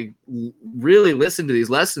how to like really listen to these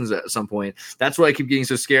lessons at some point. That's why I keep getting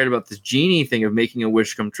so scared about this genie thing of making a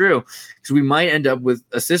wish come true, because we might end up with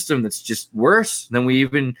a system that's just worse than we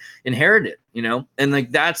even inherited, you know. And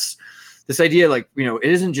like that's this idea, like, you know, it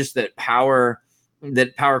isn't just that power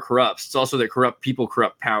corrupts. It's also that corrupt people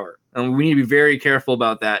corrupt power. And we need to be very careful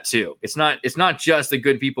about that too. It's not just that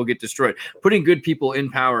good people get destroyed. Putting good people in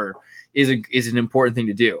power is an important thing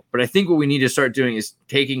to do. But I think what we need to start doing is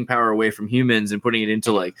taking power away from humans and putting it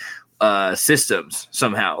into like systems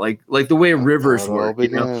somehow, like the way rivers work. You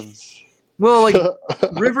know? Well, like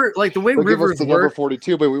the way rivers work. Number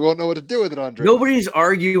 42, but we won't know what to do with it, Andre. Nobody's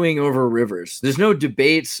arguing over rivers. There's no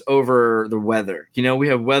debates over the weather. You know, we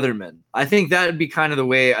have weathermen. I think that would be kind of the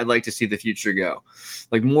way I'd like to see the future go.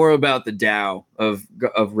 Like more about the Tao of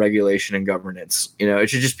regulation and governance. You know, it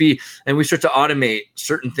should just be, and we start to automate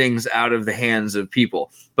certain things out of the hands of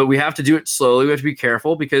people. But we have to do it slowly. We have to be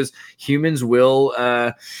careful because humans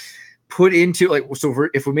will put into like, so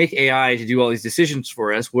if we make AI to do all these decisions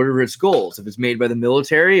for us, what are its goals? If it's made by the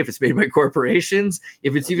military, if it's made by corporations,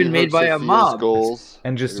 if it's even made by a mob. Goals.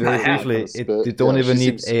 And just very briefly, you don't even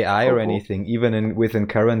need AI or anything, even within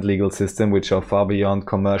current legal system, which are far beyond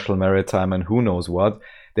commercial, maritime, and who knows what,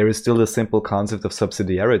 there is still the simple concept of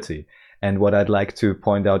subsidiarity. And what I'd like to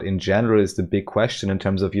point out in general is the big question in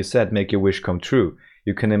terms of, you said, make your wish come true.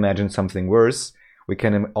 You can imagine something worse. We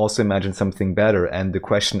can also imagine something better. And the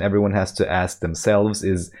question everyone has to ask themselves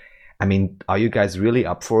is, I mean, are you guys really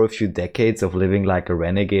up for a few decades of living like a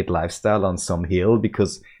renegade lifestyle on some hill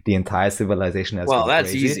because the entire civilization has gone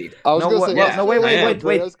that's crazy? easy.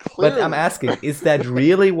 Wait. But I'm asking, is that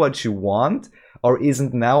really what you want? Or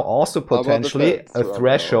isn't now also potentially a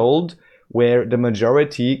threshold where the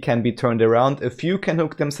majority can be turned around? A few can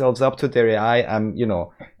hook themselves up to their AI.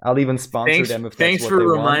 I'll even sponsor them if that's what they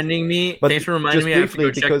want. Thanks for reminding me. I have to go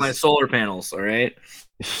check my solar panels. All right.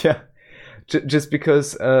 Yeah, just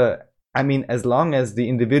because. As long as the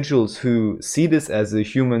individuals who see this as a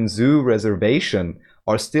human zoo reservation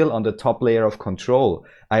are still on the top layer of control,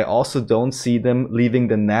 I also don't see them leaving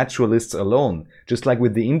the naturalists alone. Just like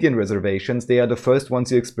with the Indian reservations, they are the first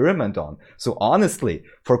ones you experiment on. So honestly,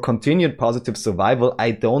 for continued positive survival,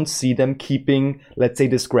 I don't see them keeping, let's say,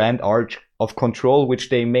 this grand arch of control, which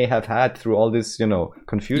they may have had through all this,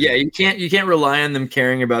 confusion. Yeah, you can't rely on them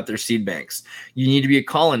caring about their seed banks. You need to be a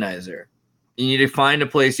colonizer. You need to find a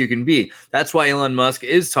place you can be. That's why Elon Musk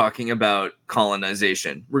is talking about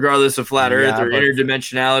colonization, regardless of flat Earth or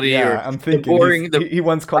interdimensionality. Yeah, I'm thinking he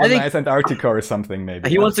wants to colonize Antarctica or something, maybe.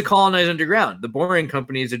 He wants to colonize underground. The Boring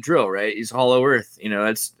Company is a drill, right? He's Hollow Earth.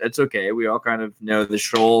 That's okay. We all kind of know the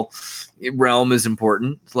shoal realm is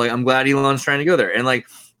important. It's like, I'm glad Elon's trying to go there. And like,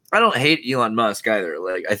 I don't hate Elon Musk either.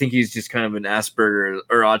 Like, I think he's just kind of an Asperger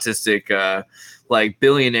or autistic,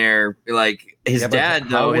 billionaire. Like his dad,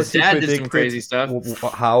 though. His dad did some crazy stuff.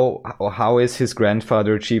 How is his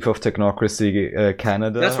grandfather chief of technocracy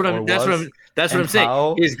Canada? That's what I'm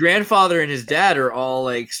saying. His grandfather and his dad are all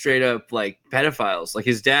like straight up like pedophiles. Like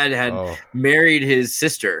his dad had married his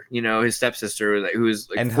sister, his stepsister, who was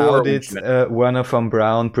like. And how did Werner von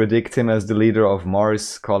Braun predict him as the leader of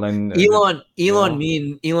Mars? Elon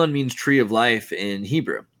means tree of life in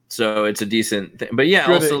Hebrew. So it's a decent thing. But yeah,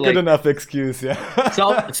 good enough excuse, yeah.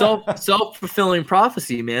 self-fulfilling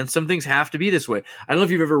prophecy, man. Some things have to be this way. I don't know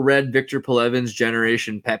if you've ever read Victor Pelevin's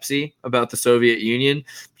Generation Pepsi about the Soviet Union,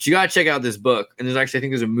 but you got to check out this book. And I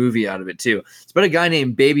think there's a movie out of it too. It's about a guy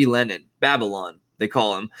named Baby Lenin, Babylon. they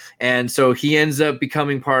call him. And so he ends up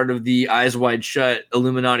becoming part of the Eyes Wide Shut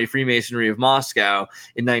Illuminati Freemasonry of Moscow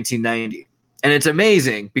in 1990. And it's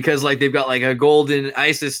amazing because like they've got like a golden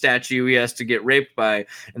ISIS statue he has to get raped by,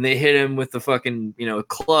 and they hit him with the fucking,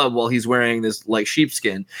 club while he's wearing this like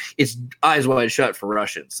sheepskin. It's Eyes Wide Shut for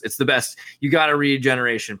Russians. It's the best. You got to read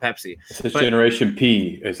Generation Pepsi. It's Generation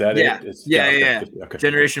P. Is that yeah, it? Yeah. Okay.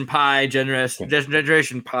 Generation Pi,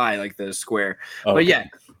 Generation Pi, like the square. Oh, but okay. yeah.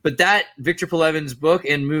 But that Victor Pelevin's book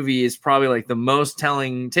and movie is probably like the most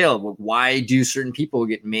telling tale of why do certain people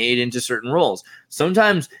get made into certain roles.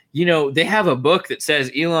 Sometimes, they have a book that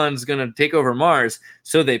says Elon's going to take over Mars,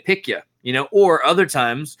 so they pick you, or other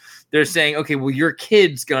times they're saying, okay, well, your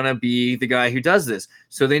kid's going to be the guy who does this.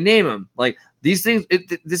 So they name him. Like these things,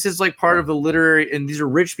 this is like part of the literary, and these are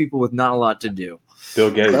rich people with not a lot to do.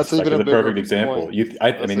 Bill Gates That's like, even is a a bigger perfect example. point.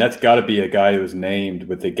 I mean, that's got to be a guy who's named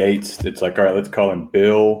with the Gates. It's like, all right, let's call him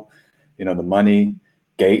Bill, the money,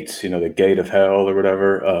 Gates, the gate of hell or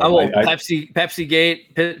whatever. Pepsi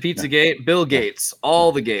Gate, Pizza Gate, Bill Gates,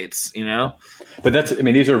 all the Gates, But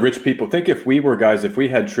these are rich people. Think if we were guys, if we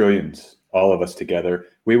had trillions, all of us together,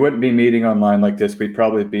 we wouldn't be meeting online like this. We'd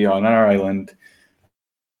probably be on our island,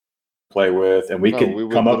 play with, and we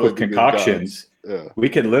could come up with concoctions. Yeah. We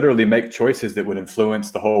could literally make choices that would influence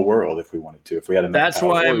the whole world if we wanted to. If we had enough That's power.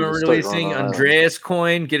 why I'm Or just releasing start on our Andreas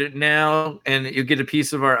Coin. Get it now, and you'll get a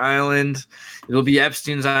piece of our island. It'll be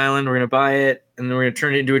Epstein's island. We're gonna buy it, and then we're gonna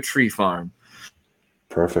turn it into a tree farm.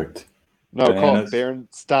 Perfect. No, call it Bananas.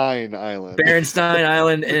 Bernstein Island. Berenstein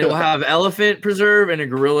Island, and it will have elephant preserve and a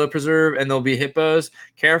gorilla preserve, and there'll be hippos.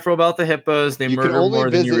 Careful about the hippos; they You can murder only more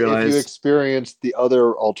than visit you if you realize. experience the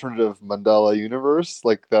other alternative Mandela universe.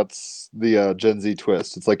 Like that's the Gen Z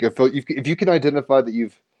twist. It's like if you can identify that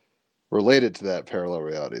you've related to that parallel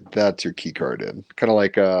reality, that's your key card in. Kind of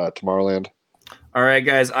like Tomorrowland. All right,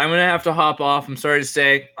 guys, I'm gonna have to hop off. I'm sorry to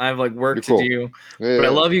say, I have like work You're cool. to do, Yeah. but I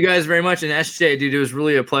love you guys very much. And SJ, dude, it was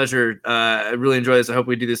really a pleasure. I really enjoyed this. I hope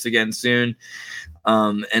we do this again soon.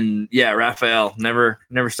 And yeah, Raphael, never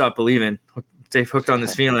stop believing. Stay hooked on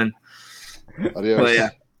this feeling. Adios. But yeah,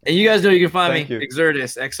 and you guys know you can find Thank me, you.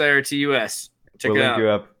 Exertus, XIRTUS. Check We'll it link out. you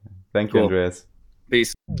up. Thank you, Cool. Andreas.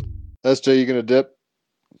 Peace. SJ, you gonna dip?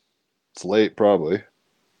 It's late, probably.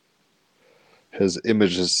 His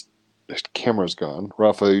camera's gone.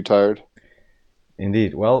 Rafa, you tired?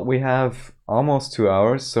 Indeed. Well, we have almost 2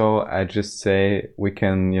 hours, so I just say we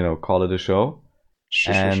can, call it a show.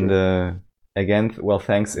 Sure. Again,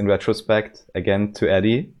 thanks in retrospect again to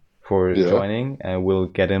Eddie for Yeah. joining, and we'll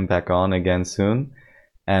get him back on again soon.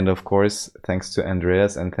 And of course, thanks to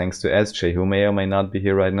Andreas and thanks to SJ, who may or may not be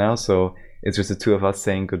here right now. So it's just the two of us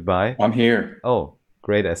saying goodbye. I'm here. Oh,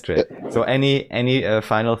 great, SJ. So any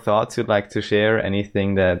final thoughts you'd like to share?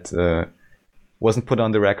 Anything that wasn't put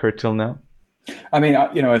on the record till now? I mean,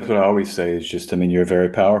 that's what I always say is just, you're very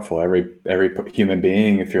powerful. Every human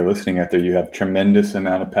being, if you're listening out there, you have tremendous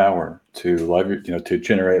amount of power to love, to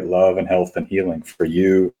generate love and health and healing for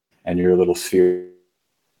you and your little sphere.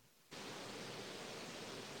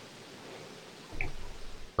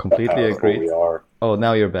 Completely How agreed. we are. Oh,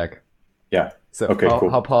 now you're back. Yeah. So Okay, cool.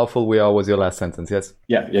 how powerful we are was your last sentence, yes?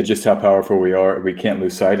 Yeah, just how powerful we are. We can't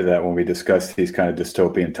lose sight of that when we discuss these kind of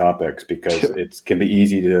dystopian topics because it can be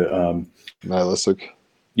easy to, Nihilistic.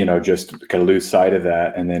 just kind of lose sight of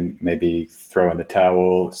that and then maybe throw in the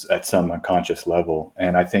towel at some unconscious level.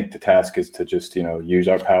 And I think the task is to just, use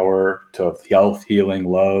our power to health, healing,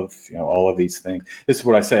 love, all of these things. This is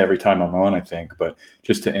what I say every time I'm on, I think, but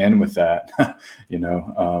just to end with that,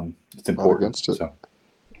 it's important. against it. So.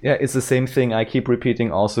 Yeah, it's the same thing I keep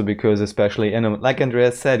repeating also because especially, like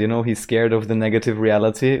Andreas said, he's scared of the negative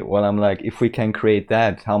reality. Well, I'm like, if we can create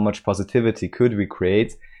that, how much positivity could we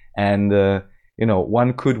create? And,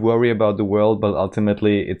 one could worry about the world, but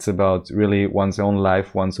ultimately it's about really one's own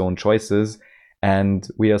life, one's own choices. And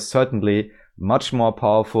we are certainly much more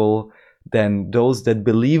powerful than those that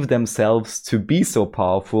believe themselves to be so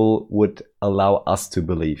powerful would allow us to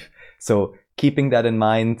believe. So keeping that in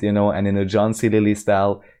mind, and in a John C. Lilly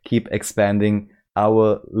style, keep expanding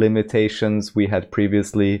our limitations we had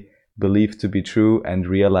previously believed to be true and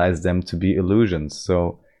realize them to be illusions.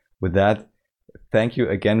 So with that, thank you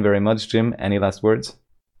again very much, Jim. Any last words?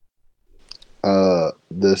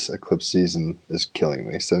 This eclipse season is killing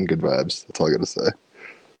me. Send good vibes. That's all I got to say.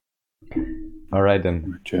 All right,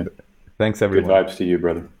 then. Good Thanks, everyone. vibes to you,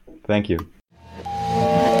 brother. Thank you.